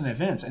in-person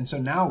events. And so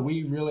now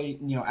we really,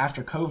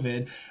 after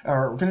COVID,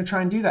 are going to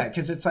try and do that,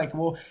 because it's like,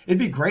 well, it'd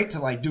be great to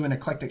like do an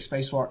eclectic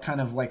spacewalk kind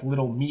of like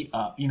little meet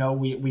up,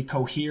 we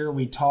cohere,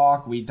 we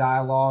talk, we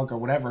dialogue or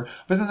whatever,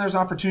 but then there's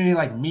opportunity to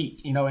like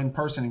meet, in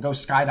person and go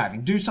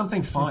skydiving, do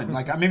something fun.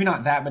 Like, maybe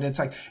not that, but it's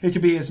like, it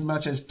could be as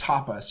much as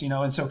tapas,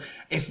 and so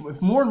if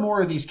more and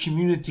more of these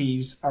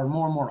communities are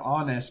more and more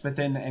honest, but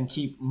then and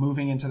keep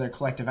moving into their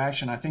collective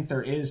action, I think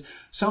there is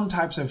some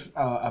types of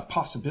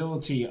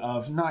possibility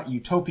of not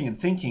utopian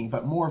thinking,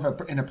 but more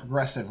of in a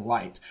progressive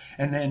light.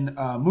 And then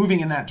moving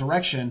in that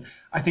direction,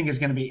 I think is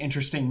going to be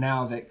interesting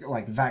now that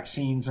like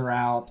vaccines are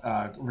out,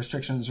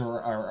 restrictions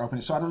are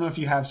open. So I don't know if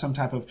you have some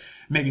type of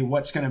maybe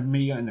what's going to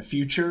be in the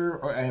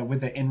future with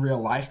the in real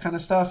life kind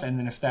of stuff, and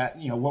then if that,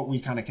 what we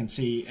kind of can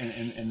see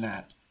in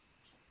that.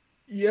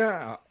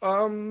 Yeah.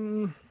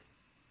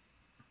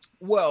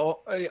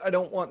 Well, I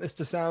don't want this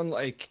to sound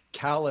like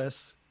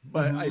callous,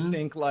 but I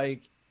think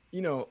like,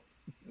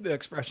 the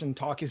expression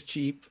talk is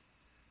cheap.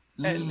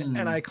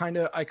 And I kind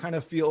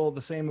of feel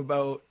the same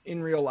about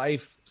in real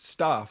life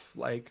stuff.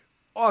 Like,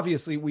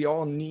 obviously we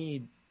all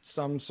need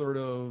some sort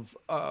of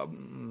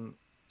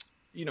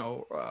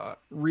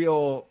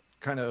real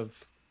kind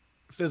of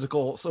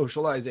physical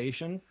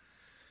socialization.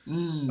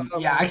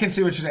 Yeah, I can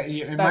see what you're saying.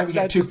 It might get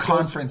That too just goes.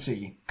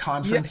 conferency. Yeah,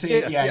 Conferency.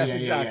 yes, Yeah, yes, yeah, yeah,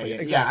 yeah, exactly, yeah.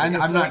 Yeah, exactly.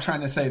 It's I'm not like,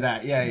 trying to say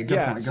that. Yeah, yeah, good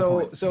yeah, point. Good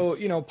point.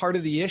 so part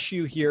of the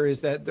issue here is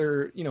that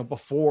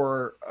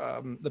before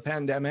the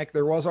pandemic,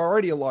 there was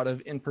already a lot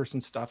of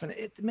in-person stuff, and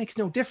it makes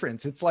no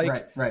difference. It's like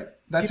Right, right.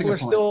 That's a people are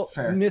good point. still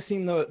Fair.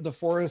 missing the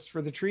forest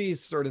for the trees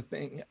sort of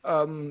thing.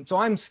 So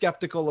I'm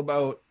skeptical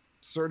about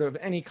sort of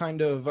any kind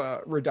of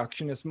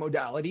reductionist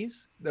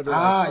modalities that are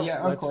like, Ah, oh, yeah,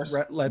 of course. This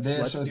or let's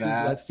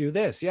that. do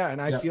this. Yeah,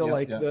 and I Yep, feel yep,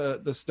 like yep.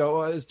 the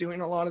Stoa is doing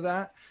a lot of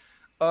that.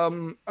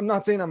 I'm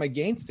not saying I'm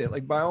against it.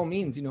 Like, by all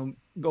means,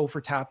 go for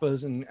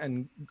tapas and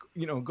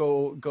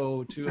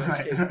go to escape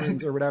Right, right.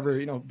 rooms or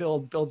whatever.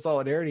 Build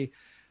solidarity.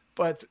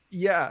 But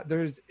yeah,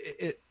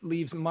 it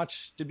leaves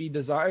much to be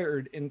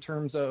desired in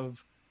terms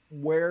of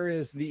where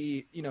is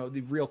the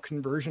real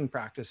conversion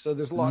practice. So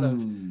there's a lot of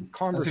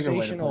That's a good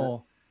way to put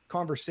it.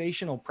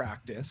 conversational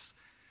practice,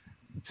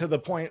 to the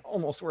point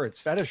almost where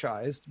it's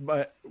fetishized,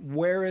 but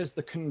where is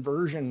the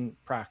conversion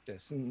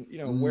practice? And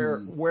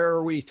where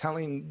are we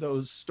telling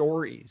those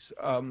stories?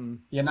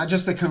 Yeah, not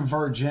just the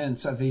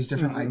convergence of these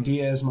different Mm-hmm.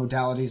 ideas,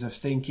 modalities of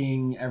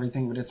thinking,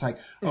 everything, but it's like,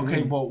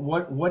 okay, well,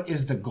 what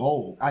is the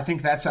goal? I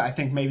think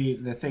maybe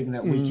the thing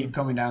that we keep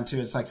coming down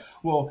to is like,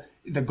 well,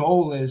 the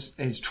goal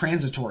is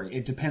transitory.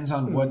 It depends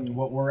on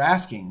what we're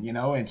asking,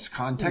 it's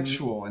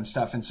contextual and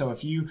stuff. And so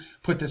if you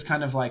put this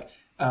kind of like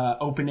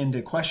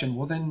open-ended question,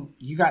 well, then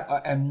you got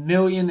a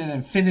million and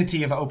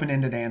infinity of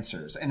open-ended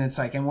answers. And it's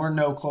like, and we're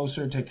no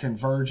closer to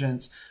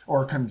convergence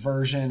or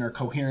conversion or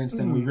coherence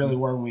than we really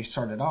were when we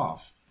started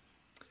off.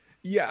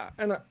 Yeah,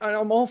 and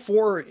I'm all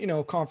for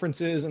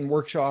conferences and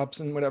workshops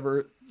and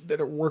whatever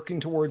that are working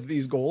towards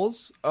these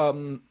goals,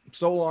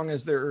 so long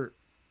as they're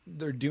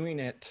doing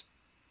it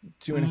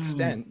to an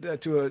extent,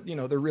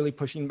 they're really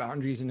pushing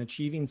boundaries and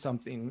achieving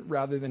something,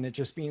 rather than it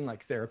just being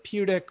like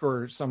therapeutic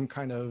or some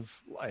kind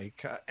of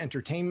like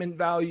entertainment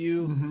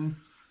value.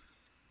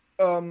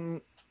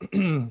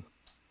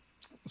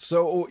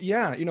 So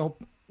yeah,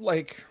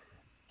 like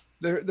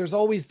there's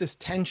always this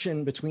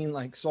tension between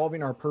like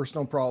solving our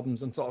personal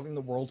problems and solving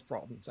the world's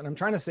problems. And I'm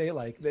trying to say,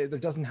 like, there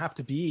doesn't have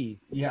to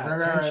be Yeah,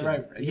 that right, tension,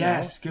 right.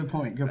 Yes, good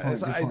point, good point,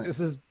 good point. This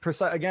is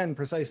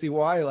precisely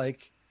why,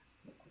 like,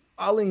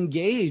 I'll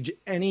engage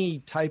any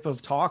type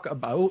of talk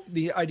about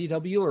the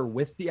IDW or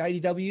with the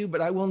IDW, but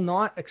I will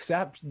not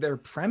accept their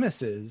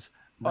premises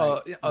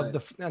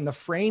the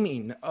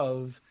framing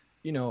of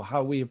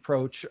how we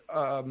approach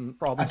problem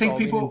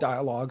solving and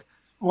dialogue.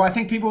 Well, I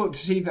think people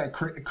see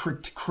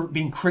that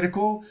being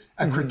critical,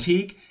 a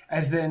critique,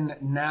 as then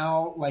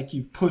now like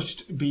you've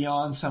pushed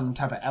beyond some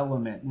type of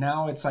element.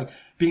 Now it's like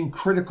being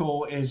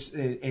critical is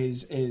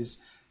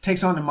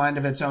takes on a mind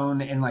of its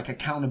own in like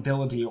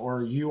accountability,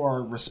 or you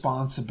are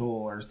responsible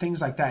or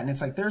things like that. And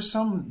it's like there's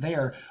some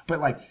there,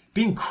 but like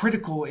being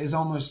critical is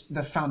almost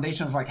the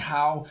foundation of like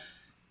how,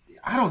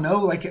 I don't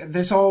know, like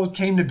this all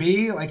came to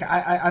be. Like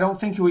I don't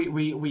think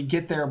we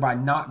get there by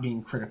not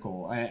being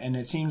critical. And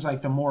it seems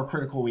like the more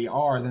critical we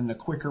are, then the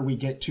quicker we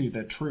get to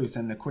the truth,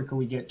 and the quicker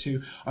we get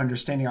to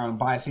understanding our own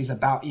biases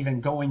about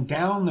even going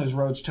down those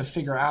roads to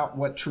figure out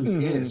what truth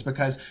is.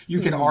 Because you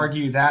can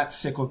argue that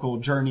cyclical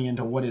journey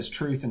into what is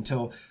truth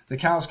until the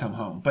cows come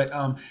home. But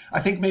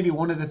I think maybe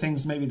one of the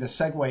things, maybe the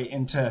segue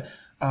into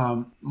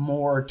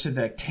more to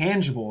the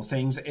tangible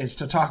things, is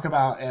to talk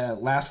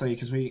about, lastly,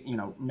 because we,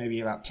 maybe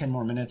about 10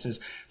 more minutes,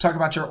 is talk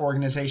about your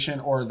organization,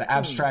 or the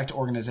Abstract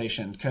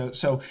Organization.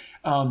 So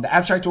the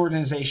Abstract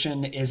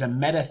Organization is a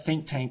meta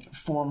think tank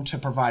formed to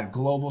provide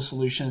global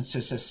solutions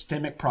to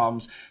systemic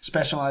problems,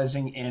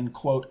 specializing in,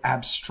 quote,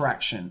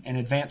 abstraction, an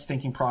advanced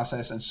thinking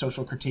process, and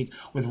social critique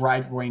with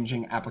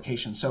wide-ranging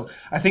applications. So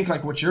I think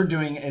like what you're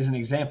doing is an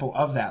example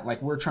of that.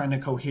 Like we're trying to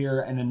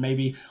cohere, and then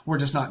maybe we're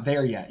just not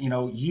there yet.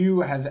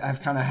 You have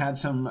kind of had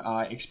some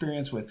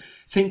experience with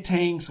think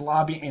tanks,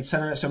 lobbying,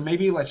 etc. So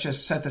maybe let's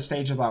just set the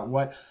stage about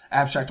what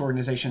Abstract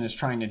Organization is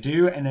trying to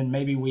do, and then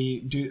maybe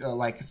we do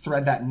like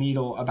thread that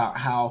needle about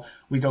how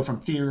we go from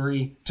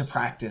theory to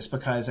practice,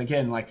 because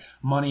again, like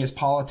money is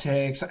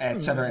politics,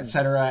 etc.,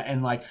 etc.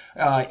 And like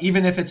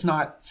even if it's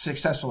not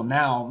successful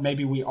now,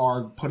 maybe we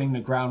are putting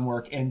the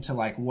groundwork into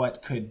like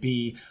what could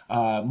be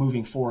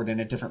moving forward in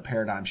a different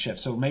paradigm shift.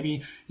 So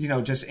maybe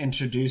just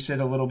introduce it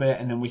a little bit,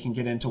 and then we can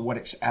get into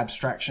what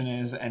abstraction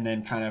is, and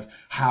then kind of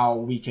how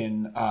we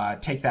can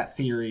take that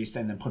theories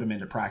and then put them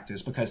into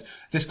practice, because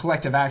this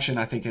collective action,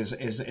 I think, is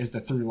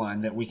the through line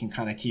that we can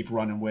kind of keep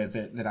running with,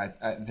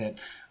 that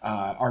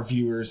our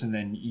viewers and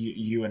then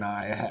you and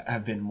I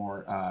have been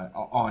more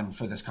on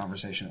for this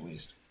conversation, at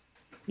least.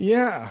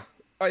 Yeah,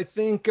 I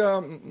think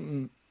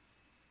where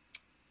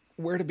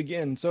to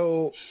begin.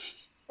 So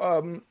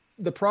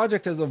the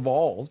project has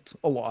evolved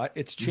a lot.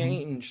 It's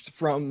changed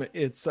from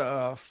its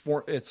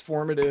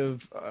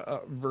formative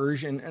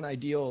version and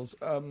ideals.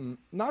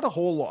 Not a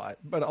whole lot,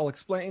 but I'll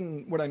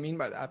explain what I mean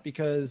by that,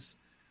 because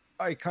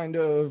I kind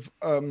of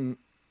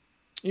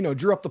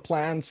drew up the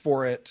plans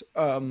for it,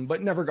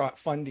 but never got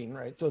funding,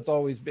 right? So it's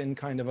always been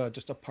kind of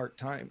just a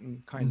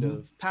part-time kind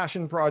of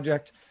passion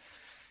project.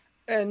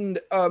 And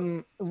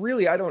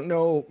really, I don't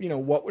know,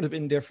 what would have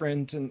been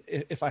different, and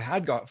if I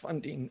had got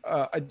funding.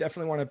 I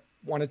definitely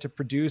wanted to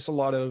produce a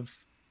lot of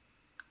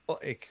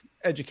like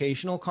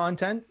educational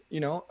content,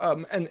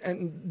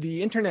 and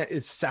the internet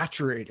is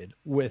saturated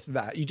with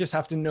that. You just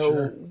have to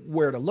know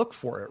where to look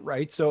for it,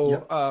 right?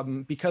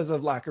 So because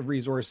of lack of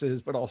resources,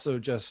 but also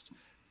just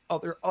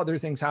other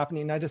things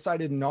happening, I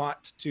decided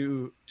not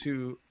to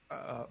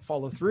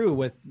follow through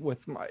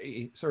with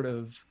my sort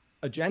of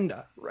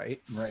agenda,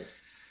 right?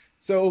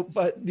 So,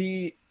 but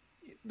the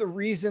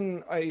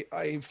reason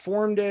I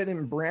formed it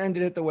and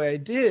branded it the way I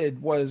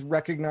did was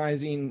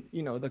recognizing,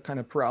 the kind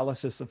of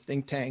paralysis of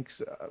think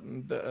tanks,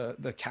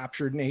 the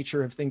captured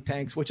nature of think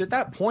tanks, which at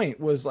that point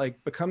was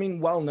like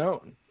becoming well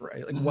known,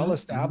 right? Like well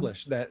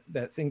established that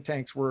think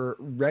tanks were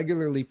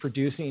regularly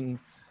producing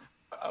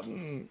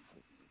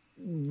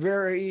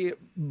very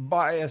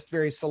biased,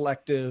 very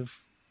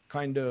selective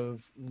kind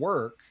of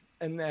work.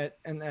 And that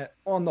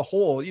on the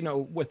whole,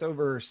 with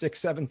over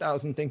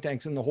 6,000-7,000 think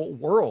tanks in the whole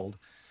world,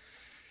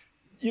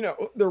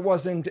 there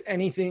wasn't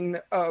anything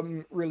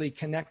really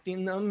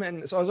connecting them.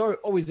 And so I was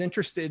always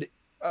interested.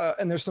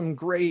 And there's some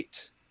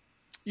great,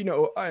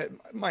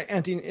 my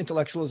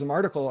anti-intellectualism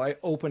article, I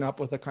open up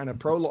with a kind of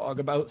prologue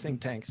about think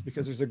tanks,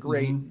 because there's a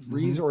great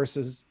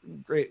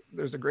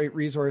there's a great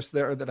resource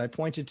there that I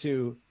pointed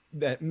to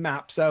that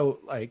maps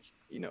out like,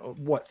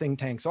 what think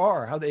tanks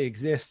are, how they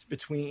exist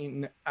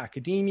between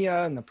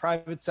academia and the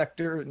private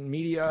sector and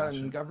media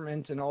and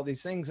government and all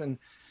these things. And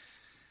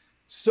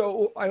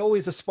so I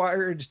always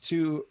aspired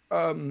to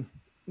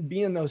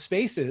be in those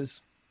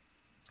spaces,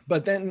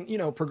 but then,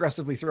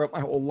 progressively throughout my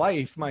whole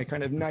life, my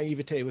kind of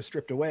naivete was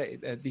stripped away,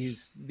 that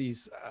these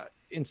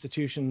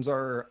institutions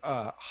are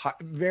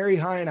very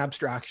high in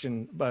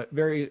abstraction, but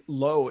very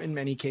low in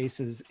many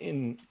cases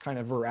in kind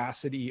of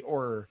veracity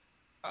or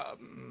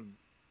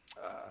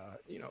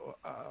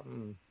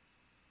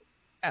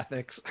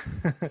ethics.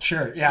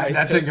 Sure. Yeah. Right?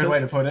 That's a good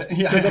way to put it.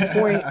 Yeah. To the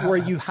point where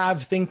you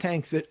have think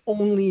tanks that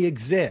only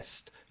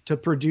exist to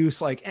produce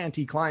like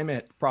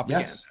anti-climate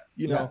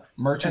propaganda,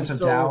 merchants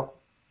of doubt.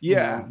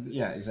 Yeah.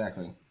 Yeah,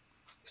 exactly.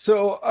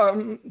 So,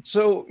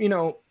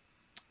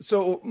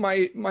 so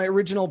my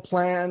original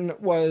plan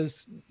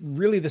was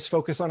really this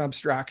focus on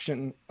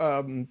abstraction,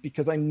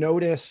 because I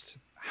noticed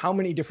how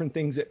many different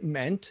things it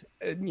meant,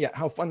 and yet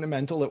how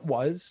fundamental it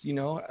was,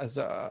 as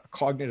a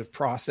cognitive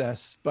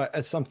process, but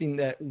as something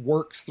that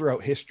works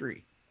throughout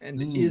history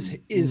and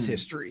is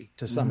history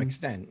to some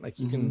extent. Like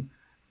you can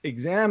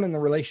examine the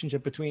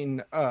relationship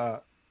between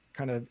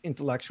kind of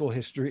intellectual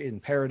history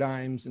and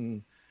paradigms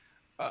and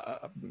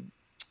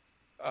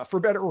for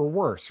better or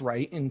worse,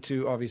 right,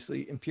 into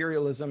obviously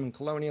imperialism and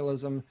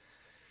colonialism,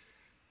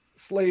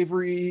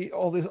 slavery,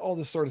 all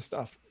this sort of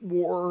stuff,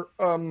 war.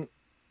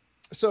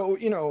 So,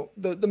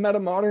 the meta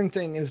modern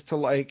thing is to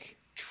like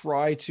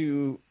try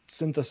to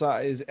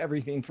synthesize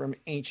everything from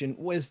ancient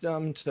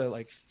wisdom to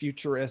like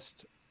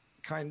futurist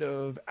kind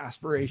of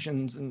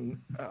aspirations and,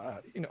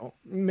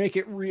 make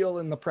it real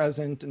in the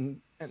present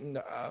and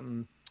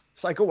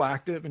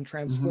psychoactive and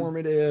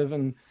transformative.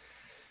 And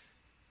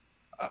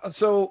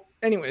so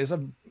anyways,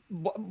 I've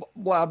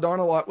blabbed on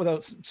a lot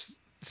without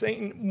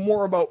saying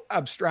more about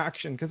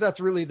abstraction, because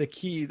that's really the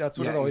key. That's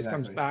what it always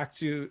comes back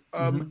to.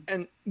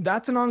 And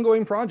that's an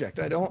ongoing project.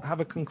 I don't have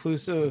a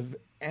conclusive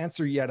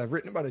answer yet. I've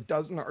written about a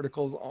dozen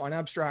articles on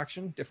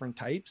abstraction, different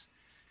types,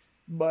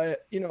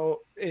 but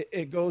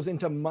it goes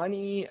into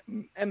money,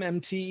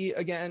 MMT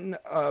again,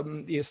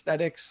 the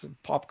aesthetics,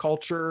 pop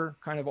culture,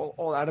 kind of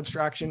all that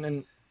abstraction.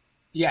 And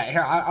yeah,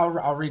 here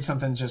I'll read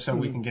something just so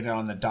we can get it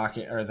on the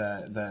docket or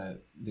the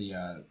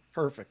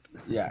perfect.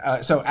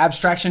 Yeah. So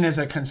abstraction is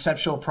a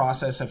conceptual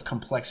process of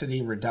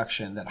complexity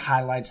reduction that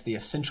highlights the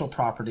essential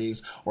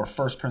properties or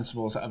first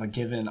principles of a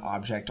given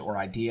object or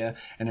idea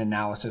and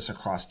analysis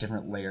across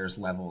different layers,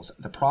 levels.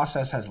 The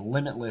process has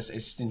limitless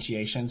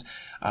instantiations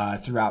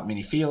throughout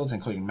many fields,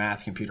 including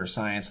math, computer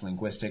science,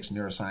 linguistics,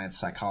 neuroscience,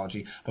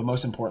 psychology, but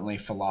most importantly,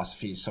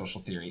 philosophy,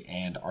 social theory,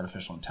 and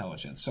artificial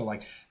intelligence. So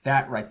like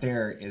that right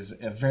there is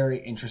a very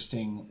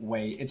interesting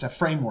way. It's a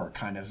framework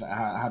kind of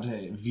how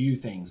to view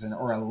things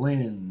or a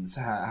lens,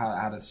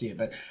 how to see it.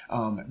 But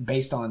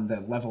based on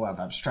the level of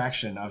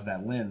abstraction of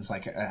that lens,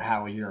 like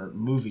how your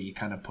movie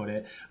kind of put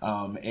it,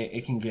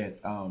 it can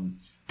get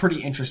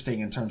pretty interesting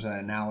in terms of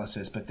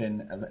analysis. But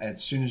then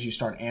as soon as you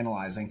start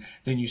analyzing,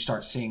 then you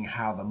start seeing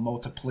how the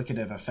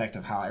multiplicative effect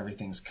of how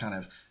everything's kind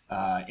of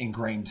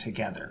ingrained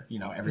together.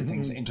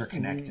 Everything's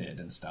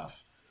interconnected and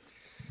stuff.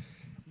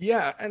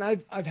 Yeah, and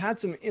I've had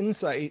some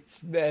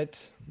insights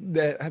that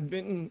have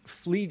been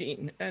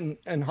fleeting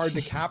and hard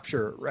to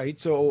capture, right?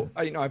 So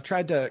I've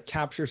tried to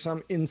capture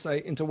some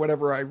insight into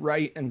whatever I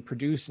write and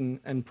produce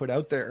and put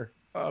out there,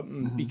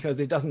 because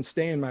it doesn't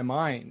stay in my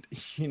mind,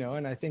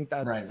 and I think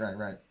that's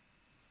right.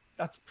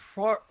 That's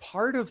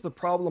part of the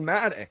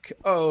problematic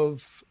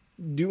of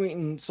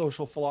doing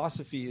social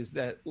philosophy, is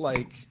that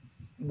like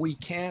we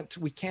can't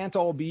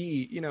all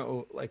be, you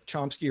know, like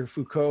Chomsky or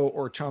Foucault,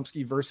 or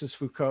Chomsky versus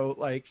Foucault.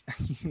 Like,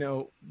 you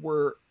know,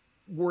 we're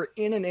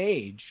in an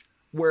age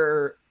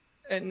where,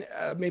 and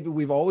maybe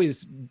we've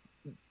always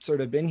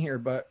sort of been here,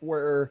 but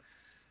where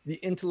the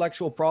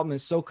intellectual problem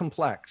is so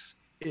complex,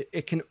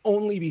 it can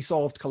only be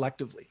solved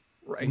collectively,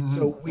 right? Mm-hmm.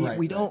 So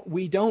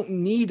we don't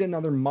need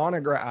another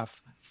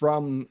monograph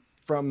from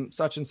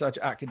such and such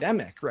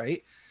academic,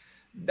 right?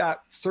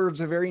 That serves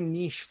a very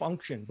niche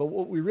function. But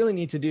what we really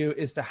need to do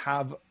is to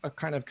have a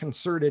kind of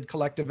concerted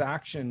collective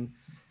action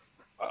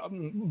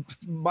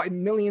by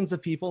millions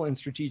of people in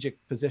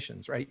strategic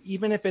positions, right?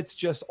 Even if it's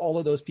just all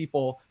of those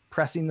people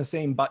pressing the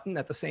same button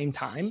at the same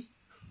time.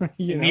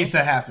 It needs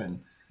to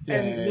happen.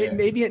 And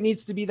maybe it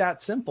needs to be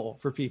that simple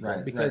for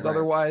people, because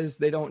otherwise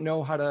they don't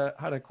know how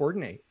to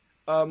coordinate.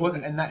 Well,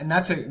 and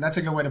that's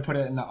a good way to put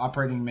it in the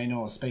operating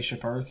manual of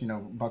Spaceship Earth. You know,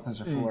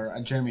 Buckminster Fuller,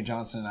 Jeremy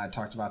Johnson and I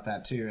talked about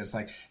that too. It's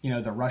like, you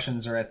know, the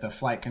Russians are at the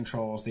flight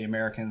controls, the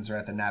Americans are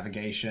at the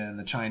navigation,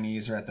 the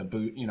Chinese are at the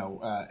boot, you know,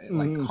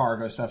 like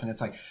cargo stuff. And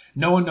it's like,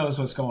 no one knows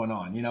what's going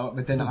on, you know.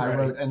 But then I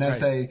wrote an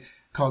essay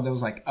called, there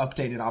was like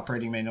updated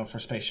operating manual for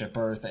Spaceship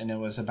Earth, and it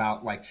was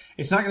about like,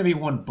 it's not going to be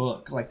one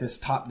book like this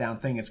top down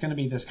thing. It's going to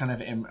be this kind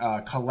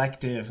of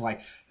collective,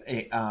 like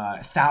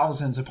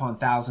thousands upon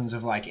thousands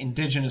of like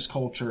indigenous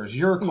cultures,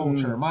 your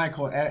culture, my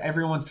culture,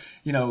 everyone's,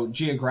 you know,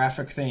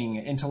 geographic thing,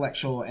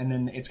 intellectual, and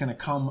then it's going to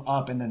come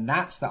up, and then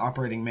that's the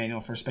operating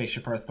manual for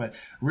Spaceship Earth. But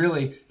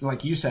really,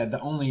 like you said, the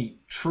only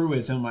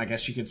truism, I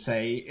guess you could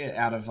say,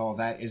 out of all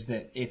that is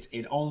that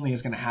it only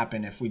is going to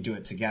happen if we do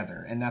it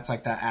together. And that's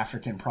like that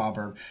African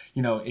proverb,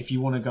 you know, if you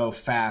want to go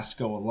fast,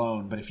 go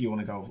alone, but if you want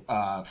to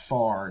go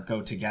far,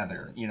 go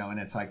together, you know. And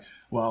it's like,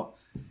 well,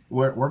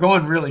 we're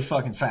going really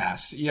fucking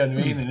fast, you know what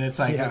I mean? And it's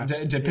like,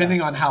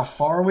 depending on how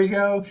far we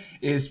go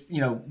is,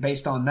 you know,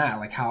 based on that,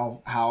 like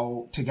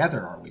how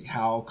together are we?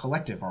 How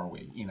collective are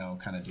we? You know,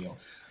 kind of deal.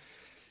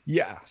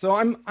 Yeah. So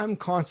I'm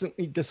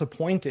constantly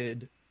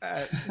disappointed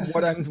at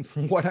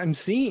what I'm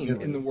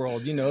seeing in the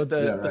world, you know,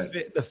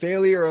 the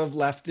failure of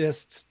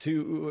leftists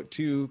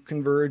to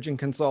converge and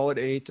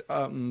consolidate,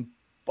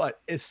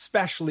 but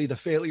especially the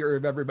failure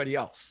of everybody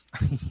else.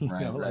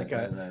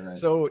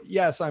 So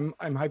yes, I'm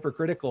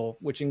hypercritical,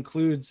 which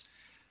includes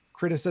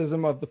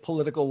criticism of the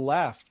political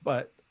left,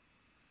 but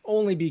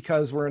only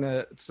because we're in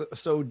a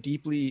so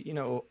deeply, you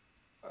know,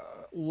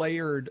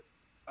 layered,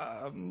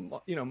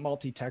 you know,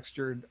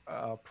 multi-textured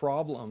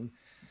problem.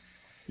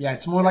 Yeah,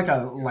 it's more like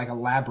a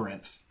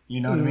labyrinth. You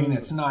know what I mean?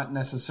 It's not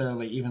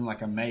necessarily even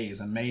like a maze.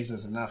 A maze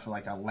is enough for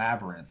like a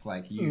labyrinth.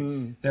 Like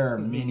there are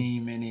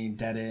many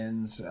dead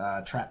ends,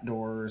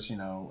 trapdoors, you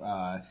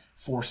know,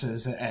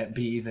 forces at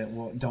B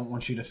that don't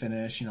want you to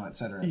finish, you know, et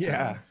cetera.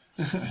 Yeah.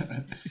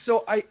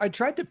 So I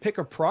tried to pick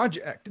a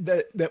project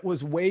that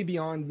was way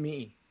beyond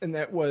me, and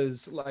that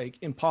was like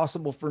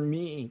impossible for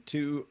me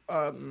to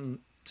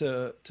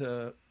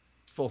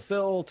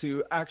fulfill,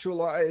 to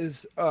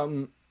actualize,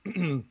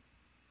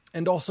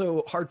 and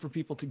also hard for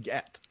people to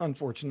get,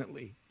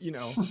 unfortunately, you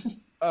know.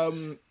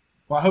 Well,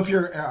 I hope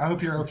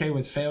you're okay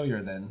with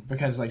failure then,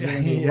 because like you're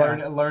gonna be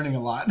learning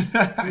a lot.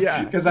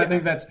 Because I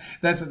think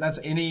that's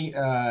any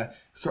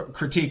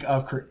critique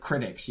of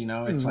critics. You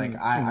know, it's like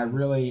I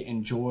really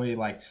enjoy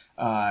like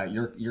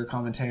your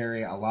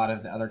commentary, a lot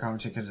of the other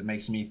commentary, because it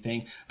makes me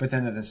think. But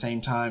then at the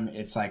same time,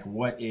 it's like,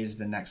 what is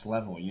the next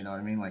level? You know what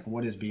I mean? Like,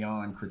 what is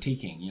beyond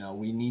critiquing? You know,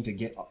 we need to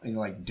get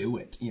like do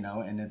it. You know,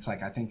 and it's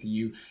like, I think that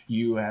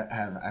you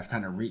have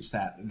kind of reached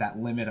that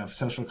limit of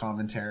social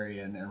commentary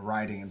and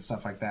writing and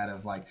stuff like that.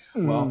 Of like,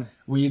 well,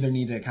 we either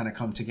need to kind of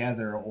come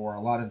together, or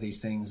a lot of these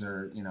things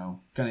are, you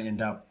know, going to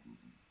end up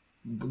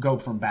go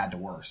from bad to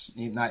worse.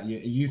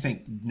 You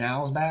think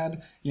now's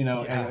bad, you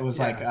know. It was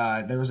like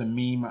there was a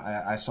meme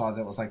I saw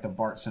that was like the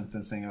Bart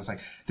Simpson thing. It was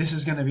like, this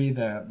is going to be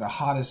the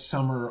hottest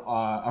summer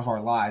of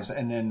our lives,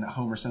 and then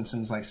Homer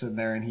Simpson's like sitting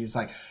there and he's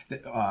like,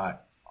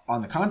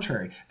 on the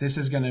contrary, this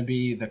is going to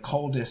be the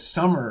coldest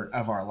summer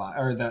of our life,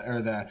 or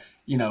the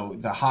you know,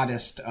 the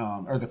hottest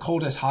or the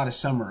coldest hottest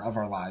summer of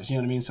our lives. You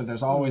know what I mean? So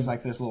there's always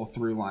like this little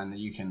through line that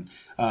you can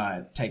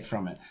take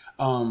from it.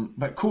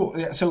 But cool.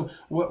 Yeah, so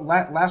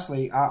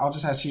lastly, I'll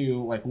just ask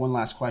you like one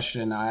last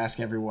question. I ask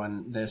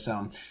everyone this.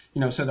 You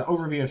know, so the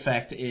overview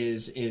effect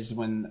is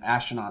when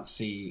astronauts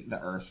see the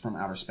Earth from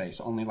outer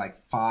space. Only like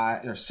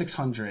 5 or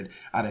 600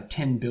 out of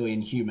 10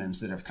 billion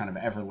humans that have kind of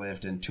ever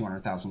lived in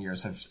 200,000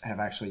 years have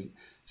actually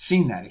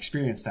seen that,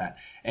 experienced that.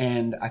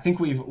 And I think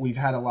we've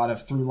had a lot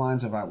of through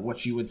lines about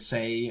what you would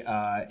say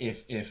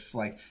if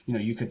like, you know,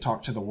 you could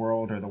talk to the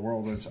world, or the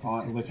world was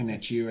looking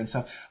at you and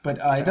stuff. But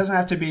it doesn't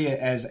have to be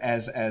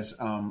as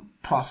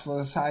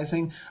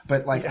proselytizing,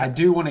 but like I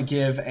do want to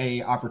give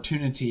a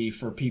opportunity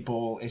for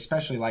people,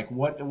 especially like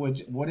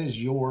what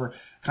is your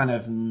kind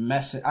of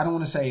message? I don't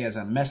want to say as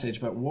a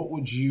message, but what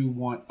would you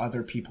want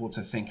other people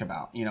to think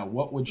about? You know,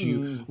 what would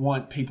you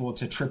want people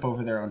to trip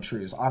over their own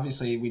truths?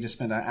 Obviously, we just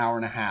spent an hour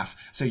and a half,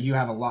 so you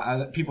have a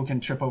lot. People can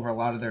trip over a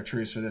lot of their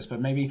truths for this,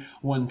 but maybe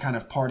one kind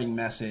of parting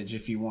message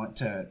if you want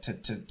to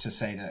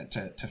say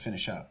to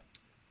finish up.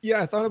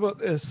 Yeah, I thought about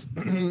this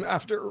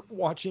after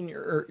watching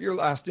your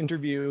last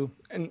interview,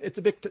 and it's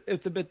a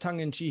bit tongue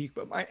in cheek,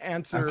 but my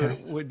answer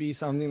Okay. would be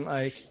something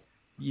like,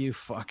 "You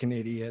fucking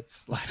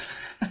idiots!" Like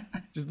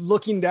just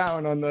looking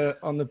down on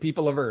the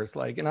people of Earth,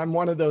 like, and I'm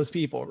one of those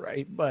people,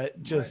 right? But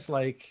Right. just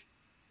like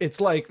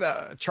it's like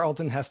the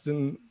Charlton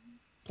Heston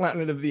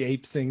Planet of the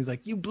Apes things,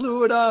 like you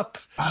blew it up,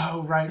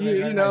 Oh, right, right, you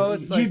right, right. know,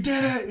 it's You like,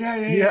 did it. Yeah,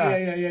 yeah, yeah, yeah. yeah,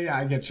 yeah, yeah, yeah.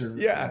 I get you.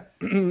 Yeah.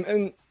 Yeah.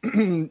 And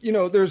you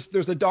know, there's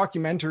a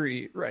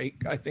documentary, right?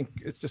 I think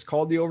it's just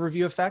called The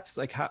Overview Effects.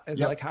 Like is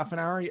it like Yep. half an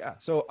hour? Yeah.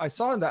 So I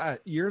saw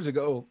that years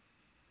ago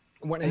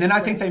when And then I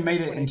think it they made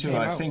it when it into came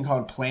a out. thing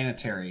called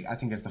Planetary. I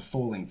think is the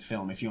full length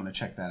film. If you want to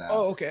check that out.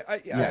 Oh, okay. I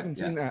Yeah, haven't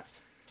yeah, seen that.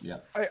 yeah.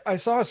 I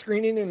saw a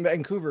screening in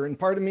Vancouver, and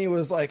part of me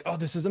was like, "Oh,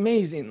 this is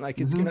amazing! Like,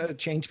 it's Mm-hmm. gonna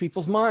change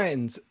people's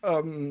minds."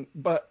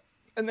 But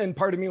and then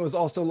part of me was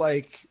also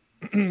like,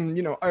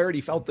 you know, I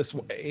already felt this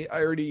way.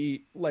 I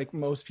already, like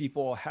most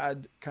people,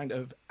 had kind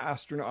of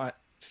astronaut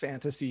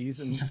fantasies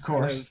and Of kind of,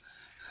 course.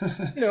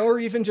 you know, or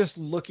even just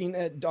looking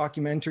at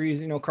documentaries.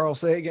 You know, Carl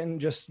Sagan.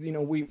 Just, you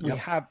know,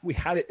 Yep. we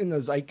had it in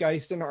the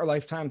zeitgeist in our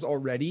lifetimes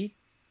already.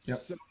 Yep.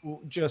 So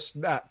just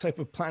that type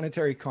of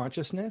planetary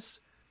consciousness.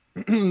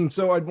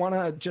 So I'd want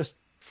to just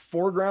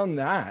foreground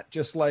that,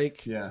 just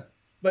like, Yeah.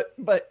 but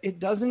it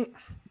doesn't,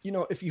 you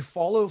know, if you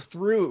follow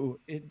through,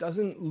 it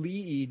doesn't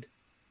lead.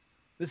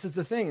 This is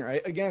the thing,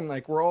 right? Again,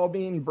 like we're all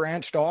being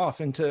branched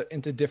off into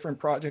different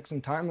projects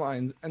and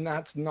timelines, and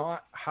that's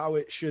not how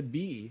it should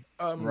be.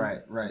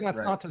 Right. Right. That's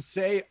Right. not to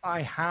say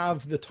I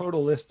have the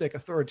totalistic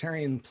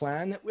authoritarian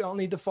plan that we all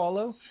need to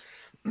follow,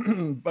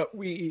 but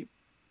we,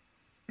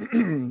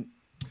 you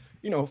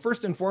know,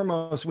 first and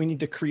foremost, we need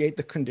to create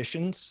the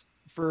conditions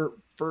for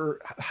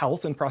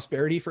health and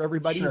prosperity for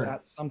everybody. Sure.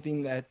 That's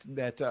something that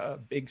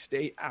big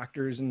state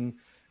actors and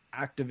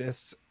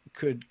activists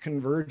could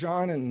converge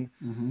on, and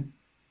Mm-hmm.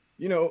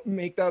 you know,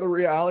 make that a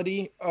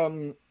reality.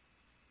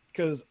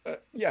 Because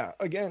yeah,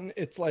 again,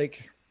 it's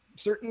like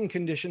certain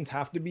conditions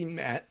have to be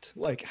met,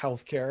 like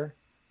healthcare,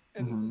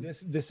 and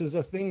Mm-hmm. this is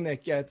a thing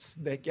that gets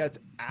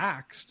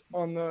axed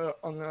on the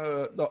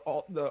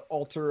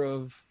altar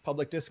of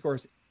public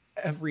discourse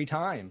every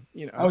time,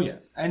 you Oh know.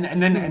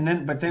 yeah,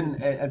 but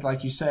then,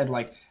 like you said,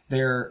 like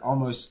they're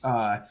almost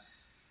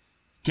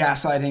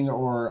gaslighting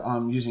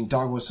or using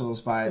dog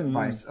whistles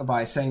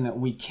by saying that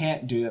we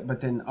can't do it,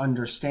 but then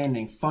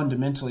understanding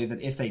fundamentally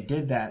that if they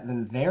did that,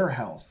 then their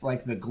health,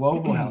 like the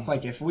global health,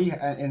 like if we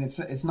and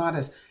it's not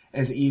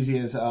as easy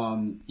as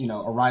you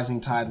know, a rising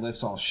tide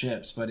lifts all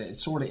ships, but it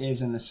sort of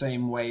is in the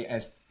same way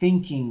as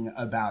thinking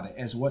about it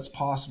as what's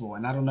possible.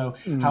 And I don't know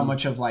how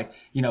much of, like,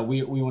 you know,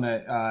 we want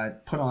to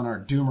put on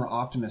our doomer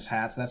optimist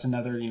hats. That's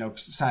another, you know,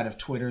 side of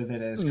Twitter that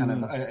has kind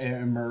of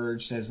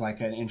emerged as like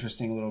an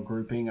interesting little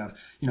grouping of,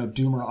 you know,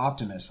 doomer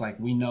optimists. Like,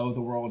 we know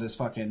the world is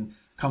fucking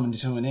coming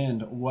to an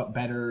end. What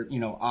better, you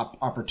know,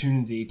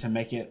 opportunity to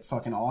make it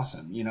fucking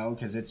awesome, you know,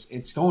 because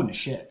it's going to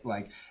shit.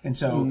 Like, and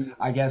so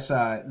I guess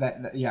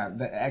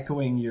that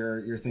echoing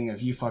your thing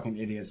of you fucking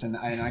idiots, and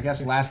I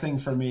guess last thing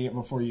for me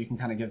before you can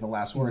kind of give the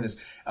last word is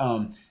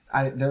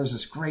there was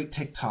this great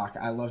TikTok,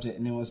 I loved it,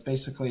 and it was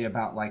basically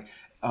about like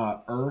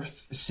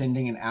Earth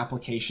sending an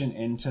application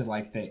into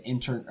like the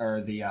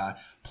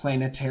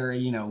planetary,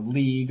 you know,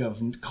 League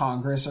of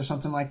Congress or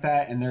something like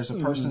that, and there's a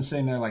person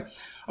sitting there like,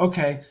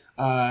 okay,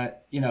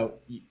 you know,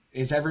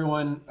 is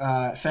everyone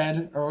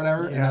fed or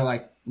whatever? And they're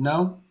like,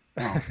 no.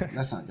 Oh,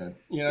 that's not good.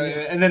 You know,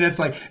 and then it's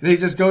like they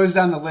just goes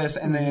down the list,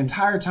 and the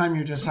entire time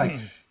you're just like,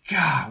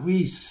 God,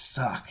 we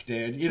suck,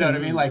 dude. You know what I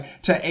mean?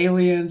 Like, to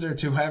aliens or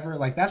to whoever,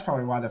 like, that's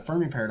probably why the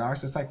Fermi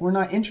paradox, it's like, we're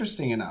not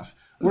interesting enough.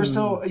 We're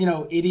still, you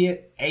know,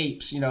 idiot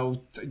apes, you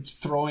know,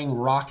 throwing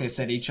rockets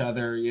at each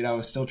other, you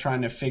know, still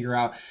trying to figure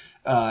out,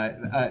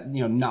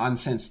 you know,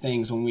 nonsense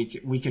things when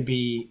we could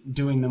be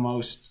doing the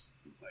most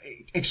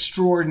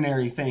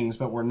extraordinary things,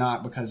 but we're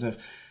not because of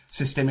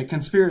systemic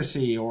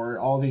conspiracy or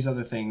all these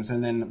other things.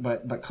 And then,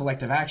 but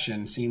collective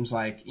action seems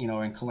like, you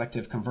know, in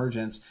collective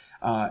convergence,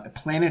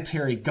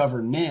 planetary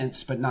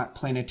governance, but not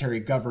planetary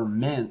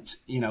government,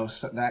 you know,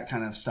 so that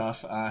kind of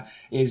stuff,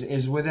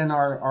 is within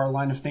our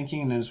line of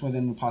thinking and is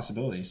within the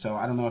possibility. So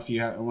I don't know if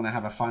you want to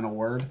have a final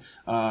word,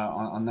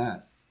 on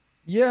that.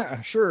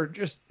 Yeah, sure.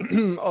 Just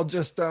I'll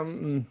just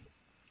you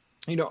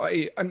know,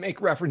 I make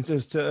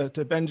references to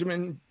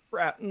Benjamin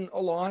Bratton a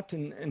lot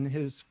and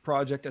his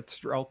project at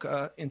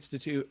Strelka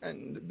Institute,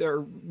 and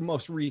their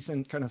most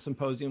recent kind of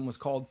symposium was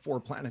called For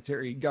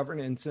Planetary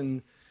Governance,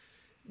 and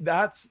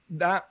that's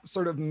that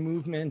sort of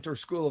movement or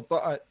school of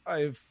thought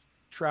I've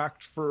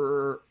tracked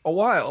for a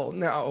while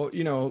now,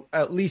 you know,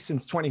 at least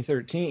since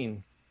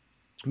 2013.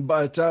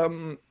 But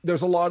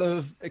there's a lot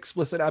of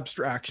explicit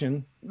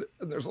abstraction.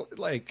 There's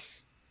like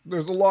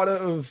there's a lot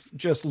of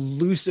just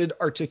lucid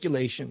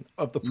articulation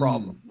of the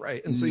problem,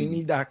 right? And so you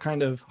need that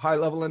kind of high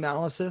level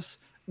analysis,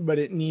 but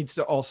it needs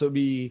to also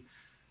be,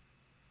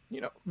 you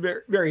know,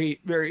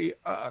 very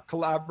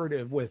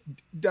collaborative with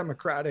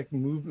democratic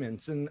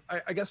movements. And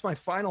I guess my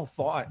final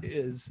thought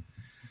is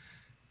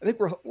I think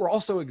we're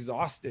also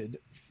exhausted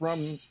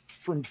from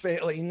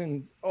failing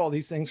and all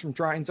these things, from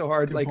trying so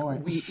hard. Good like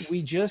point.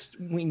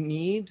 we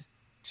need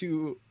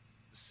to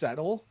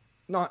settle,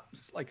 not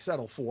like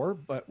settle for,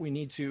 but we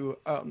need to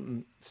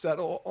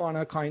settle on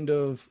a kind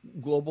of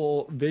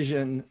global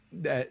vision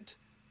that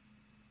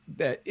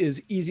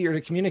is easier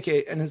to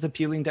communicate and is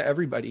appealing to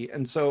everybody.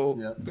 And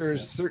so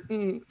there's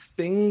certain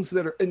things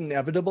that are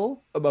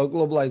inevitable about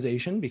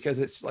globalization because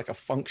it's like a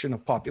function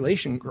of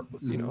population growth.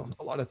 You know,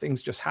 a lot of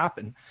things just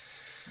happen.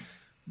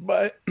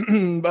 But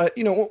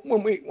you know,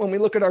 when we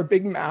look at our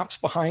big maps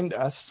behind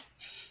us,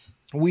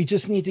 we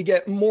just need to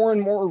get more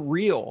and more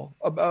real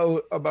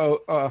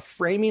about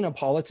framing a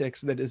politics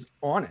that is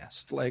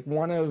honest. Like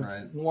one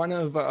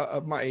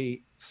of my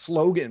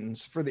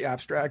slogans for the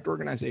abstract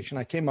organization,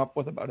 I came up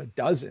with about a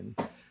dozen,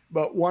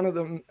 but one of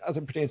them, as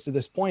it pertains to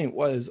this point,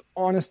 was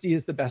honesty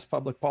is the best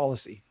public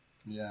policy.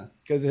 Yeah,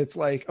 because it's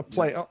like a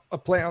play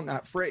on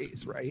that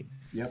phrase, right?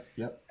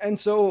 Yep. And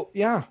so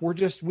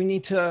we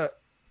need to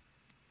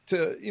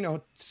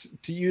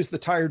use the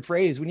tired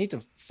phrase, we need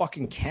to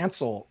fucking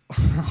cancel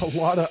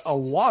a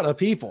lot of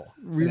people.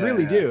 We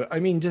really do. I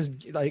mean,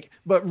 just like,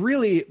 but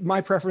really my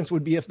preference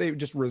would be if they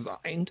just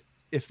resigned,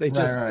 if they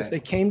just, if they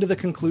came to the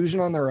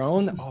conclusion on their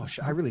own, oh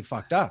shit, I really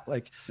fucked up.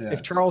 Like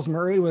if Charles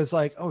Murray was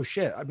like, oh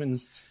shit, I've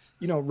been,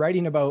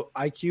 writing about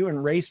IQ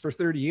and race for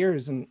 30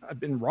 years and I've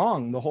been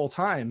wrong the whole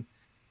time.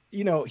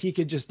 He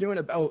could just do an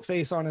about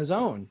face on his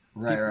own.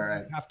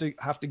 Right.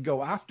 Have to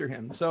go after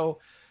him. So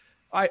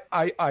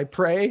I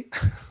pray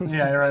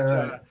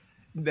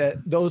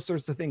that those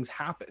sorts of things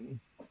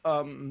happen,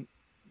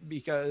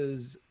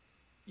 because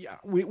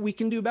we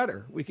can do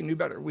better. We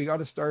got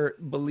to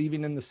start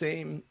believing in the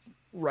same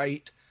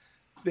right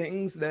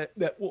things that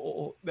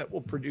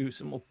will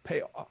produce and will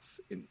pay off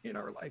in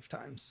our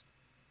lifetimes.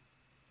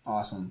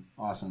 Awesome.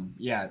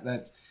 Yeah,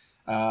 that's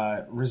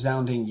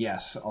resounding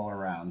yes all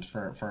around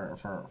for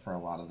a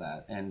lot of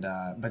that. And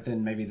but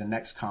then maybe the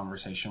next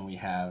conversation we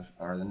have,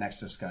 or the next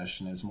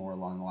discussion, is more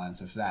along the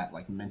lines of that,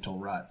 like mental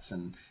ruts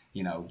and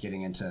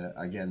getting into,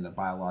 again, the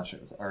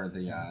biological or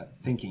the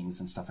thinkings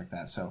and stuff like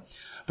that. So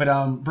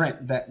but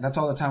Brent, that's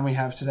all the time we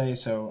have today,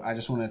 so I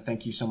just want to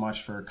thank you so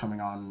much for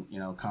coming on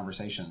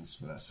conversations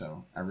with us.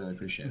 So I really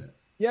appreciate it.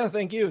 Yeah,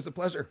 thank you. It's a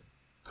pleasure.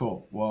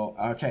 Cool. Well,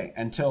 okay,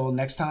 until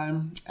next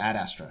time, ad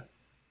astra.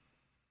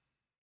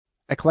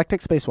 Eclectic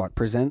Spacewalk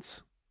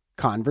presents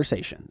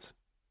Conversations,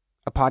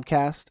 a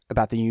podcast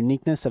about the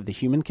uniqueness of the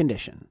human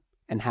condition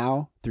and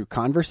how, through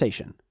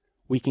conversation,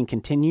 we can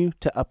continue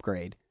to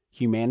upgrade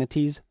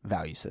humanity's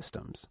value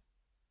systems.